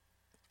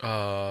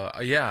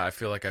 Yeah, I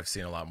feel like I've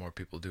seen a lot more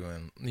people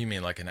doing. You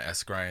mean like an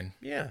S grind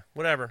Yeah,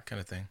 whatever. kind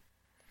of thing?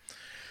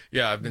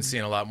 Yeah, I've been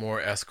seeing a lot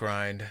more S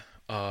grind.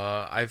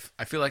 I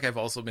feel like I've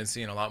also been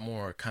seeing a lot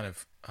more kind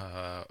of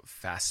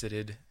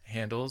faceted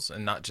handles,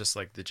 and not just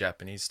like the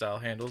Japanese style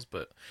handles,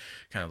 but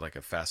kind of like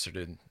a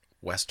faceted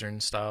Western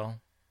style.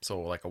 So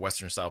like a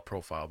Western style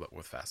profile, but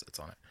with facets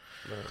on it.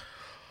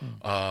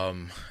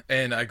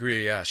 And I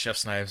agree. Yeah,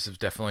 chef's knives have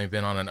definitely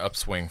been on an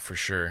upswing for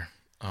sure.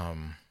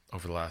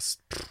 Over the last,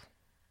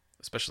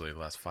 especially the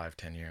last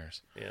 5-10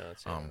 years. Yeah,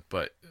 that's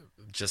But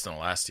just in the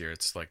last year,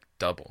 it's like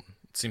doubled.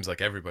 It seems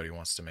like everybody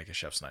wants to make a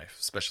chef's knife,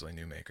 especially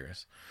new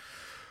makers.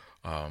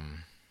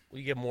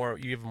 you get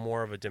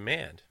more of a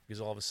demand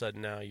because all of a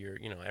sudden now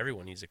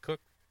everyone needs a cook.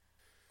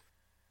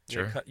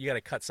 Sure. You got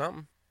to cut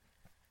something.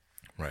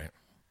 Right.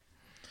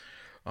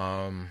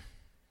 I'm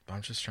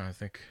just trying to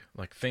think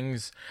like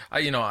things.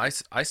 I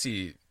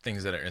see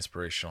things that are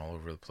inspirational all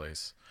over the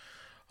place.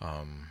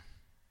 And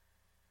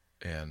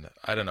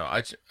I don't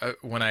know.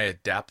 When I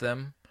adapt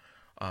them,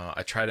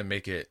 I try to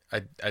make it.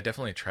 I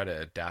definitely try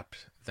to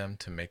adapt them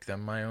to make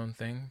them my own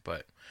thing.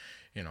 But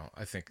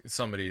I think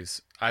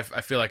I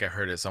feel like I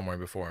heard it somewhere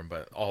before.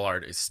 But all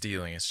art is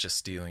stealing. It's just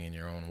stealing in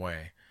your own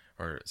way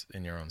or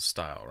in your own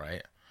style,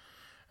 right?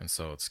 And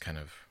so it's kind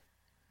of,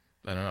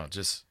 I don't know,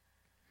 just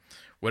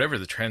whatever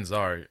the trends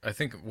are. I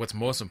think what's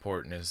most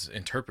important is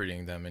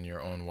interpreting them in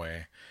your own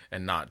way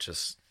and not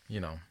just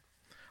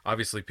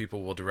obviously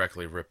people will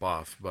directly rip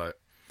off, but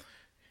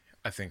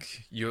I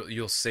think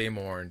you'll say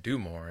more and do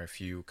more if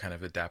you kind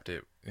of adapt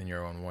it in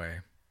your own way.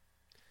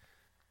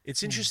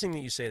 It's interesting that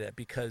you say that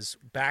because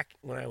back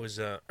when I was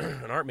an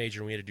art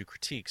major and we had to do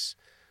critiques,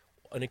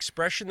 an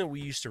expression that we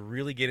used to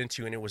really get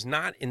into, and it was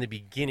not in the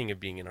beginning of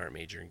being an art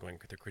major and going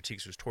through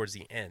critiques, it was towards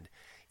the end.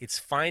 It's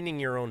finding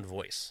your own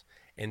voice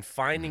and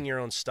finding your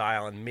own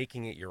style and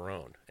making it your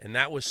own. And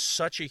that was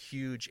such a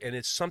huge, and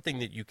it's something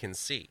that you can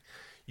see.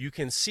 You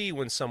can see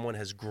when someone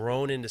has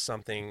grown into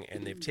something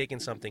and they've taken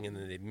something and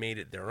then they've made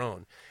it their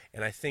own.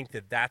 And I think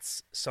that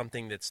that's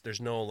something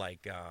there's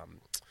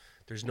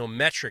no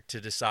metric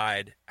to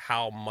decide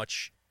how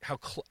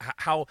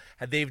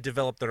they've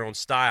developed their own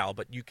style,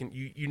 but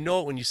you know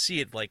it when you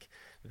see it, like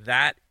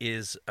that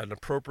is an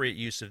appropriate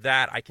use of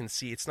that. I can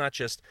see it's not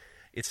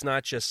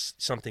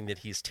just something that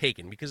he's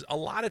taken, because a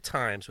lot of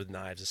times with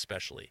knives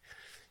especially,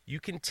 you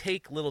can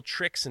take little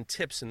tricks and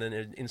tips and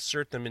then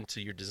insert them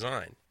into your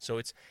design. So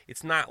it's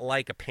not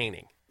like a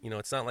painting.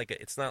 It's not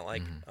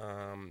like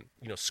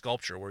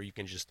sculpture where you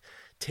can just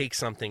take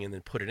something and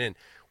then put it in.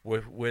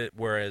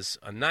 Whereas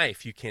a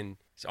knife, you can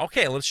say,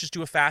 okay, let's just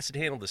do a facet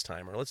handle this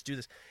time, or let's do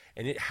this.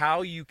 And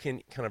how you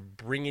can kind of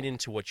bring it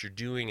into what you're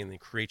doing and then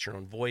create your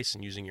own voice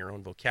and using your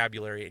own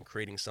vocabulary and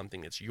creating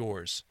something that's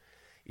yours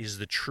is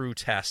the true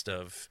test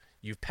of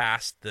you've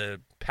passed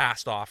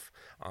off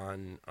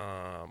on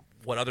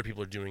what other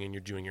people are doing and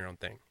you're doing your own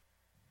thing.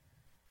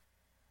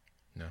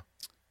 No.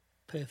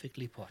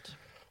 Perfectly put.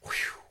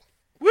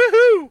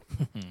 Woohoo!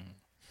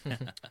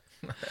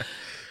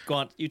 Go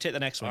on, you take the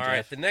next one, All right,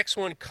 Jeff. the next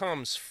one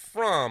comes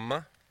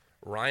from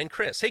Ryan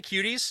Chris. Hey,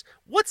 cuties,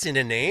 what's in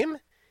a name?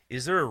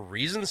 Is there a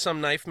reason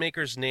some knife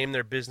makers name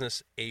their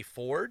business A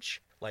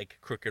Forge, like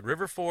Crooked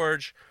River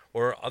Forge,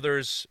 or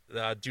others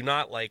do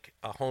not, like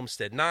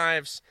Homestead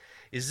Knives?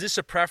 Is this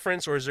a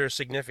preference or is there a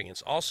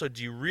significance? Also,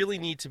 do you really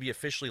need to be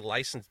officially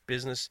licensed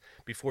business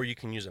before you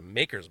can use a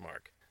maker's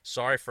mark?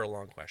 Sorry for a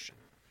long question.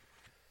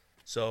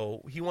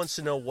 So he wants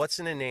to know what's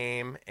in a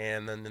name,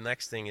 and then the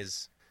next thing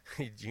is,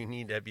 you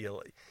need to be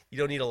you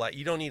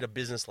don't need a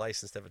business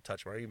license to have a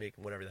touch mark. You make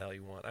whatever the hell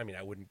you want. I mean,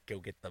 I wouldn't go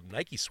get the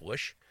Nike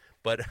swoosh,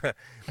 but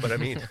I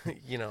mean,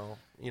 you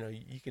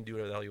can do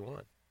whatever the hell you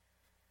want.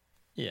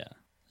 Yeah.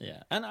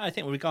 And I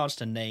think with regards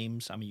to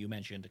names, I mean, you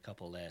mentioned a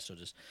couple there. So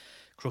there's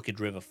Crooked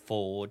River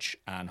Forge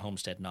and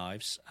Homestead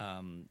Knives.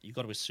 You've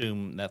got to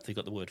assume that if they've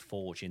got the word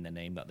forge in their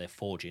name, that they're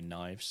forging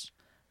knives.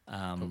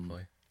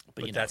 Hopefully.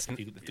 But that's if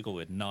you go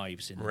with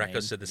knives in the name,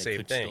 Mareko said the they same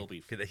could thing. still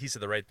be- He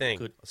said the right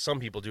thing. Some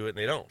people do it and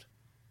they don't.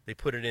 They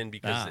put it in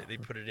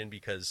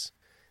because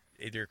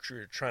they're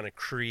trying to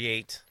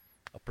create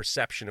a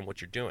perception of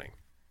what you're doing.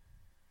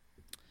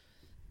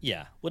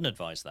 Yeah, wouldn't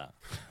advise that.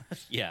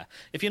 Yeah,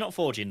 if you're not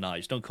forging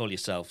knives, don't call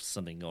yourself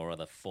something or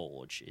other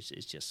forge.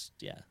 It's just,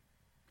 yeah.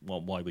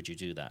 Well, why would you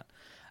do that?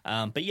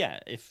 But yeah,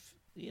 if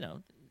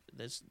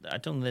I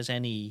don't think there's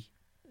any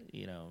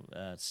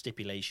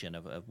stipulation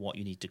of what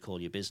you need to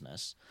call your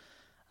business.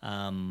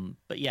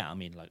 But yeah, I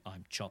mean, like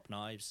I'm Chop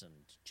Knives, and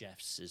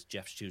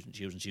Jeff's choosing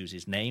to use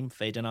his name,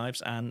 Fader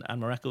Knives, and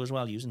Morocco as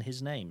well, using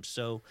his name.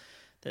 So,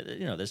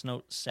 there's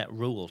no set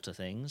rule to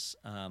things.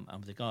 And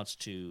with regards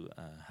to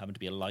having to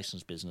be a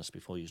licensed business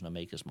before using a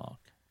maker's mark,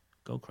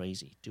 go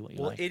crazy, do what you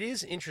like. Well, it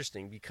is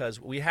interesting because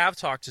we have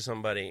talked to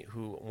somebody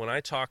who, when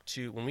we talked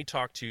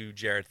to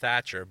Jared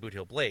Thatcher of Boot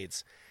Hill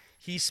Blades,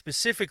 he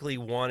specifically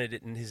wanted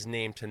it in his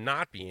name to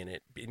not be in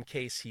it in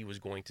case he was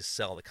going to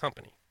sell the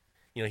company.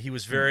 He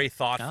was very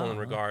thoughtful in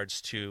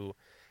regards to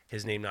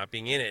his name not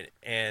being in it,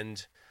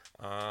 and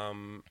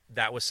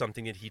that was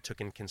something that he took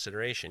in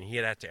consideration. He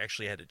had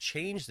to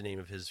change the name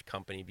of his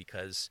company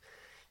because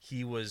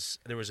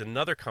there was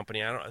another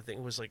company. I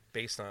think it was like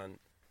based on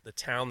the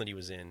town that he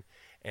was in,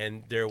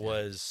 and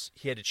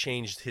he had to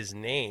change his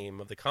name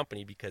of the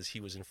company because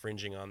he was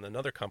infringing on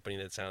another company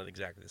that sounded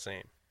exactly the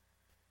same.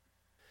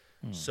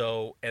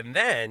 So, and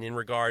then in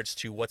regards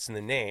to what's in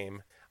the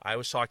name, I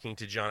talked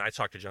to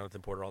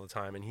Jonathan Porter all the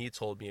time, and he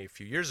told me a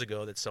few years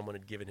ago that someone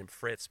had given him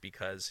Fritz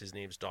because his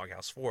name's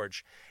Doghouse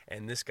Forge,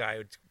 and this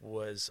guy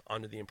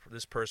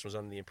this person was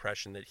under the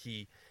impression that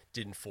he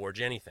didn't forge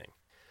anything.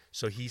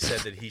 So he said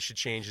that he should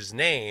change his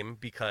name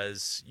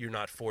because you're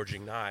not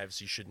forging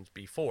knives, you shouldn't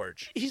be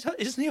forged.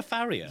 Isn't he a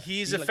farrier?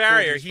 He's a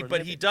farrier. He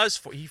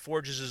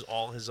forges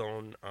all his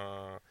own.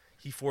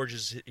 He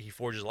forges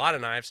a lot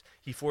of knives.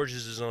 He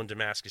forges his own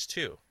Damascus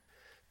too.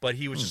 But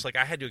he was just like,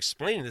 I had to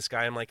explain to this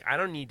guy. I'm like, I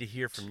don't need to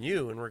hear from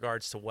you in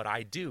regards to what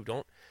I do.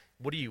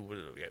 What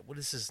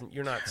is this?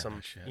 You're not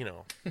some,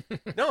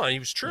 No, and he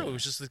was true. It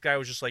was just, this guy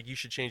was just like, you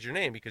should change your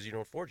name because you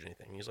don't forge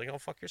anything. He's like, oh,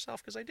 fuck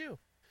yourself, because I do.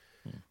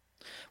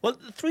 Well,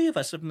 the three of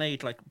us have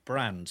made like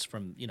brands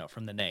from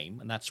the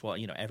name, and that's what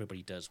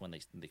everybody does when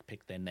they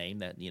pick their name.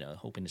 That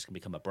hoping this can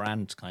become a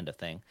brand kind of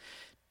thing.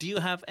 Do you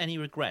have any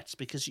regrets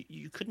because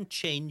you couldn't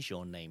change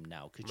your name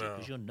now, could you?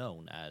 Because you're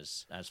known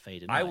as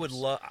Fader Knives. I would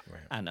love,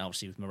 and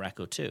obviously with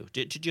Morocco too.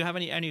 Did you have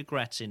any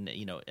regrets in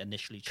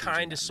initially choosing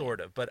kind of,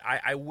 sort of, but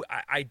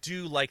I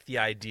do like the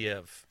idea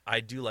of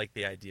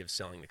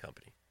selling the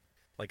company.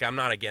 Like, I'm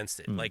not against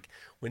it. Like,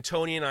 when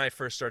Tony and I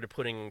first started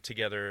putting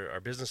together our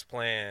business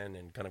plan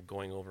and kind of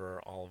going over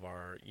all of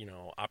our,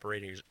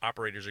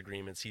 operators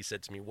agreements, he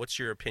said to me, what's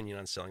your opinion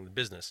on selling the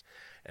business?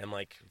 And I'm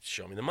like,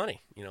 show me the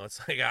money.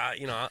 It's like, I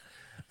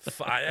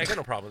got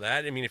no problem with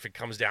that. I mean, if it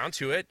comes down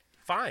to it,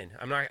 fine.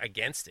 I'm not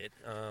against it.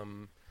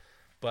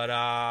 But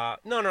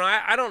no,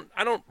 I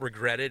don't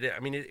regret it.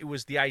 I mean,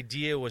 the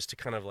idea was to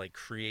kind of like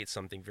create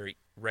something very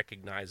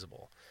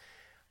recognizable.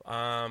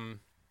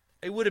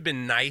 It would have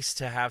been nice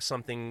to have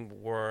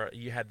something where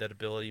you had that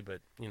ability,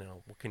 but,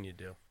 what can you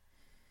do?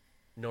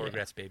 No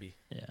regrets, baby.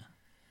 Yeah.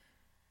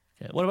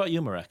 Okay. What about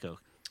you, Morocco?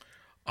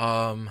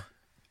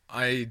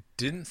 I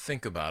didn't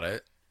think about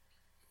it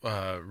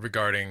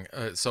regarding...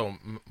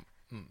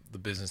 the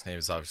business name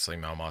is obviously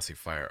Malmasi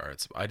Fire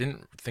Arts. I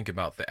didn't think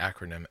about the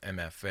acronym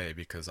MFA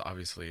because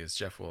obviously, as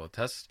Jeff will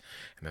attest,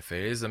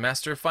 MFA is a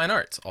Master of Fine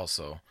Arts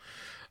also.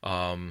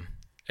 Or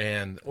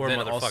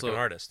motherfucking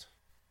artist.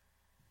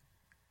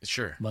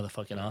 Sure.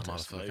 Motherfucking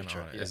artist. Motherfucking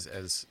artist,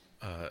 as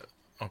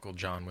Uncle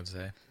John would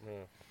say.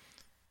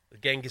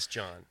 Genghis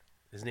John.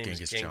 His name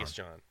is Genghis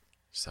John.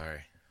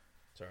 Sorry.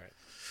 It's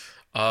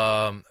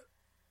all right.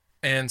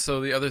 And so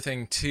the other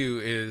thing,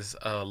 too, is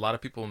a lot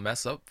of people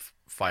mess up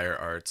fire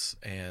arts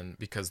and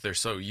because they're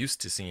so used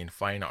to seeing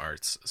fine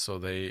arts, so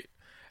they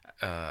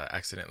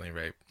accidentally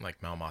write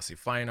like Malmasi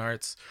Fine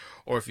Arts,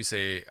 or if you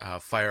say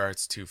fire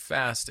arts too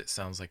fast, it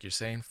sounds like you're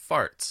saying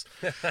farts.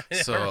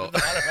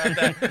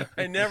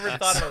 I never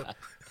thought about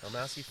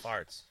Malmasi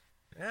farts.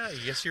 Yeah, I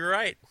guess you're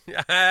right.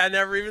 I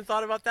never even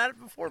thought about that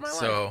before in my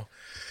life.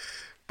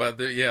 But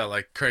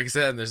like Craig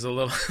said, it's a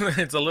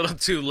little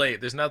too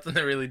late. There's nothing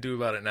to really do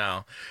about it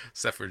now,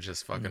 except for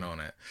just fucking own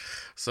it.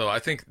 So I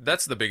think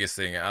that's the biggest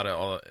thing out of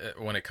all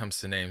when it comes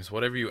to names.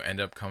 Whatever you end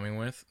up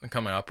coming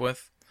up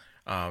with,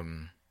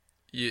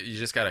 you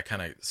just got to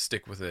kind of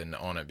stick with it and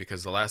own it,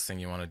 because the last thing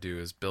you want to do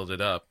is build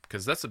it up,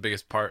 because that's the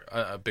biggest part,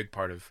 a big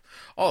part of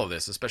all of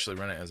this, especially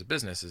running it as a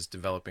business, is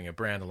developing a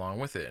brand along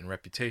with it and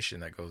reputation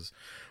that goes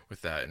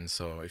with that. And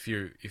so if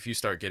you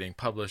start getting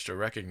published or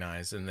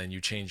recognized and then you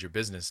change your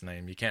business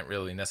name, you can't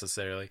really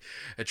necessarily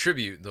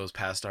attribute those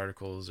past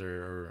articles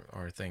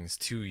or things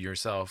to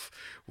yourself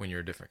when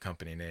you're a different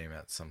company name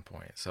at some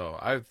point. So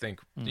I would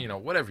think,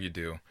 whatever you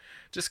do,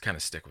 just kind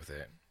of stick with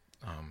it.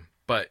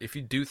 But if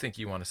you do think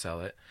you want to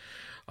sell it,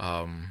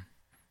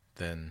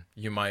 then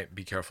you might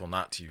be careful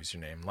not to use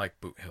your name, like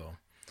Boot Hill.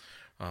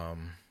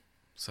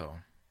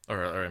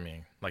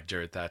 Like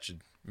Jared Thatcher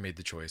made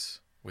the choice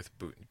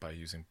by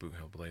using Boot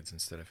Hill Blades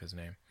instead of his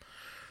name.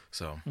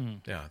 So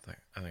I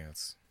think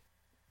that's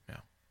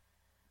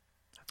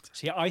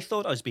See, I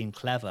thought I was being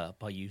clever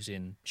by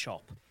using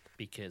chop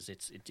because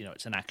it's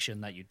an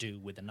action that you do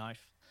with a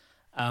knife.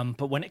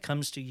 But when it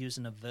comes to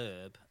using a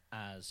verb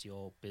as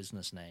your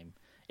business name,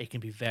 it can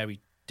be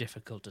very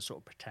difficult to sort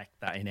of protect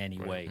that in any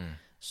way.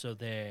 So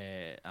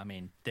there's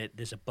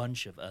a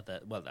bunch of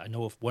other. Well, I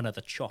know of one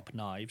other Chop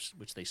knives,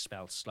 which they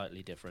spell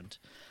slightly different.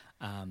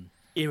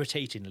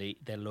 Irritatingly,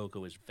 their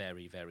logo is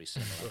very, very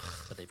similar,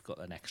 but they've got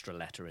an extra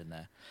letter in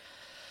there.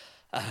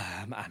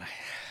 And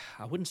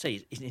I wouldn't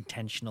say it's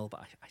intentional,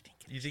 but I think.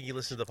 You think you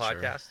listen to the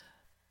podcast?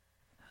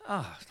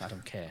 I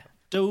don't care.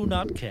 Do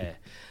not care.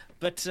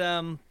 But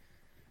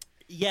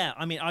yeah,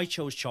 I mean, I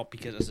chose Chop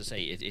because, as I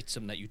say, it's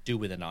something that you do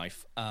with a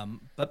knife,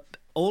 but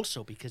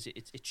also because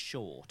it's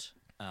short,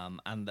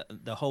 and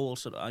the whole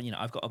sort of,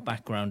 I've got a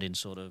background in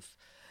sort of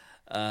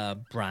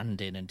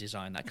branding and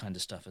design, that kind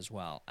of stuff as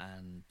well,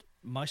 and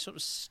my sort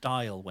of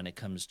style when it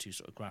comes to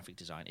sort of graphic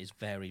design is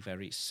very,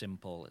 very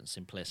simple and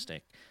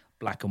simplistic,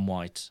 black and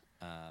white,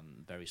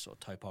 very sort of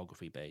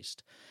typography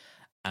based,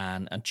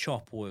 and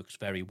Chop works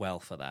very well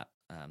for that.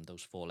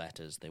 Those 4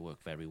 letters, they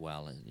work very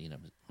well,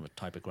 from a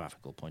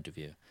typographical point of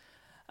view.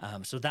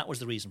 So that was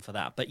the reason for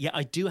that. But yeah,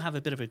 I do have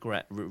a bit of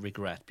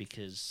regret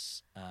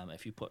because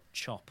if you put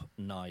Chop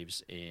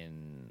knives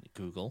in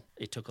Google,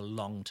 it took a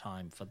long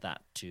time for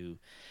that to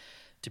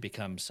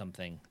become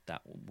something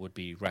that would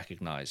be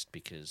recognized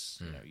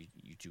because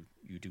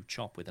you do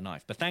chop with a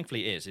knife. But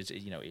thankfully it is.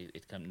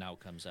 Now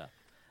comes up.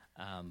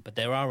 But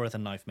there are other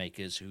knife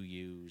makers who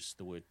use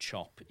the word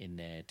chop in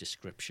their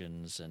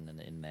descriptions and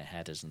in their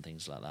headers and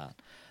things like that.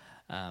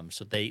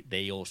 So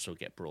they also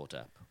get brought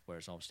up.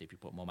 Whereas obviously if you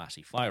put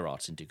Momassy Fire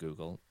Arts into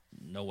Google,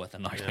 no other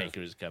knife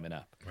maker is coming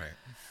up.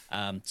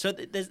 Right. So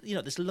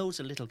there's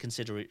loads of little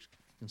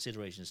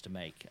considerations to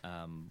make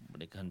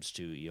when it comes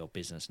to your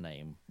business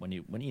name. When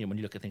you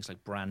look at things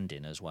like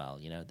branding as well,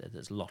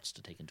 there's lots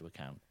to take into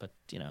account. But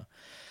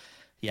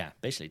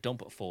basically don't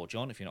put forge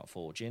on if you're not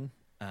forging.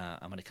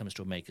 And when it comes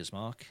to a maker's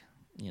mark,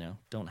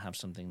 don't have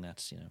something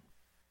that's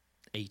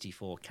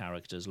 84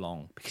 characters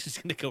long because it's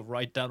going to go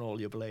right down all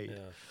your blade.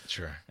 Yeah.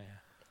 Sure. Yeah.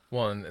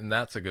 Well, and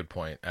that's a good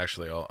point,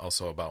 actually,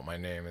 also about my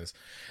name is,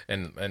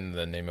 and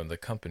the name of the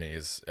company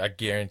is, I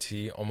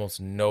guarantee almost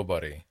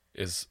nobody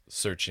is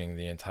searching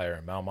the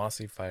entire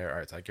Malmasy Fire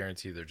Arts. I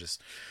guarantee they're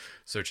just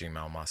searching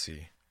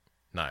Malmasy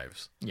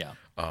knives. Yeah.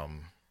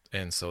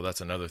 And so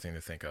that's another thing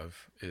to think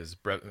of is,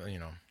 brevity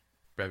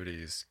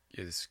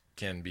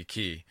can be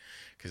key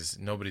because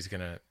nobody's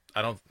going to,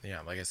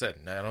 like I said,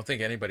 I don't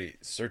think anybody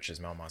searches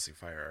Malmasy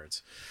Fire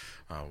Arts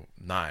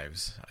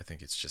knives. I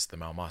think it's just the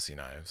Malmasy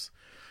knives.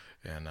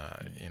 And,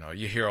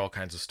 you hear all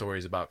kinds of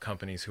stories about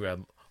companies who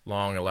had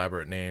long,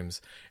 elaborate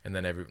names, and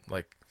then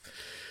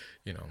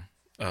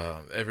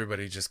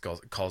everybody just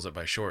calls it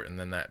by short, and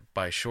then that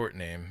by short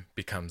name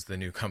becomes the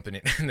new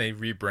company, and they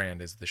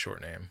rebrand as the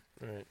short name.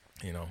 Right.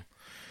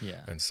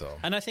 Yeah.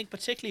 And I think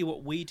particularly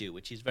what we do,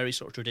 which is very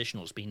sort of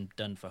traditional, it's been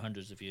done for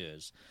hundreds of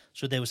years.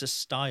 So there was a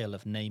style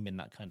of naming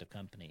that kind of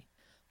company.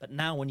 But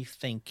now when you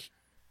think,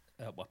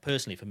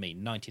 personally for me,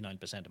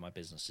 99% of my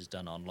business is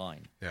done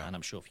online. Yeah. And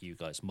I'm sure for you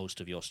guys, most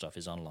of your stuff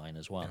is online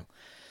as well. Yeah.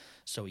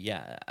 So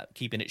yeah,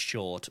 keeping it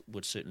short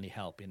would certainly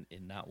help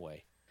in that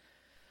way.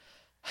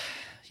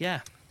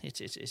 Yeah,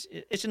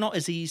 it's not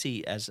as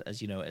easy as a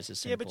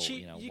simple. Yeah, but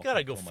you got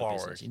to go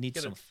forward. You need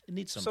some.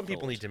 Some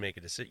people thought. need to make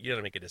a decision. You got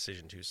to make a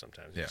decision too.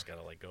 Sometimes you Yeah. just got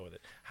to go with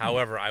it.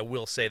 However, I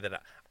will say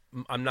that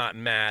I'm not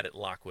mad at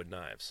Lockwood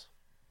Knives.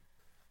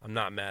 I'm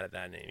not mad at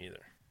that name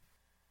either.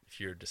 If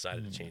you're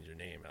decided to change your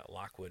name,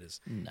 Lockwood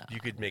is. No, you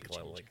could make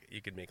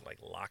like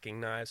locking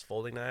knives,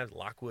 folding knives,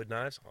 Lockwood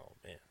knives. Oh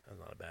man, that's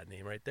not a bad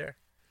name right there.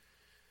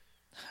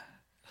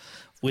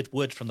 With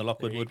wood from the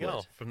Lockwood There you Woodwood.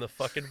 go, from the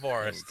fucking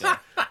forest.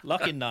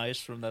 Locking knives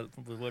from the wood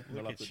from the Look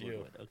at Lockwood you.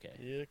 Woodwood. Okay.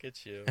 Look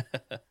at you.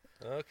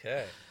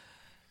 Okay.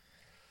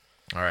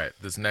 All right,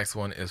 this next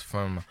one is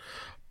from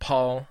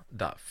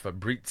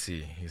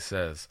Paul.Fabrizi. He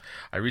says,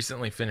 I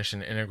recently finished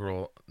an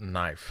integral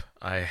knife.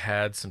 I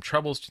had some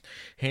troubles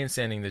hand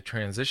sanding the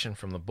transition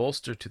from the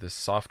bolster to the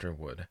softer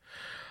wood.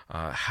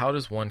 How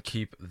does one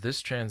keep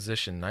this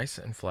transition nice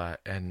and flat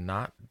and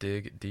not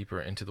dig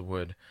deeper into the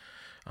wood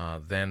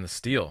than the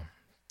steel?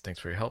 Thanks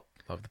for your help.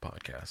 Love the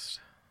podcast.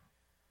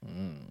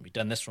 We've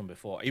done this one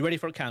before. Are you ready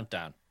for a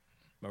countdown?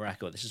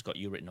 Morocco, this has got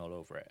you written all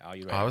over it. Are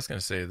you ready? I was going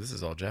to say, this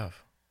is all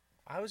Jeff.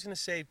 I was going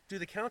to say, do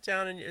the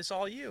countdown, and it's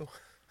all you.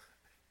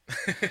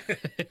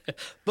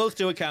 Both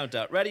do a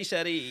countdown. Ready,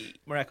 steady,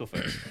 Morocco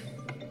first.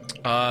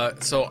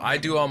 So I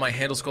do all my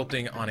handle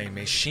sculpting on a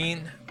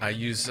machine. I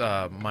use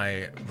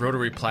my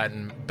rotary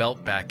platen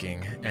belt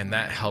backing, and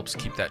that helps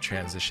keep that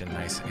transition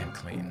nice and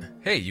clean.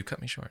 Hey, you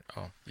cut me short.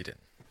 Oh, you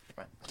didn't.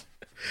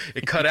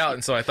 It cut out,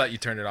 and so I thought you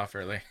turned it off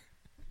early.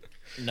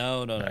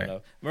 No.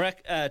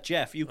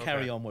 Jeff, you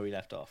carry on where we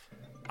left off.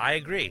 I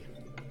agree.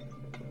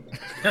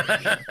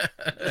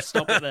 Let's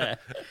stop it there.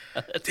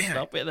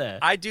 Stop it there.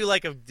 I do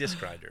like a disc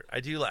grinder. I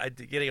do like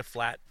getting a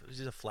flat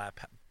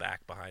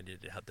back behind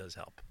it. It does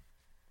help.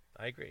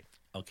 I agree.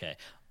 Okay.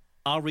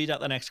 I'll read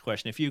out the next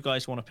question. If you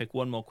guys want to pick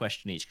one more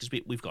question each, because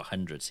we've got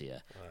hundreds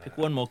here. Pick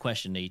one more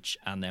question each,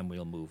 and then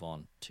we'll move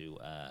on to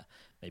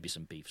maybe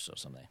some beefs or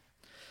something.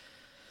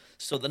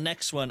 So the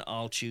next one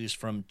I'll choose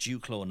from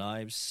Duclaw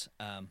Knives.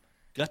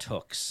 Gut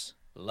hooks.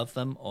 love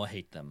them or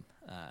hate them.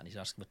 And he's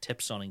asking for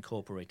tips on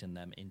incorporating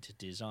them into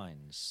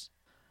designs.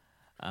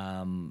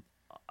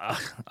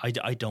 I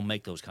don't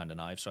make those kind of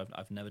knives, so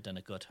I've never done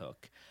a gut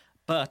hook.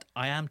 But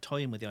I am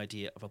toying with the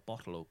idea of a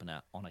bottle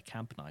opener on a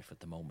camp knife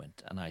at the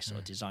moment, and I sort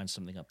of designed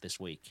something up this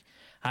week.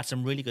 Had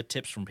some really good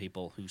tips from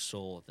people who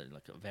saw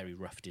a very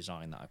rough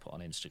design that I put on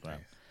Instagram.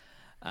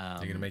 You're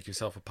going to make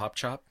yourself a pop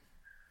chop?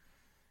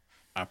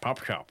 A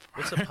pop chop.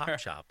 What's a pop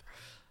chop?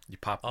 You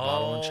pop the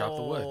bottle and chop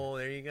the wood. Oh,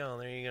 there you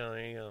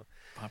go.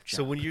 Pop So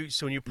chop.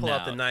 when you pull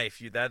out the No.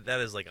 knife, that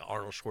is like an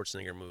Arnold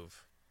Schwarzenegger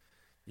move.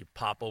 You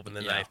pop open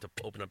the knife to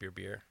open up your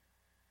beer.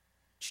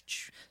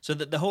 So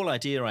the whole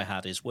idea I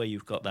had is where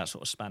you've got that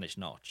sort of Spanish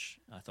notch.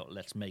 I thought,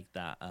 let's make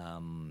that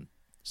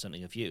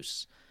something of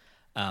use.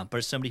 But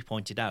as somebody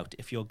pointed out,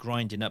 if you're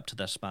grinding up to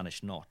the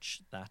Spanish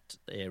notch, that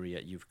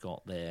area you've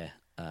got there,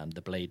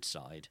 the blade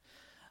side,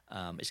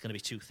 it's going to be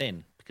too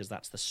thin because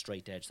that's the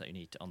straight edge that you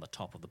need on the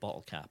top of the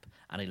bottle cap,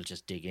 and it'll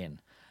just dig in.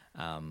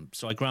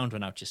 So I ground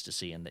one out just to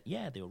see, and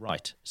they were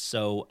right.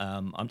 So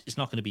it's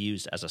not going to be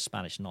used as a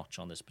Spanish notch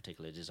on this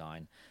particular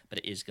design, but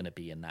it is going to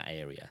be in that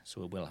area.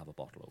 So it will have a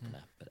bottle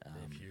opener, but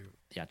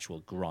the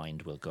actual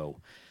grind will go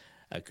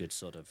a good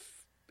sort of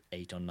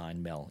 8 or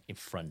 9 mil in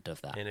front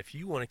of that. And if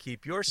you want to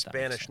keep your If that makes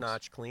Spanish sense.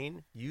 notch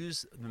clean,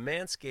 use the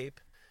Manscaped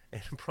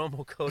and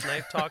promo code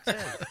Knife Talk 10.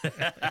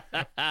 Keep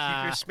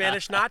your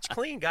Spanish notch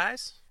clean,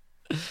 guys.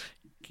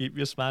 Keep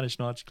your Spanish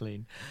notch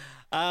clean.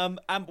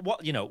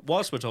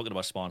 Whilst we're talking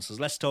about sponsors,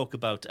 let's talk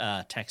about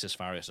Texas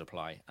Farrier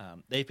Supply.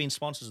 They've been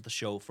sponsors of the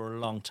show for a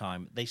long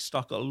time. They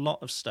stock a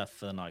lot of stuff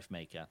for the knife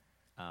maker,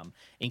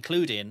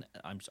 including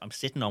I'm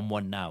sitting on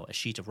one now, a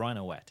sheet of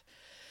Rhino Wet.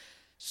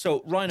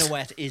 So Rhino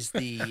Wet is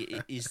the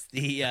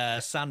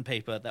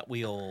sandpaper that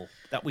we all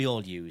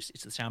use.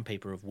 It's the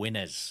sandpaper of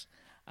winners.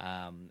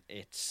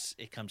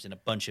 It comes in a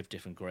bunch of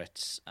different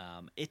grits.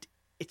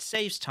 It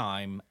saves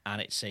time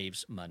and it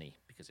saves money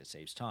because it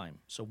saves time.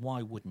 So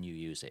why wouldn't you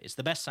use it? It's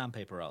the best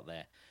sandpaper out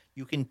there.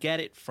 You can get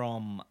it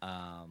from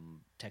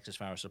Texas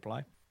Farrier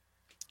Supply.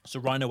 So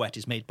Rhino Wet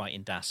is made by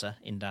Indasa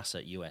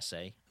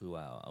USA, who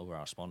are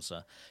our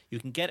sponsor. You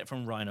can get it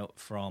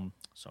from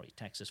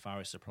Texas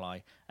Farrier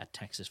Supply at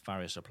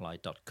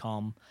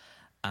texasfarriersupply.com.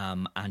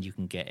 And you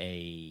can get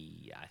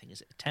a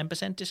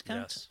 10%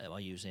 discount by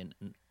using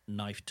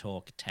Knife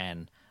Talk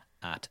 10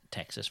 at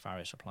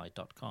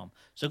texasfarriersupply.com.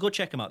 So go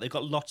check them out. They've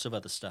got lots of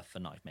other stuff for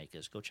knife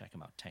makers. Go check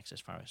them out,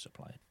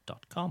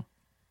 texasfarriersupply.com.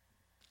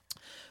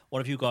 What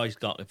have you guys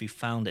got? Have you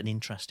found an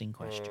interesting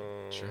question?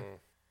 Sure.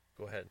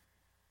 Go ahead.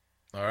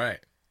 All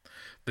right.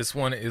 This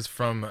one is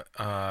from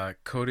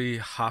Cody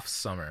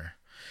Hoffsummer.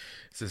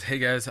 It says, "Hey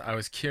guys, I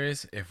was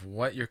curious if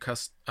what your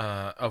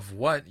customer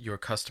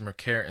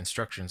care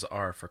instructions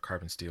are for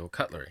carbon steel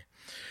cutlery.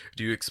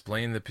 Do you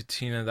explain the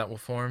patina that will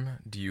form?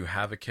 Do you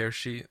have a care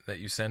sheet that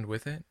you send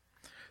with it?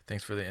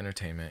 Thanks for the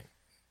entertainment,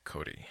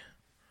 Cody."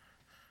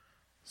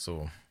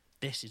 So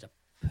This is a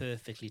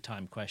perfectly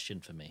timed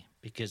question for me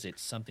because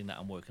it's something that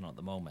I'm working on at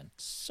the moment.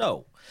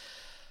 So,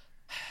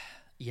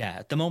 yeah,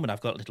 at the moment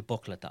I've got a little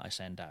booklet that I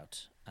send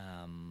out,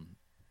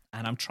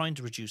 and I'm trying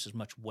to reduce as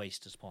much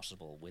waste as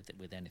possible with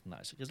anything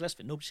that because let's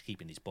face it, nobody's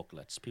keeping these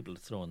booklets. People are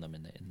throwing them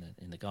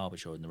in the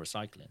garbage or in the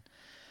recycling.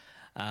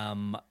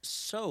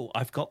 So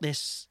I've got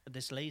this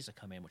laser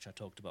come in, which I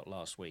talked about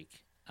last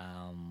week,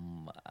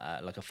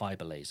 like a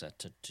fiber laser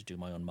to do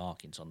my own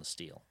markings on the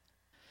steel.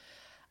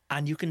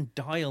 And you can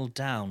dial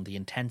down the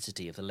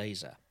intensity of the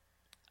laser.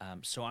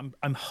 So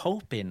I'm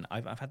hoping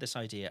I've had this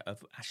idea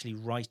of actually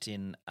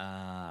writing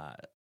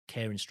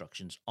care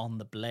instructions on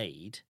the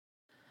blade,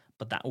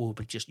 but that will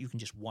be you can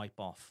just wipe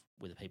off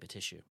with a paper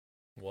tissue.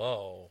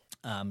 Whoa.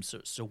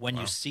 So when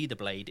you see the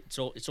blade,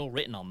 it's all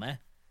written on there.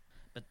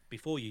 But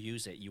before you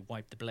use it, you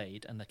wipe the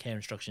blade and the care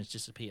instructions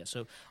disappear.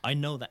 So I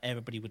know that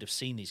everybody would have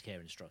seen these care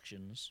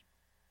instructions.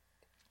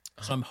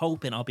 So I'm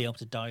hoping I'll be able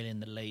to dial in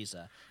the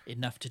laser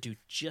enough to do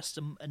just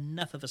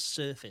enough of a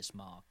surface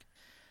mark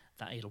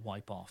that it'll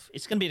wipe off.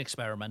 It's going to be an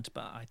experiment,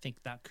 but I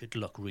think that could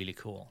look really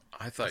cool.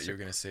 I thought you were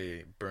going to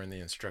say burn the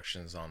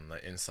instructions on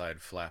the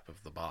inside flap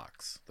of the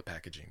box, the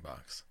packaging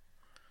box.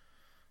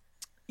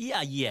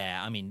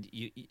 Yeah. I mean,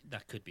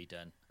 that could be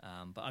done.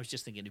 But I was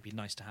just thinking it'd be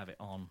nice to have it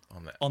on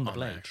the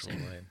blade, actual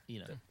blade.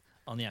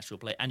 On the actual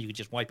blade, and you could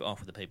just wipe it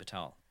off with a paper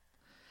towel.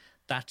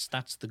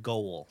 That's the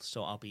goal.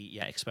 So I'll be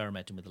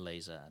experimenting with the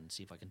laser and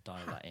see if I can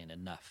dial that in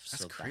enough.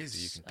 That's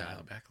crazy. You can dial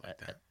it back like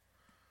that.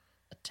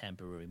 A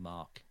temporary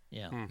mark.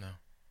 Yeah. No.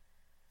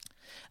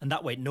 And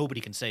that way, nobody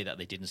can say that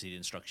they didn't see the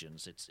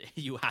instructions. It's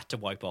you had to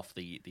wipe off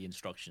the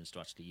instructions to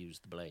actually use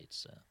the blades.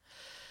 So.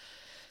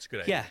 It's a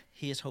good idea. Yeah,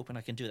 he is hoping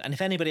I can do that. And if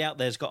anybody out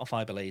there's got a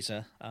fiber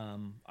laser,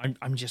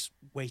 I'm just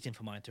waiting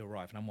for mine to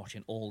arrive, and I'm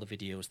watching all the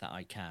videos that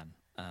I can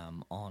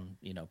on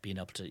being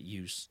able to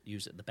use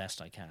it the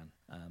best I can.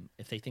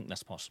 If they think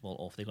that's possible,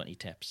 or if they've got any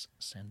tips,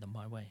 send them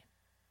my way.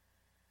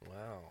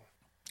 Wow.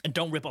 And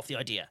don't rip off the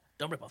idea.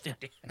 That's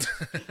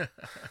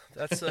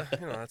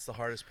that's the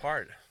hardest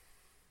part.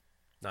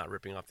 Not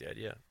ripping off the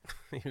idea.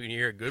 You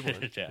hear a good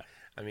one. Yeah.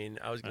 I mean,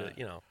 I was gonna,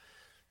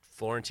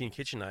 Florentine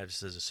Kitchen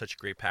Knives is such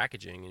great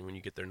packaging, and when you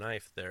get their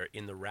knife, they're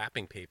in the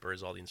wrapping paper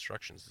is all the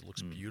instructions. It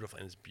looks beautiful,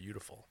 and it's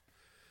beautiful.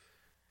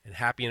 And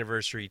happy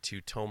anniversary to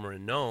Tomer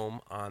and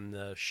Gnome on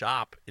the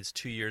shop. It's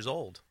 2 years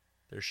old.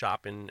 Their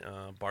shop in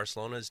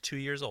Barcelona is 2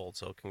 years old,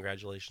 so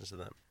congratulations to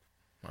them.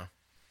 Wow.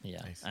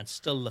 Yeah, Nice. and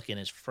still looking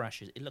as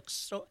fresh as it looks.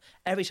 So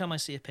every time I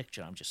see a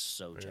picture, I'm just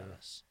so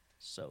jealous,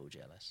 so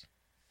jealous.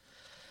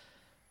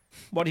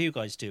 What do you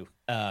guys do?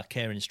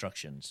 Care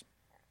instructions.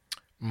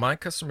 My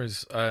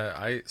customers,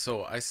 I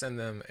send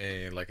them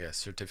a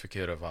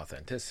certificate of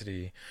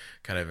authenticity,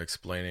 kind of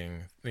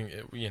explaining,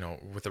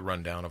 with a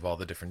rundown of all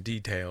the different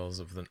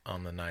details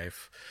on the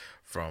knife,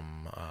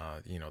 from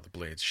the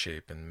blade's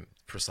shape and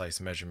precise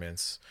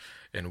measurements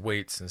and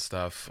weights and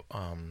stuff,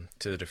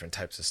 to the different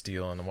types of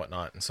steel and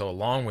whatnot. And so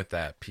along with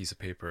that piece of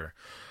paper,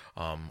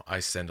 I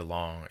send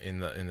along in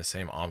the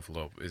same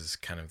envelope is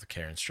kind of the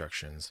care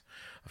instructions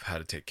of how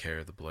to take care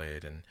of the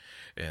blade,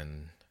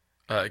 and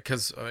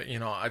because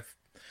I've.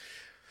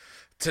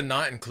 To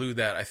not include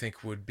that, I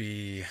think would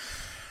be,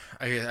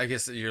 I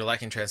guess you're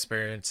lacking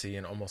transparency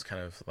and almost kind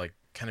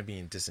of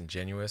being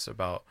disingenuous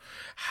about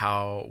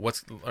I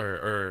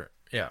don't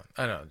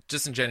know,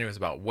 disingenuous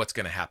about what's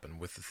going to happen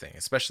with the thing,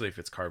 especially if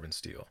it's carbon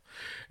steel.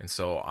 And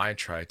so I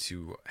try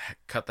to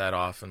cut that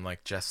off, and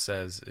like Jeff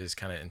says, is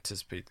kind of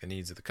anticipate the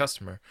needs of the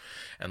customer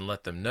and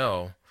let them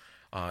know,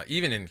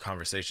 even in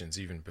conversations,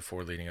 even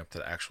before leading up to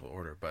the actual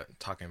order, but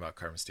talking about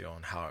carbon steel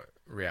and how it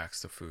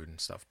reacts to food and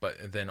stuff,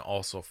 but then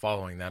also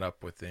following that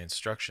up with the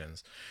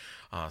instructions,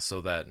 so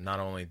that not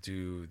only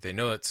do they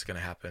know it's going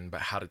to happen, but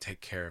how to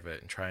take care of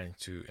it, and trying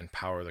to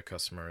empower the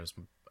customer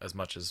as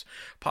much as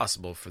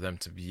possible for them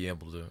to be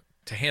able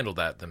to handle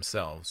that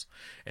themselves,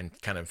 and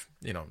kind of,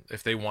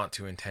 if they want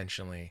to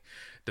intentionally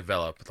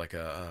develop like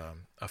a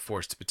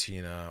forced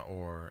patina,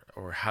 or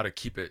how to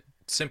keep it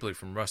simply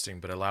from rusting,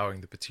 but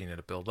allowing the patina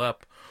to build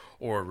up,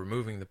 or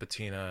removing the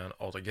patina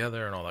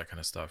altogether, and all that kind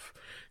of stuff,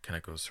 kind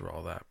of goes through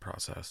all that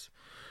process.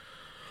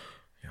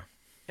 Yeah.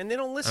 And they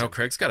don't I listen. know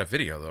Craig's got a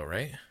video though,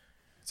 right?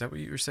 Is that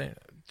what you were saying?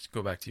 Just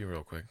go back to you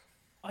real quick.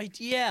 I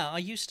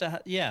used to.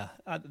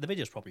 The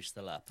video's probably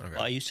still up. Okay.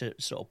 I used to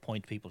sort of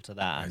point people to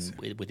that,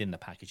 and within the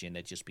packaging,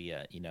 there'd just be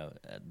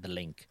the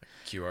link.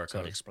 QR So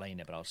I'd code. explain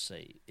it, but I'll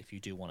say if you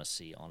do want to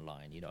see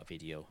online, a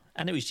video,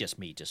 and it was just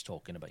me just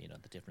talking about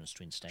the difference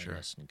between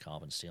stainless and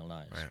carbon steel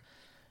knives. Right.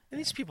 And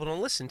these people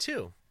don't listen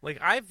too. Like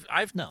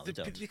I've No, they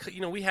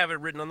don't. we have it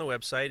written on the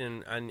website,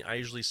 and I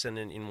usually send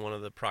it in one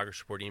of the progress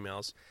report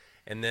emails,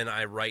 and then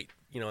I write,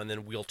 and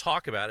then we'll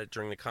talk about it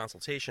during the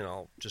consultation.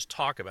 I'll just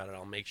talk about it.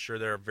 I'll make sure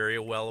they're very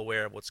well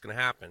aware of what's going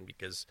to happen,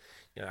 because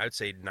I would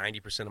say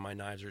 90% of my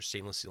knives are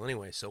stainless steel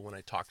anyway. So when I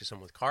talk to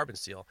someone with carbon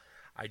steel,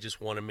 I just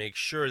want to make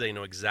sure they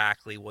know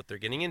exactly what they're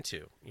getting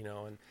into,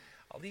 and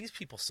all these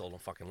people still don't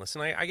fucking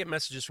listen. I get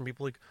messages from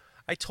people like,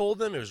 I told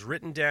them, it was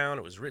written down,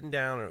 or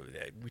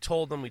we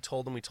told them,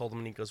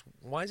 and he goes,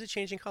 why is it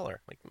changing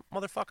color? Like,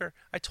 motherfucker,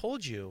 I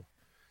told you,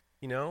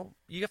 you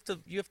have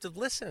to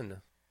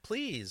listen,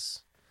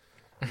 please.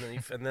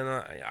 And then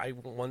I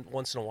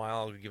once in a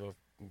while I'll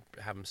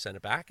have them send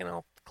it back, and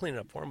I'll clean it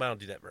up for them, but I don't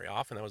do that very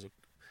often. That was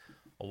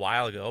a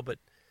while ago, but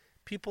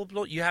people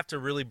don't, you have to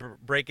really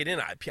break it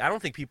in. I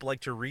don't think people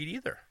like to read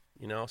either.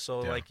 So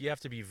like you have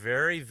to be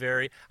very,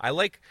 very. I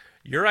like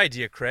your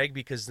idea, Craig,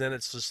 because then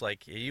it's just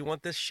like, you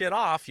want this shit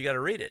off, you got to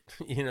read it.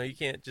 You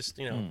can't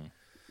just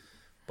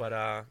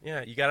But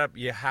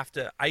you have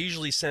to. I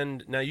usually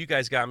send. Now you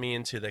guys got me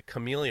into the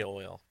camellia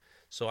oil,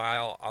 so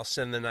I'll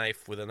send the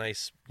knife with a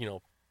nice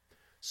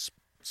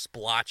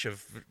splotch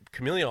of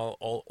camellia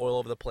oil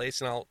over the place,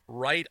 and I'll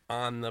write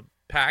on the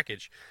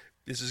package,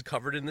 this is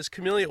covered in this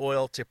camellia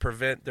oil to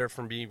prevent there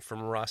from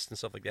rust and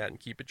stuff like that, and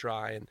keep it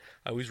dry. And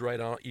I always write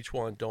on each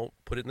one, don't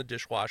put it in the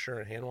dishwasher,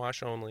 and hand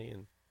wash only,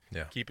 and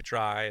keep it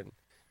dry, and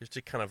just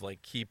to kind of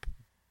like keep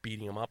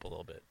beating them up a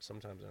little bit.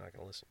 Sometimes they're not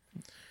going to listen.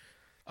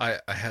 I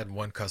had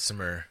one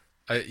customer,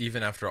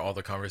 even after all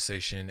the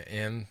conversation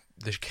and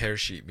the care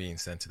sheet being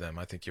sent to them,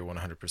 I think you're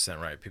 100%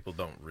 right. People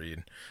don't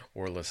read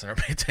or listen or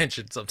pay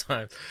attention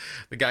sometimes.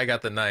 The guy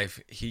got the knife.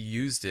 He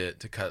used it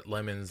to cut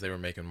lemons. They were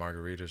making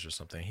margaritas or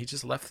something. He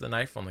just left the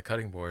knife on the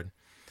cutting board.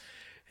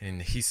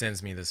 And he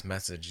sends me this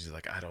message. He's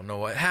like, I don't know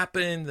what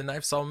happened. The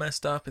knife's all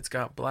messed up. It's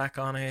got black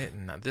on it.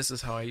 And this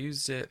is how I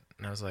used it.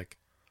 And I was like,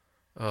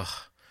 ugh.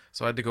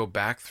 So I had to go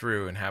back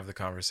through and have the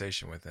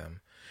conversation with him.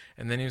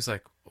 And then he was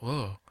like,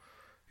 whoa.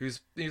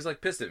 He was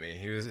like pissed at me.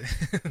 He was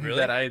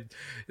really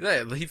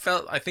he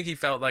felt. I think he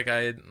felt like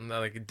I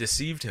had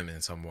deceived him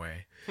in some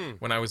way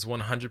when I was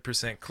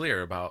 100%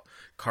 clear about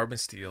carbon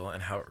steel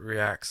and how it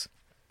reacts,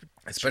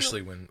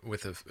 especially when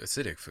with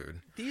acidic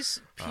food.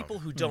 These people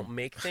who don't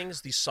make things,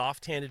 these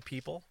soft-handed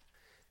people,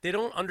 they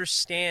don't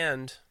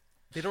understand.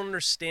 They don't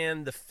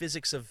understand the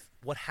physics of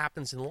what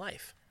happens in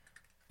life.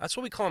 That's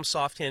what we call them,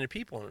 soft-handed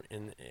people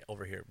in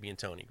over here, me and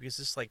Tony, because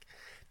it's like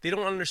they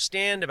don't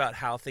understand about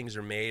how things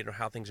are made or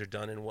how things are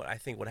done. And what I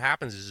think what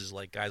happens is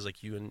like guys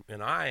like you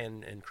and I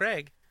and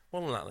Craig,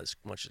 Well, not as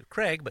much as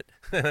Craig, but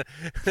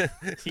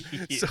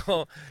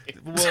so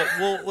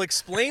we'll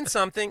explain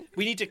something.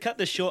 We need to cut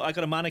this short. I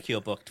got a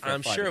manicure booked. For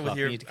I'm 5 sure o'clock. with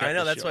your. We need to cut I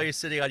know this that's why short. you're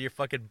sitting on your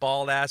fucking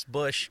bald ass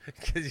bush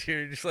because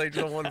you're just like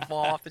don't want to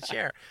fall off the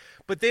chair.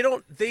 But they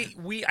don't.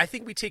 I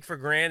think we take for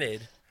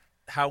granted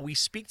how we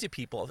speak to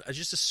people,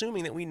 just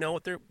assuming that we know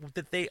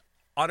that they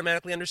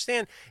automatically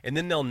understand, and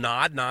then they'll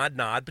nod,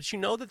 but you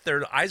know that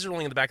their eyes are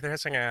only in the back of their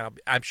head saying,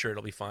 I'm sure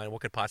it'll be fine.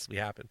 What could possibly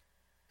happen?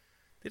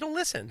 They don't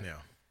listen. Yeah.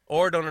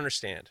 Or don't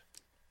understand.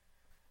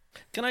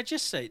 Can I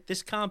just say,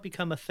 this can't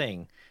become a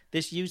thing.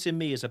 This using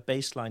me as a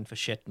baseline for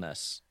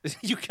shitness.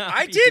 You can't.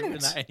 I be doing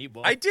didn't. that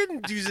anymore. I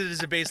didn't use it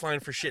as a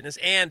baseline for shitness.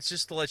 And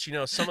just to let you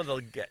know, some of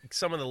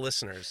the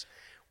listeners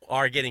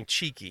are getting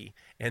cheeky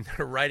and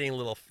they're writing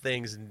little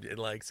things and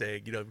like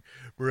saying,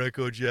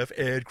 Mareko, Jeff,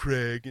 and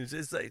Craig.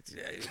 It's like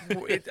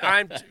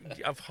I'm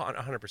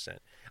 100%.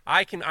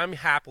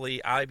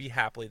 I'd be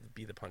happy to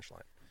be the punchline.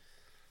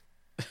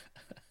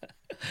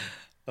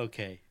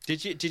 Okay.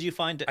 Did you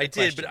find it? I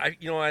did, but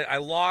I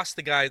lost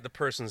the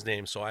person's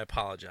name, so I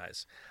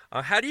apologize.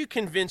 How do you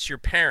convince your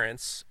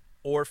parents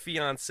or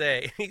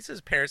fiance? He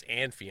says parents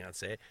and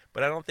fiance,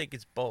 but I don't think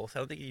it's both.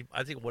 I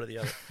think one or the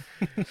other.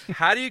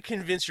 How do you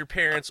convince your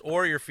parents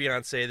or your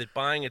fiance that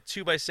buying a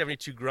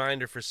 2x72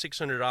 grinder for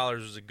 $600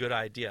 was a good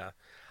idea?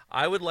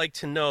 I would like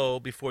to know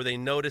before they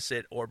notice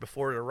it or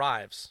before it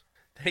arrives.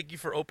 Thank you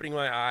for opening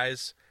my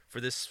eyes for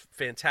this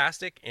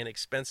fantastic and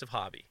expensive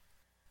hobby.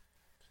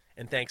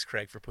 And thanks,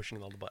 Craig, for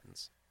pushing all the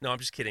buttons. No, I'm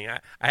just kidding. I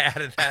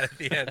added that at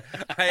the end.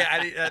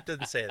 That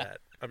doesn't say that.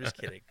 I'm just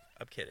kidding.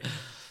 I'm kidding.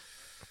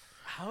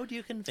 How do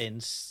you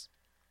convince?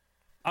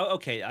 Oh,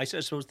 okay. I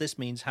suppose this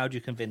means how do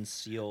you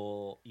convince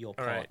your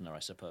partner? Right. I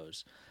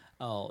suppose.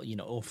 Oh,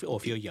 or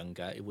if you're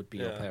younger, it would be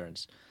your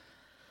parents.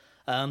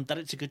 That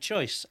it's a good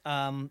choice.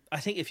 I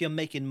think if you're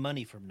making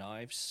money from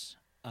knives,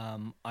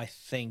 I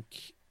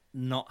think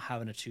not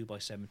having a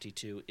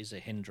 2x72 is a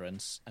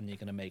hindrance, and you're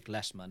going to make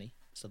less money.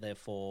 So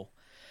therefore,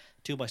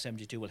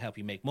 2x72 will help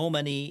you make more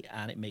money,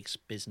 and it makes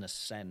business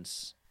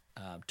sense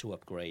to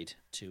upgrade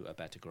to a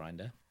better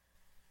grinder.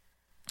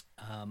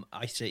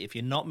 I say if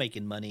you're not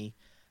making money,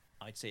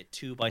 I'd say a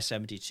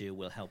 2x72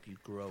 will help you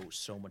grow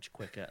so much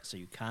quicker so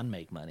you can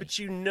make money. But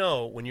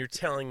when you're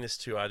telling this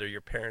to either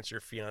your parents or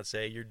your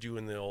fiance, you're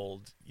doing the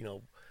old,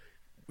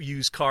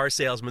 used car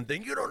salesman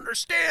thing. You don't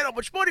understand how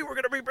much money we're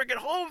going to be bringing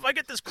home if I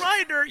get this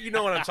grinder. You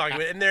know what I'm talking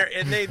about. And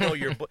they know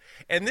you're.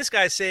 And this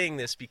guy's saying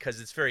this because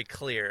it's very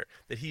clear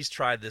that he's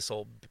tried this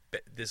old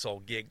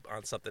gig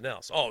on something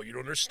else. Oh, you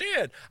don't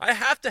understand. I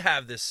have to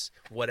have this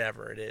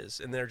whatever it is.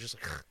 And they're just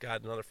like,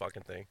 God, another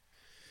fucking thing.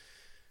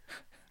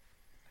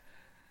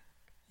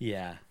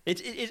 Yeah,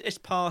 it's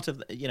part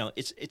of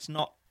it's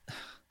not.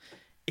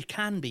 It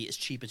can be as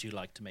cheap as you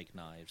like to make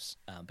knives,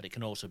 but it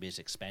can also be as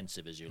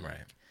expensive as you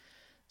like.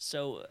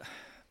 So,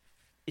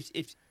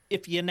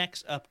 if your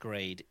next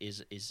upgrade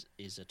is a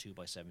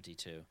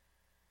 2x72,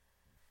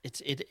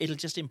 it'll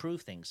just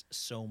improve things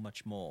so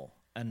much more.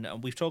 And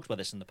we've talked about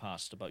this in the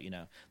past about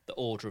the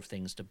order of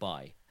things to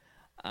buy,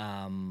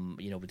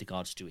 with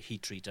regards to a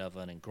heat treat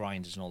oven and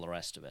grinders and all the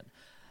rest of it.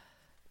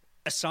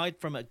 Aside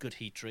from a good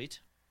heat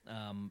treat,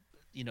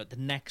 the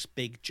next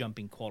big jump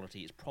in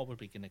quality is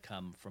probably going to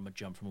come from a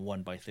jump from a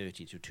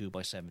 1x30 to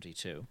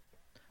 2x72.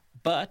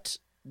 But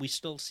we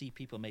still see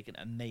people making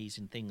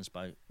amazing things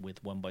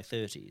with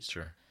 1x30s.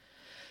 Sure.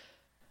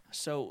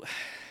 So,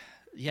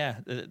 yeah,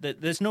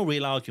 there's no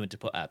real argument to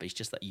put up. It's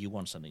just that you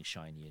want something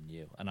shiny and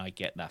new, and I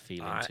get that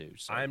feeling too.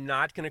 So. I'm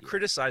not going to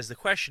criticize the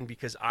question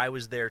because I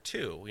was there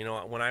too.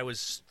 When I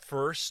was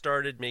first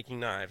started making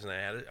knives and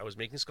I was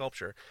making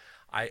sculpture,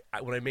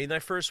 when I made my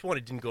first one, I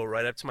didn't go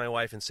right up to my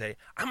wife and say,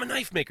 I'm a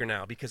knife maker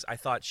now, because I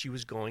thought she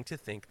was going to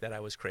think that I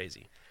was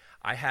crazy.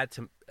 I had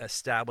to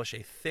establish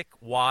a thick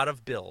wad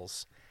of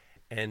bills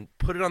and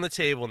put it on the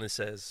table, and it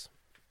says,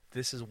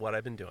 this is what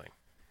I've been doing.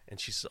 And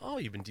she says, oh,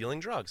 you've been dealing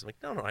drugs. I'm like,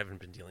 no, I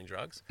haven't been dealing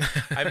drugs.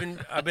 I've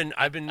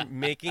been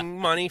making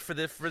money from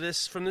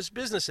this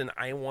business, and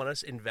I want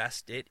to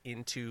invest it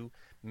into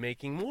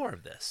making more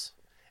of this.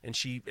 And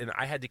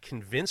I had to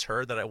convince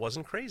her that I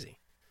wasn't crazy.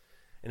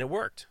 And it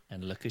worked.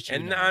 And look at you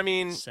and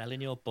now,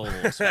 selling your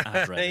balls for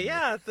ad revenue.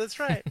 Yeah, that's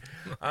right.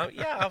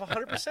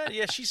 100%.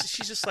 Yeah, she's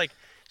just like,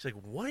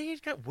 what are you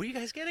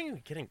guys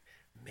getting? Getting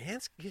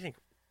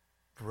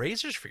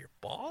razors for your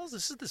balls?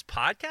 This is this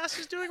podcast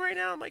is doing right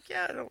now? I'm like,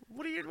 yeah, don't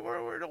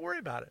worry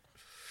about it.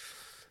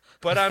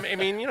 But I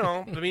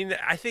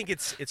think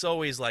it's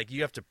always like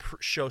you have to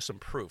show some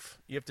proof.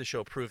 You have to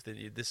show proof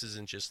that this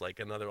isn't just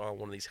like another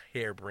one of these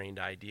harebrained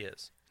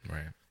ideas.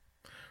 Right.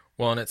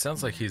 Well, and it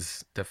sounds like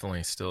he's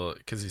definitely still,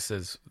 because he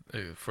says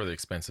for the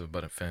expensive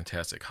but a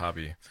fantastic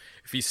hobby.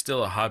 If he's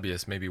still a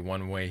hobbyist, maybe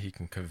one way he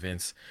can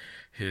convince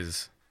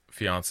his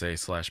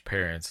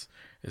fiance/parents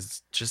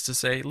is just to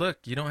say, look,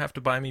 you don't have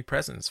to buy me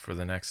presents for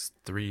the next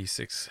 3,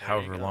 6,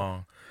 however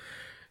long.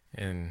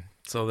 And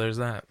so there's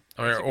that.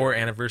 Or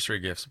anniversary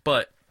gifts.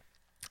 But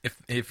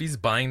If he's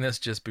buying this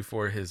just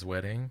before his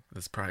wedding,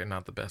 that's probably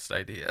not the best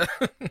idea.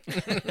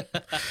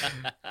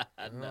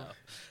 No.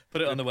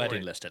 Put it on the wedding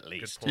point. list at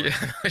least. Good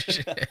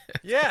point.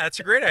 Yeah, that's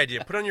a great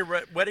idea. Put it on your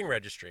wedding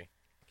registry.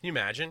 Can you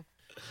imagine?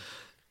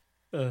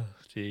 Oh,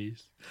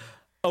 jeez.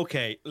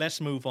 Okay,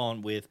 let's move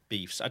on with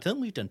beefs. I don't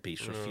think we've done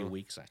beefs for a few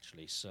weeks,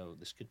 actually, so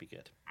this could be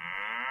good.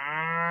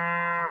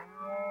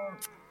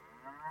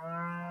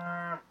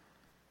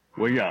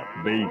 We got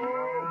beef.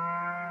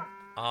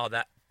 Oh,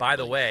 that. By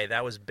the way,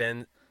 that was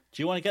Ben.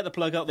 Do you want to get the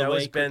plug out the way That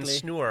was Ben quickly?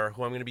 Snur,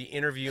 who I'm going to be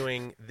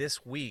interviewing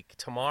this week,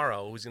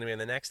 tomorrow, who's going to be in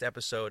the next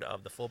episode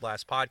of the Full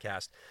Blast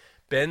podcast.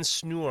 Ben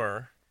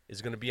Snur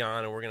is going to be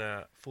on, and we're going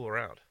to fool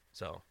around.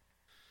 So,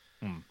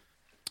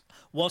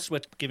 Whilst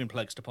we're giving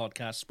plugs to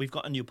podcasts, we've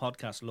got a new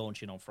podcast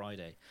launching on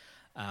Friday.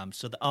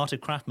 So the Art of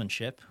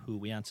Craftsmanship, who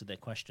we answered their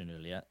question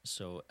earlier,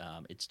 so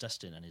it's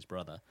Dustin and his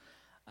brother.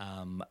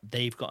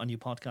 They've got a new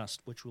podcast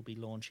which will be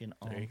launching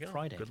there you on go.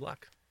 Friday. Good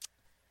luck.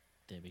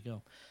 There we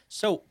go.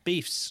 So,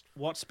 beefs,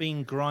 what's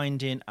been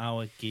grinding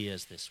our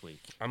gears this week?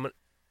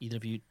 Either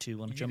of you two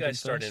want to You jump in guys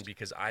start in first?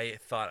 because I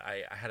thought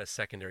I had a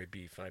secondary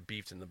beef, and I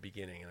beefed in the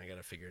beginning, and I got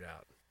to figure it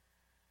out.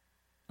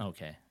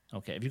 Okay.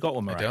 Have you got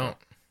one, I Mariah? don't.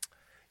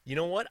 You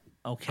know what?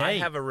 Okay. I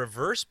have a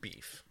reverse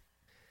beef.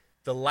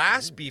 The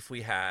last beef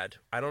we had,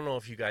 I don't know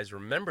if you guys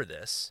remember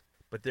this,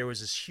 but there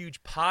was this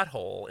huge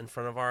pothole in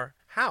front of our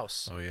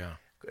house. Oh yeah.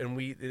 And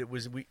the The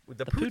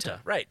puta, puta.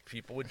 right?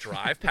 People would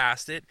drive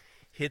past it,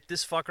 hit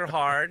this fucker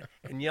hard,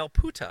 and yell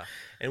puta,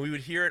 and we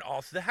would hear it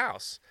all through the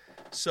house.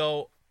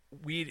 So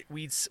we'd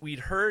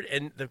heard,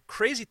 and the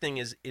crazy thing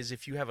is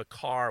if you have a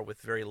car with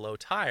very low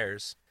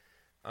tires,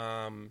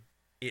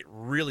 it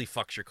really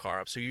fucks your car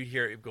up. So you'd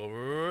hear it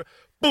go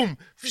boom.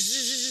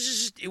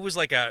 It was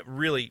like a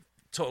really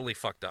totally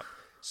fucked up.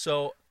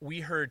 So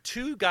we heard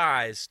two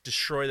guys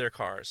destroy their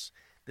cars.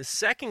 The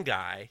second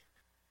guy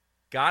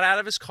got out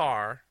of his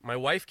car. My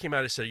wife came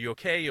out and said, "Are you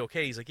okay? You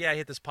okay?" He's like, "Yeah, I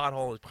hit this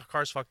pothole. The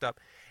car's fucked up."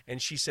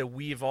 And she said,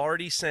 "We've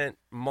already sent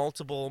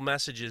multiple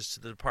messages to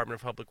the Department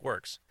of Public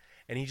Works."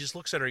 And he just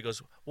looks at her. He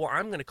goes, "Well,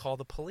 I'm going to call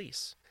the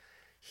police."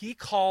 He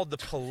called the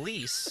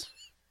police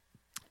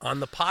on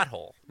the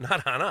pothole,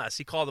 not on us.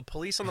 He called the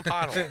police on the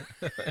pothole.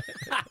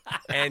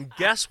 And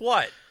guess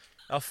what?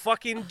 A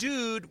fucking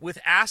dude with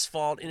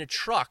asphalt in a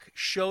truck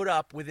showed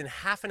up within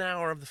half an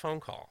hour of the phone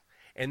call.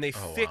 And they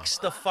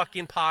fixed the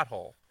fucking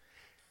pothole.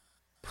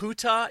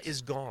 Puta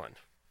is gone.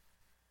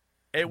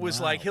 It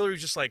was like, Hillary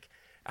was just like,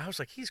 I was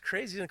like, he's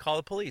crazy. He's going to call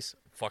the police.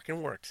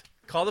 Fucking worked.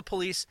 Call the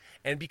police.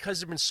 And because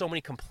there have been so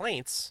many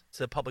complaints to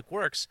the Public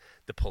Works,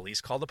 the police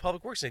called the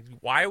Public Works. Like,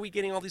 why are we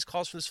getting all these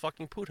calls for this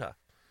fucking puta?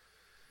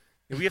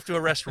 We have to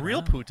arrest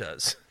real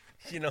putas,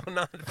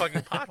 not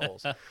fucking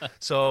potholes.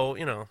 So,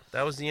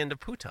 that was the end of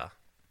puta.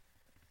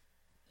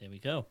 There we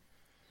go.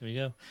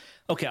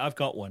 Okay, I've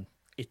got one.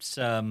 It's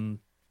a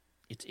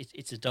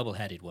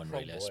double-headed one,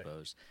 really, I boy.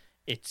 suppose.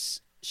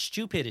 It's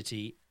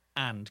stupidity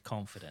and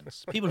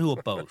confidence. People who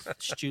are both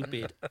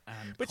stupid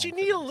and But you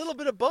need a confident. little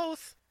bit of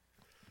both.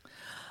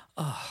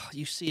 Oh,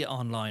 you see it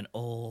online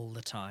all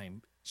the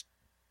time. It's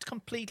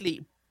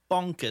completely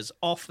bonkers,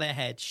 off their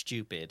head,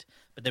 stupid,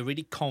 but they're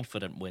really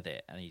confident with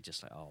it, and you're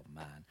just like, oh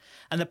man.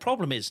 And the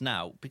problem is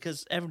now,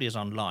 because everybody is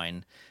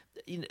online,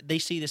 they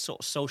see this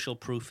sort of social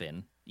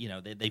proofing.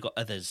 They've got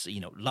others,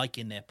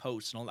 liking their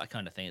posts and all that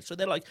kind of thing. So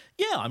they're like,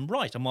 yeah, I'm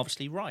right. I'm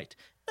obviously right.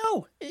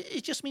 No,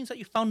 it just means that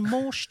you found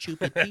more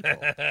stupid people.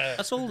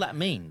 That's all that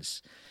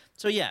means.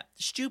 So yeah,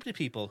 stupid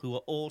people who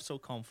are also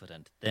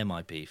confident, they're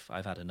my beef.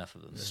 I've had enough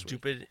of them this week.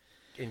 Stupid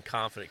and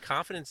confident.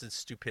 Confidence and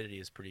stupidity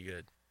is pretty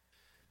good.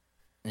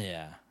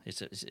 Yeah,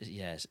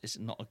 it's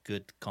not a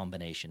good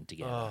combination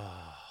together.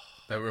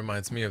 That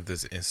reminds me of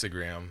this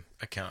Instagram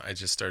account I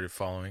just started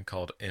following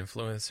called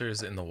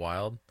Influencers in the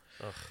Wild.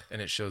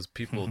 And it shows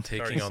people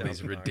taking all these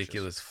sounds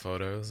ridiculous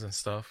photos and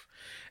stuff.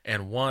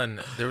 And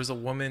there was a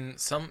woman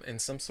in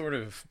some sort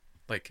of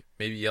like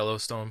maybe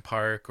Yellowstone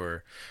Park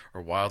or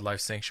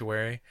wildlife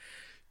sanctuary.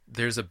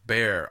 There's a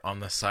bear on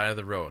the side of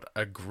the road,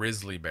 a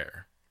grizzly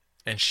bear.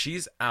 And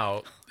she's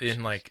out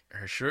in like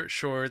her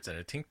shorts and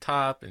a tank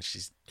top, and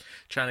she's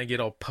trying to get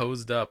all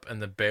posed up,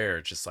 and the bear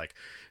just like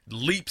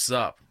leaps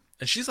up.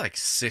 And she's like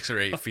 6 or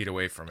 8 feet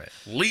away from it.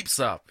 Leaps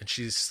up, and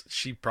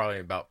she probably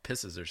about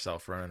pisses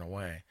herself running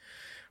away.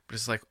 But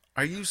it's like,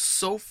 are you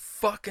so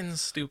fucking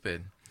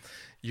stupid?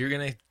 You're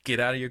gonna get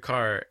out of your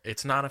car.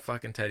 It's not a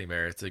fucking teddy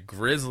bear. It's a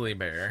grizzly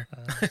bear,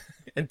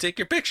 and take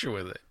your picture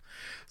with it.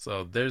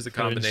 So there's a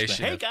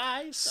combination. Hey of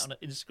guys, on an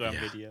Instagram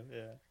video.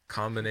 Yeah.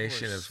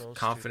 combination People are of so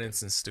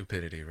confidence and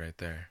stupidity right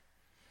there.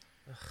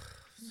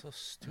 So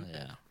stupid.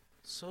 Yeah.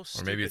 So Or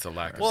stupid. maybe it's a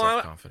lack of Well,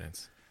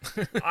 self-confidence.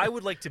 I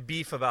would like to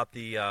beef about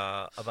the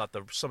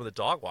some of the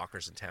dog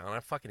walkers in town. I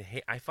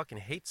fucking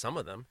hate some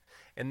of them,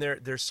 and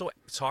they're so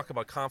talk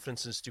about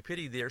confidence and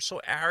stupidity. They're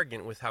so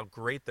arrogant with how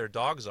great their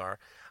dogs are.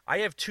 I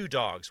have 2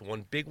 dogs,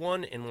 one big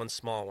one and one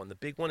small one. The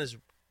big one is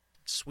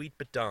sweet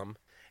but dumb,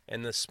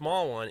 and the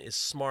small one is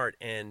smart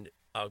and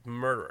a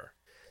murderer.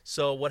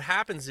 So what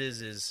happens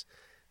is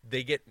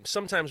they get,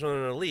 sometimes when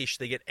they're on a leash,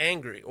 they get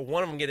angry, or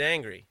one of them get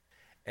angry.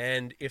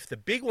 And if the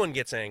big one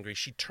gets angry,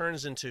 she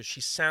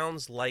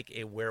sounds like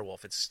a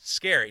werewolf. It's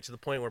scary to the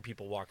point where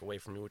people walk away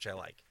from me, which I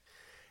like.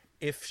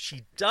 If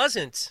she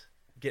doesn't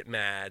get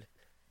mad,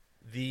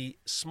 the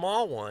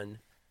small one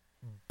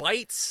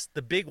bites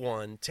the big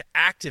one to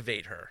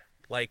activate her.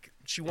 Like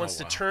she wants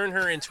to turn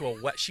her into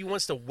she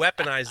wants to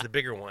weaponize the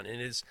bigger one,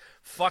 and it is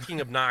fucking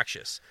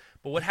obnoxious.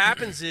 But what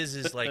happens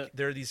is like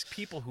there are these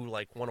people who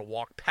like want to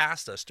walk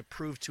past us to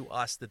prove to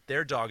us that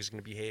their dog is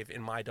going to behave,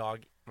 and my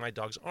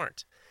dogs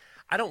aren't.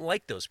 I don't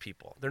like those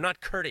people. They're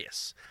not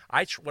courteous.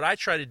 What I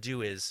try to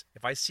do is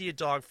if I see a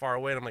dog far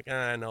away and I'm like,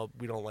 no,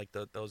 we don't like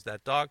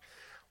that dog.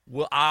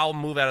 Well, I'll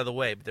move out of the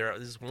way. But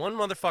there's one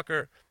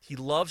motherfucker. He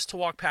loves to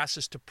walk past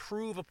us to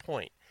prove a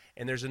point,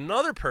 and there's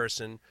another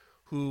person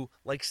who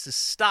likes to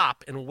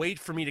stop and wait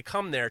for me to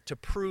come there to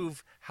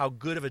prove how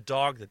good of a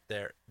dog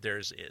that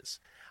theirs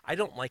is. I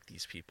don't like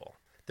these people.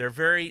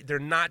 They're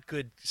not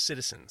good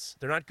citizens.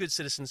 They're not good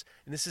citizens,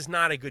 and this is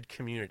not a good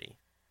community.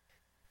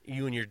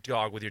 You and your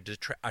dog with your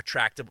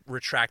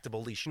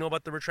retractable leash. You know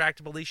about the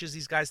retractable leashes?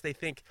 These guys, they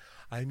think,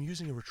 I'm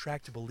using a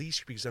retractable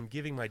leash because I'm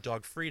giving my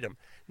dog freedom.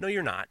 No,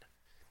 you're not.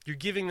 You're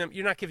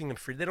not giving them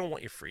freedom. They don't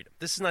want your freedom.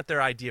 This is not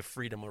their idea of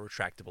freedom, a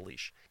retractable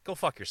leash. Go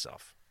fuck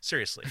yourself.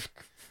 Seriously.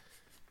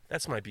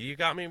 That's my beat. You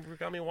got me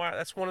wired.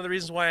 That's one of the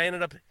reasons why I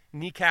ended up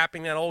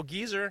kneecapping that old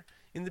geezer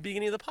in the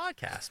beginning of the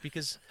podcast,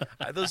 because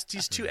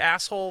these two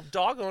asshole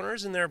dog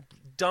owners and their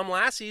dumb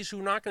lassies who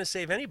are not going to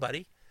save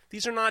anybody.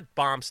 These are not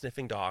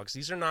bomb-sniffing dogs.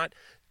 These are not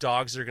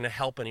dogs that are going to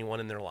help anyone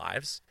in their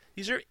lives.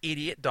 These are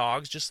idiot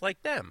dogs just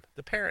like them,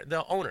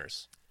 the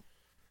owners.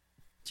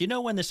 Do you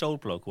know when this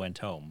old bloke went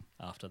home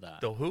after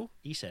that? The who?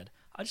 He said,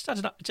 I just had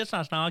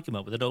an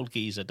argument with an old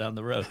geezer down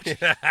the road.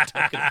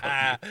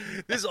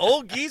 This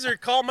old geezer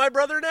called my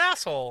brother an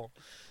asshole.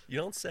 You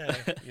don't say.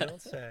 You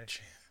don't say.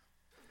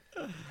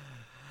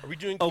 Are we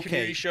doing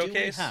community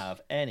showcase? Do we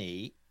have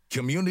any?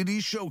 Community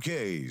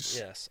showcase.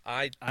 Yes.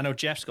 I know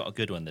Jeff's got a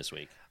good one this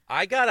week.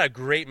 I got a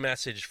great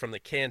message from the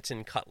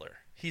Canton Cutler.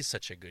 He's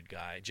such a good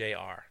guy,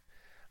 JR.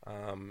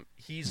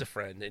 He's a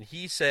friend, and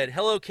he said,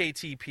 hello,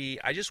 KTP.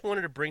 I just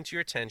wanted to bring to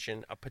your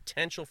attention a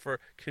potential for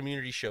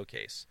community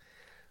showcase.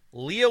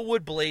 Leo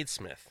Wood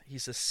Bladesmith.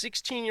 He's a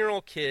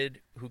 16-year-old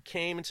kid who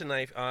came into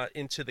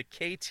the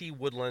KT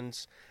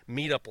Woodlands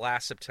meetup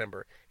last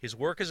September. His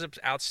work is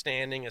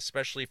outstanding,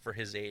 especially for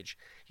his age.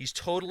 He's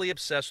totally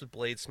obsessed with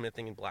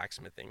bladesmithing and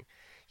blacksmithing.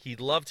 He'd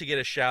love to get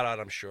a shout-out,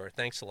 I'm sure.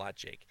 Thanks a lot,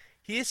 Jake.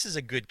 This is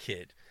a good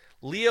kid.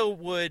 Leo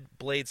Wood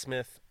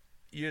Bladesmith,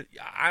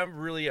 I'm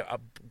really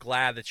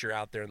glad that you're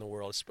out there in the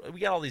world. We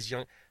got all these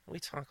young... We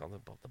talk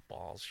about the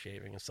balls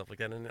shaving and stuff like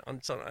that, and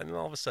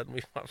all of a sudden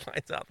we find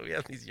out that we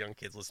have these young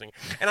kids listening.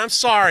 And I'm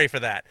sorry for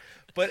that,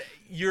 but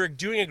you're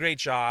doing a great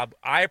job.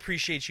 I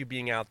appreciate you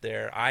being out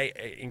there. I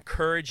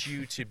encourage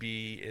you to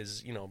be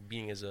as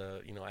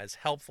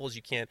helpful as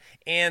you can,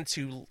 and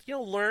to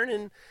learn,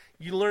 and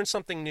you learn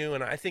something new.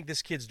 And I think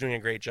this kid's doing a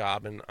great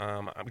job. And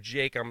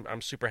Jake,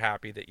 I'm super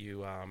happy that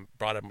you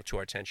brought him to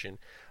our attention.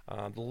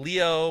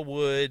 Leo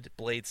Wood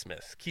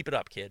Bladesmith, keep it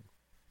up, kid.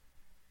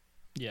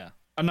 Yeah.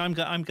 And I'm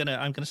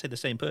gonna say the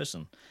same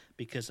person,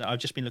 because I've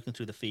just been looking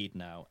through the feed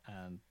now,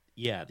 and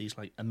yeah, these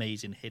like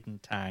amazing hidden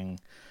tang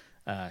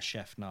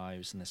chef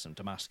knives, and there's some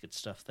Damascus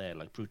stuff there,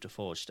 like Brute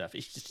Forge stuff.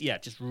 It's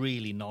just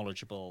really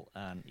knowledgeable,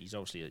 and he's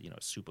obviously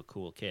a super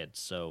cool kid.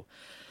 So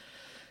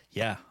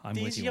yeah, I'm with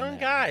you. These young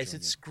guys,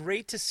 it's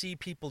great to see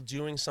people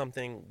doing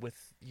something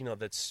with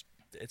it's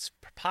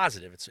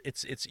positive.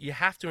 It's you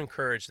have to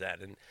encourage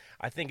that, and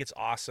I think it's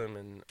awesome,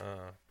 and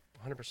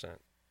 100%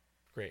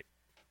 great.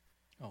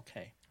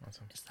 Okay.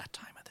 Awesome. It's that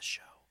time of the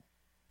show.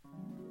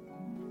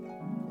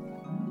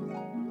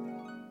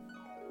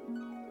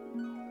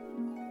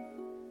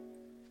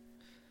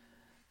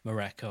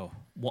 Mareko,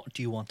 what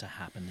do you want to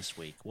happen this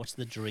week? What's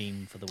the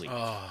dream for the week?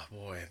 Oh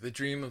boy, the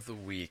dream of the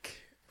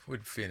week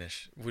would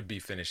be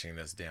finishing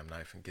this damn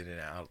knife and getting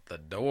it out the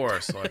door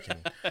so I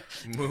can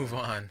move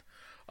on.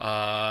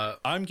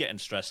 I'm getting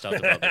stressed out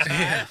about this.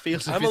 Yeah.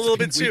 I'm a little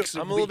bit too.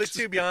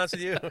 To be honest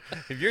with you.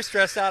 If you're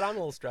stressed out, I'm a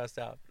little stressed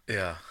out.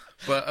 Yeah,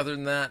 but other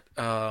than that,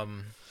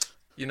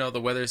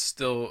 the weather's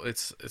still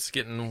it's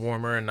getting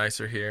warmer and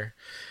nicer here,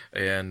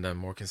 and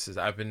more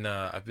consistent. I've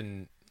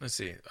been. Let's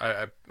see.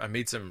 I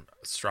made some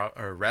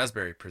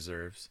raspberry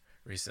preserves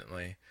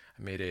recently.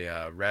 I made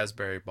a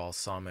raspberry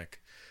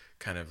balsamic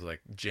kind of like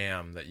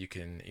jam that you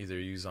can either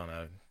use on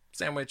a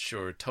sandwich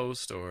or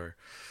toast or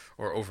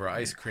over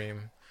ice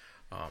cream.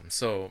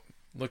 So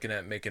looking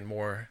at making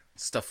more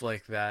stuff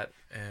like that,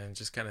 and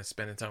just kind of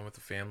spending time with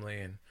the family,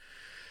 and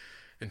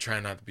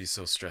trying not to be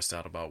so stressed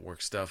out about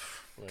work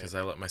stuff, because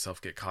I let myself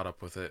get caught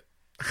up with it.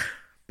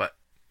 But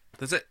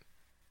that's it.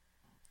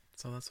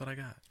 So that's what I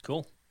got.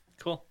 Cool.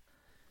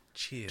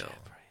 Chill.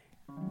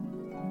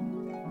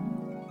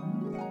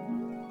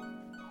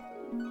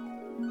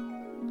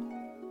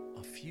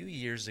 A few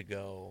years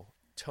ago,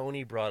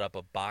 Tony brought up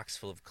a box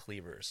full of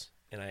cleavers,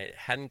 and I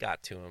hadn't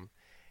got to him,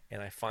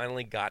 and I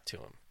finally got to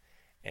him.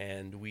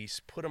 and we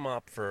put them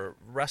up for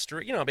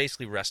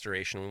basically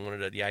restoration. We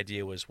wanted the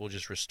idea was we'll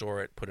just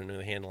restore it, put a new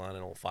handle on it,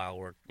 and it'll file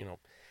work, and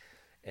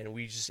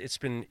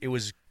it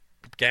was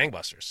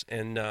gangbusters,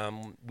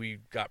 and we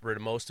got rid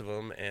of most of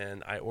them,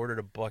 and I ordered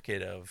a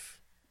bucket of,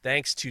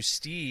 thanks to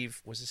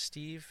Steve. Was it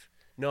Steve?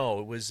 No,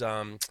 it was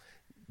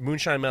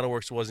Moonshine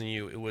Metalworks. Wasn't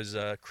you? It was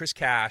Chris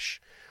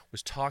Cash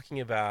was talking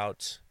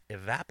about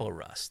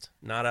EvapoRust.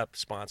 Not a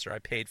sponsor. I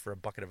paid for a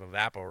bucket of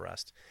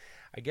EvapoRust.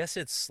 I guess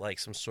it's like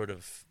some sort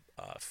of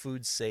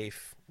food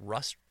safe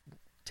rust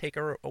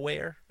taker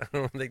awayer. I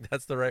don't think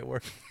that's the right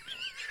word.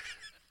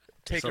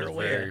 Taker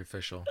awayer. Very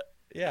official.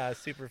 Yeah, it's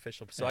super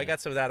official. So I got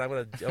some of that. I'm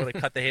gonna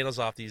cut the handles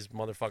off these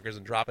motherfuckers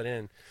and drop it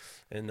in,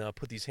 and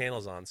put these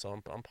handles on. So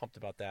I'm pumped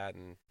about that.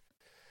 And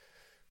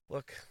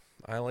look,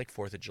 I like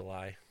 4th of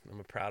July. I'm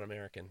a proud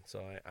American.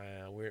 So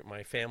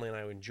my family and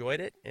I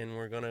enjoyed it, and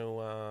we're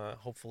gonna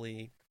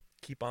hopefully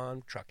keep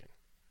on trucking.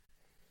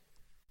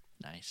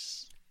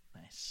 Nice.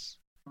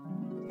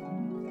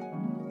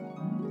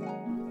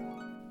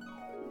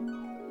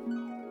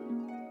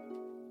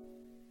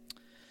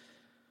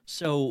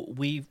 So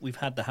we've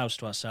had the house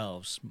to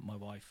ourselves, my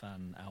wife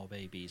and our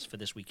babies, for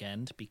this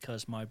weekend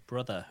because my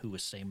brother, who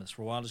was staying with us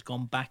for a while, has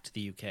gone back to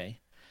the UK.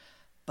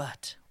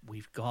 But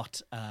we've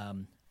got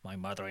my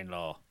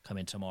mother-in-law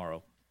coming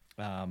tomorrow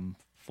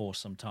for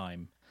some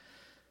time.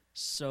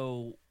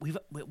 So we've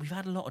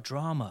had a lot of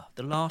drama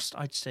the last,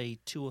 I'd say,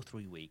 2 or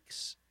 3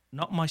 weeks.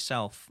 Not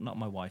myself, not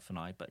my wife and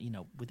I, but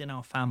within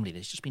our family,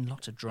 there's just been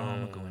lots of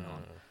drama going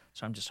on.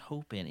 So I'm just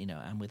hoping,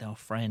 and with our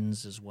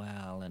friends as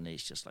well, and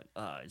it's just like,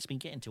 it's been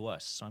getting to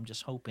us. So I'm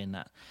just hoping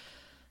that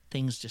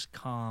things just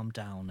calm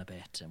down a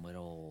bit, and we're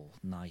all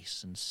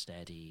nice and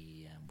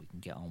steady, and we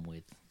can get on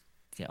with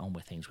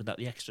things without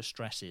the extra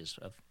stresses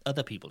of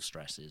other people's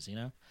stresses.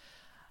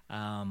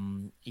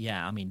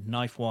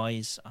 Knife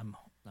wise, I'm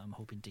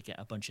hoping to get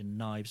a bunch of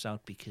knives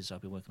out because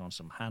I've been working on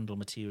some handle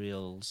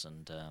materials,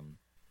 and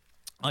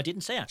I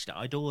didn't say actually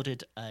I'd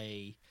ordered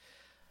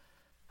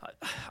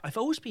I've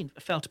always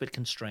felt a bit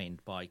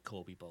constrained by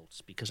Corby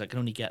bolts because I can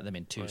only get them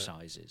in 2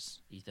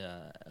 sizes,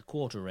 either a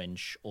 1/4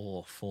 inch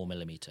or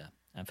 4mm.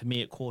 And for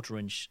me, a 1/4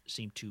 inch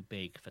seemed too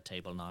big for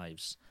table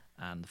knives,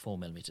 and the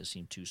 4mm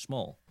seemed too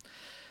small.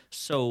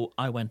 So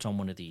I went on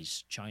one of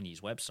these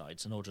Chinese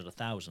websites and ordered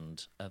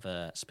 1,000 of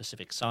a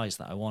specific size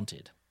that I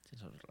wanted,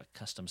 sort of like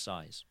custom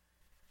size.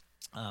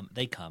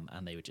 They come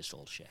and they were just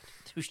all shit.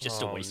 It was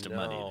just a waste of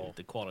money.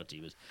 The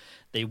quality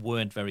they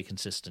weren't very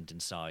consistent in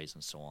size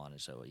and so on. And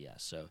so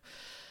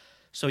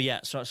So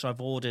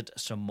I've ordered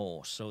some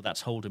more. So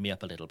that's holding me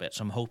up a little bit.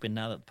 So I'm hoping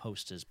now that the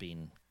post has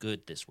been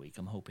good this week,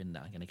 I'm hoping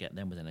that I'm going to get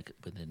them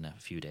within a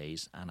few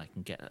days, and I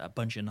can get a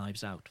bunch of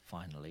knives out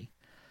finally.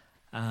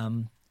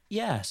 So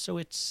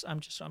I'm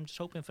just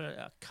hoping for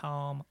a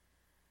calm,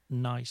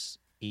 nice,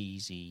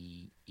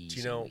 easy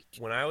week.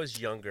 When I was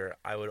younger,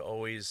 I would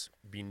always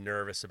be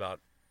nervous about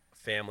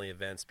family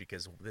events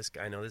because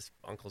I know this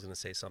uncle's going to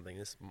say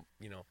something.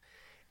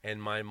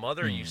 And my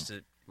mother used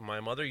to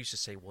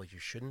say, "Well, you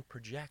shouldn't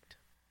project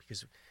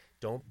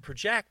don't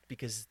project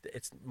because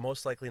it's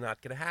most likely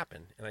not going to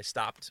happen." And I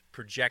stopped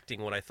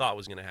projecting what I thought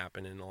was going to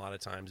happen, and a lot of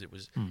times it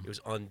was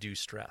undue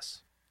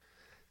stress.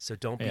 So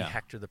don't be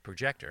Hector the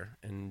projector,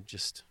 and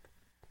just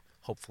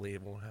hopefully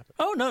it won't happen.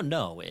 Oh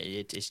no!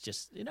 It's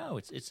just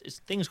it's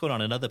things going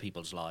on in other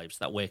people's lives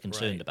that we're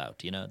concerned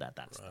about.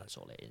 That's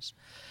all it is.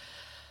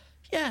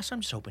 Yeah, so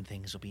I'm just hoping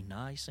things will be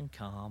nice and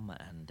calm,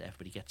 and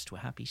everybody gets to a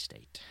happy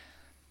state.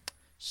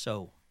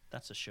 So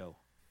that's a show.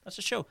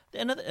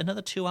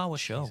 Another 2-hour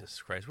show.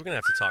 Jesus Christ, we're gonna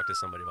have to talk to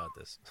somebody about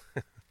this.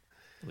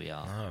 We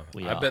are.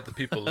 I bet the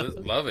people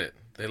love it.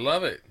 They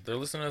love it. They're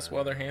listening to us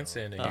while they're hand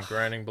sanding and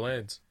grinding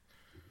blades.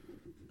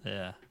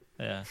 Yeah.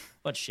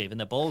 But shaving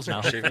their balls now.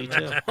 Me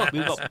too.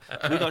 We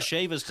got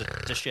shavers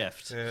to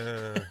shift.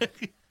 Yeah.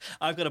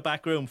 I've got a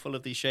back room full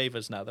of these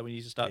shavers now that we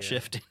need to start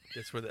shifting.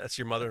 That's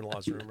your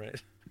mother-in-law's room,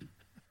 right?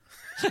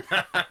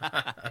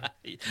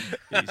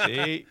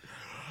 Easy.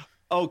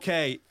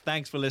 Okay,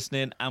 thanks for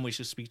listening, and we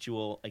shall speak to you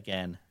all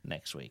again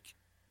next week.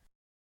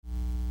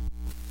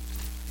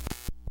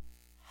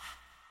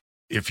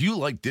 If you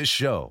like this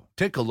show,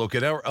 take a look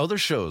at our other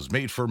shows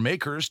made for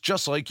makers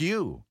just like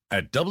you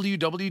at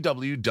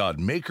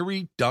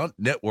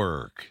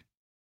www.makery.network.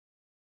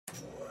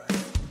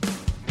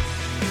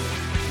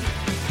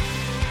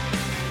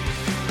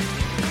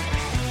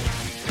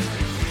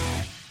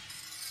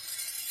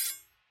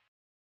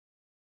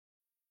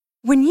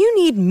 When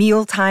you need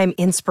mealtime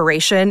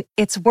inspiration,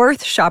 it's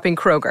worth shopping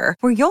Kroger,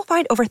 where you'll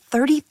find over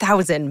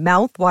 30,000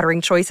 mouth-watering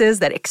choices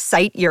that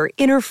excite your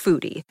inner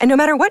foodie. And no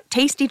matter what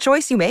tasty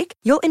choice you make,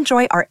 you'll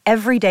enjoy our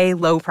everyday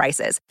low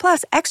prices,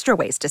 plus extra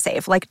ways to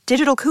save, like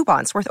digital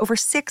coupons worth over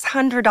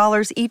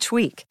 $600 each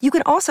week. You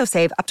can also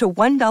save up to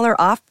 $1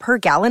 off per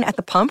gallon at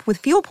the pump with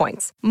fuel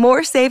points.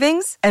 More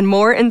savings and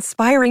more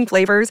inspiring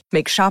flavors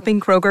make shopping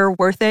Kroger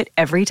worth it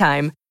every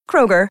time.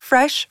 Kroger,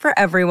 fresh for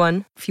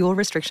everyone. Fuel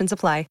restrictions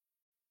apply.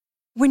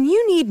 When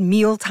you need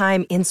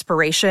mealtime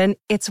inspiration,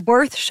 it's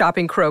worth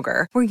shopping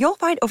Kroger, where you'll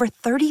find over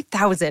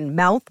 30,000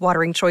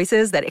 mouth-watering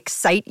choices that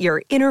excite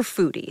your inner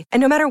foodie. And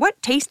no matter what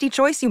tasty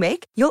choice you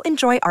make, you'll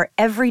enjoy our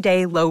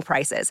everyday low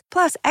prices,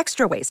 plus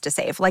extra ways to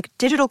save, like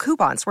digital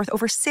coupons worth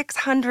over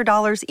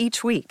 $600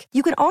 each week.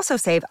 You can also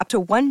save up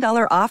to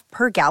 $1 off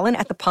per gallon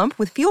at the pump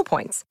with fuel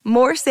points.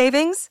 More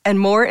savings and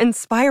more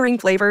inspiring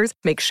flavors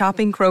make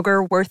shopping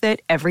Kroger worth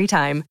it every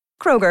time.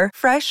 Kroger,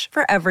 fresh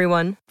for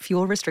everyone.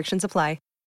 Fuel restrictions apply.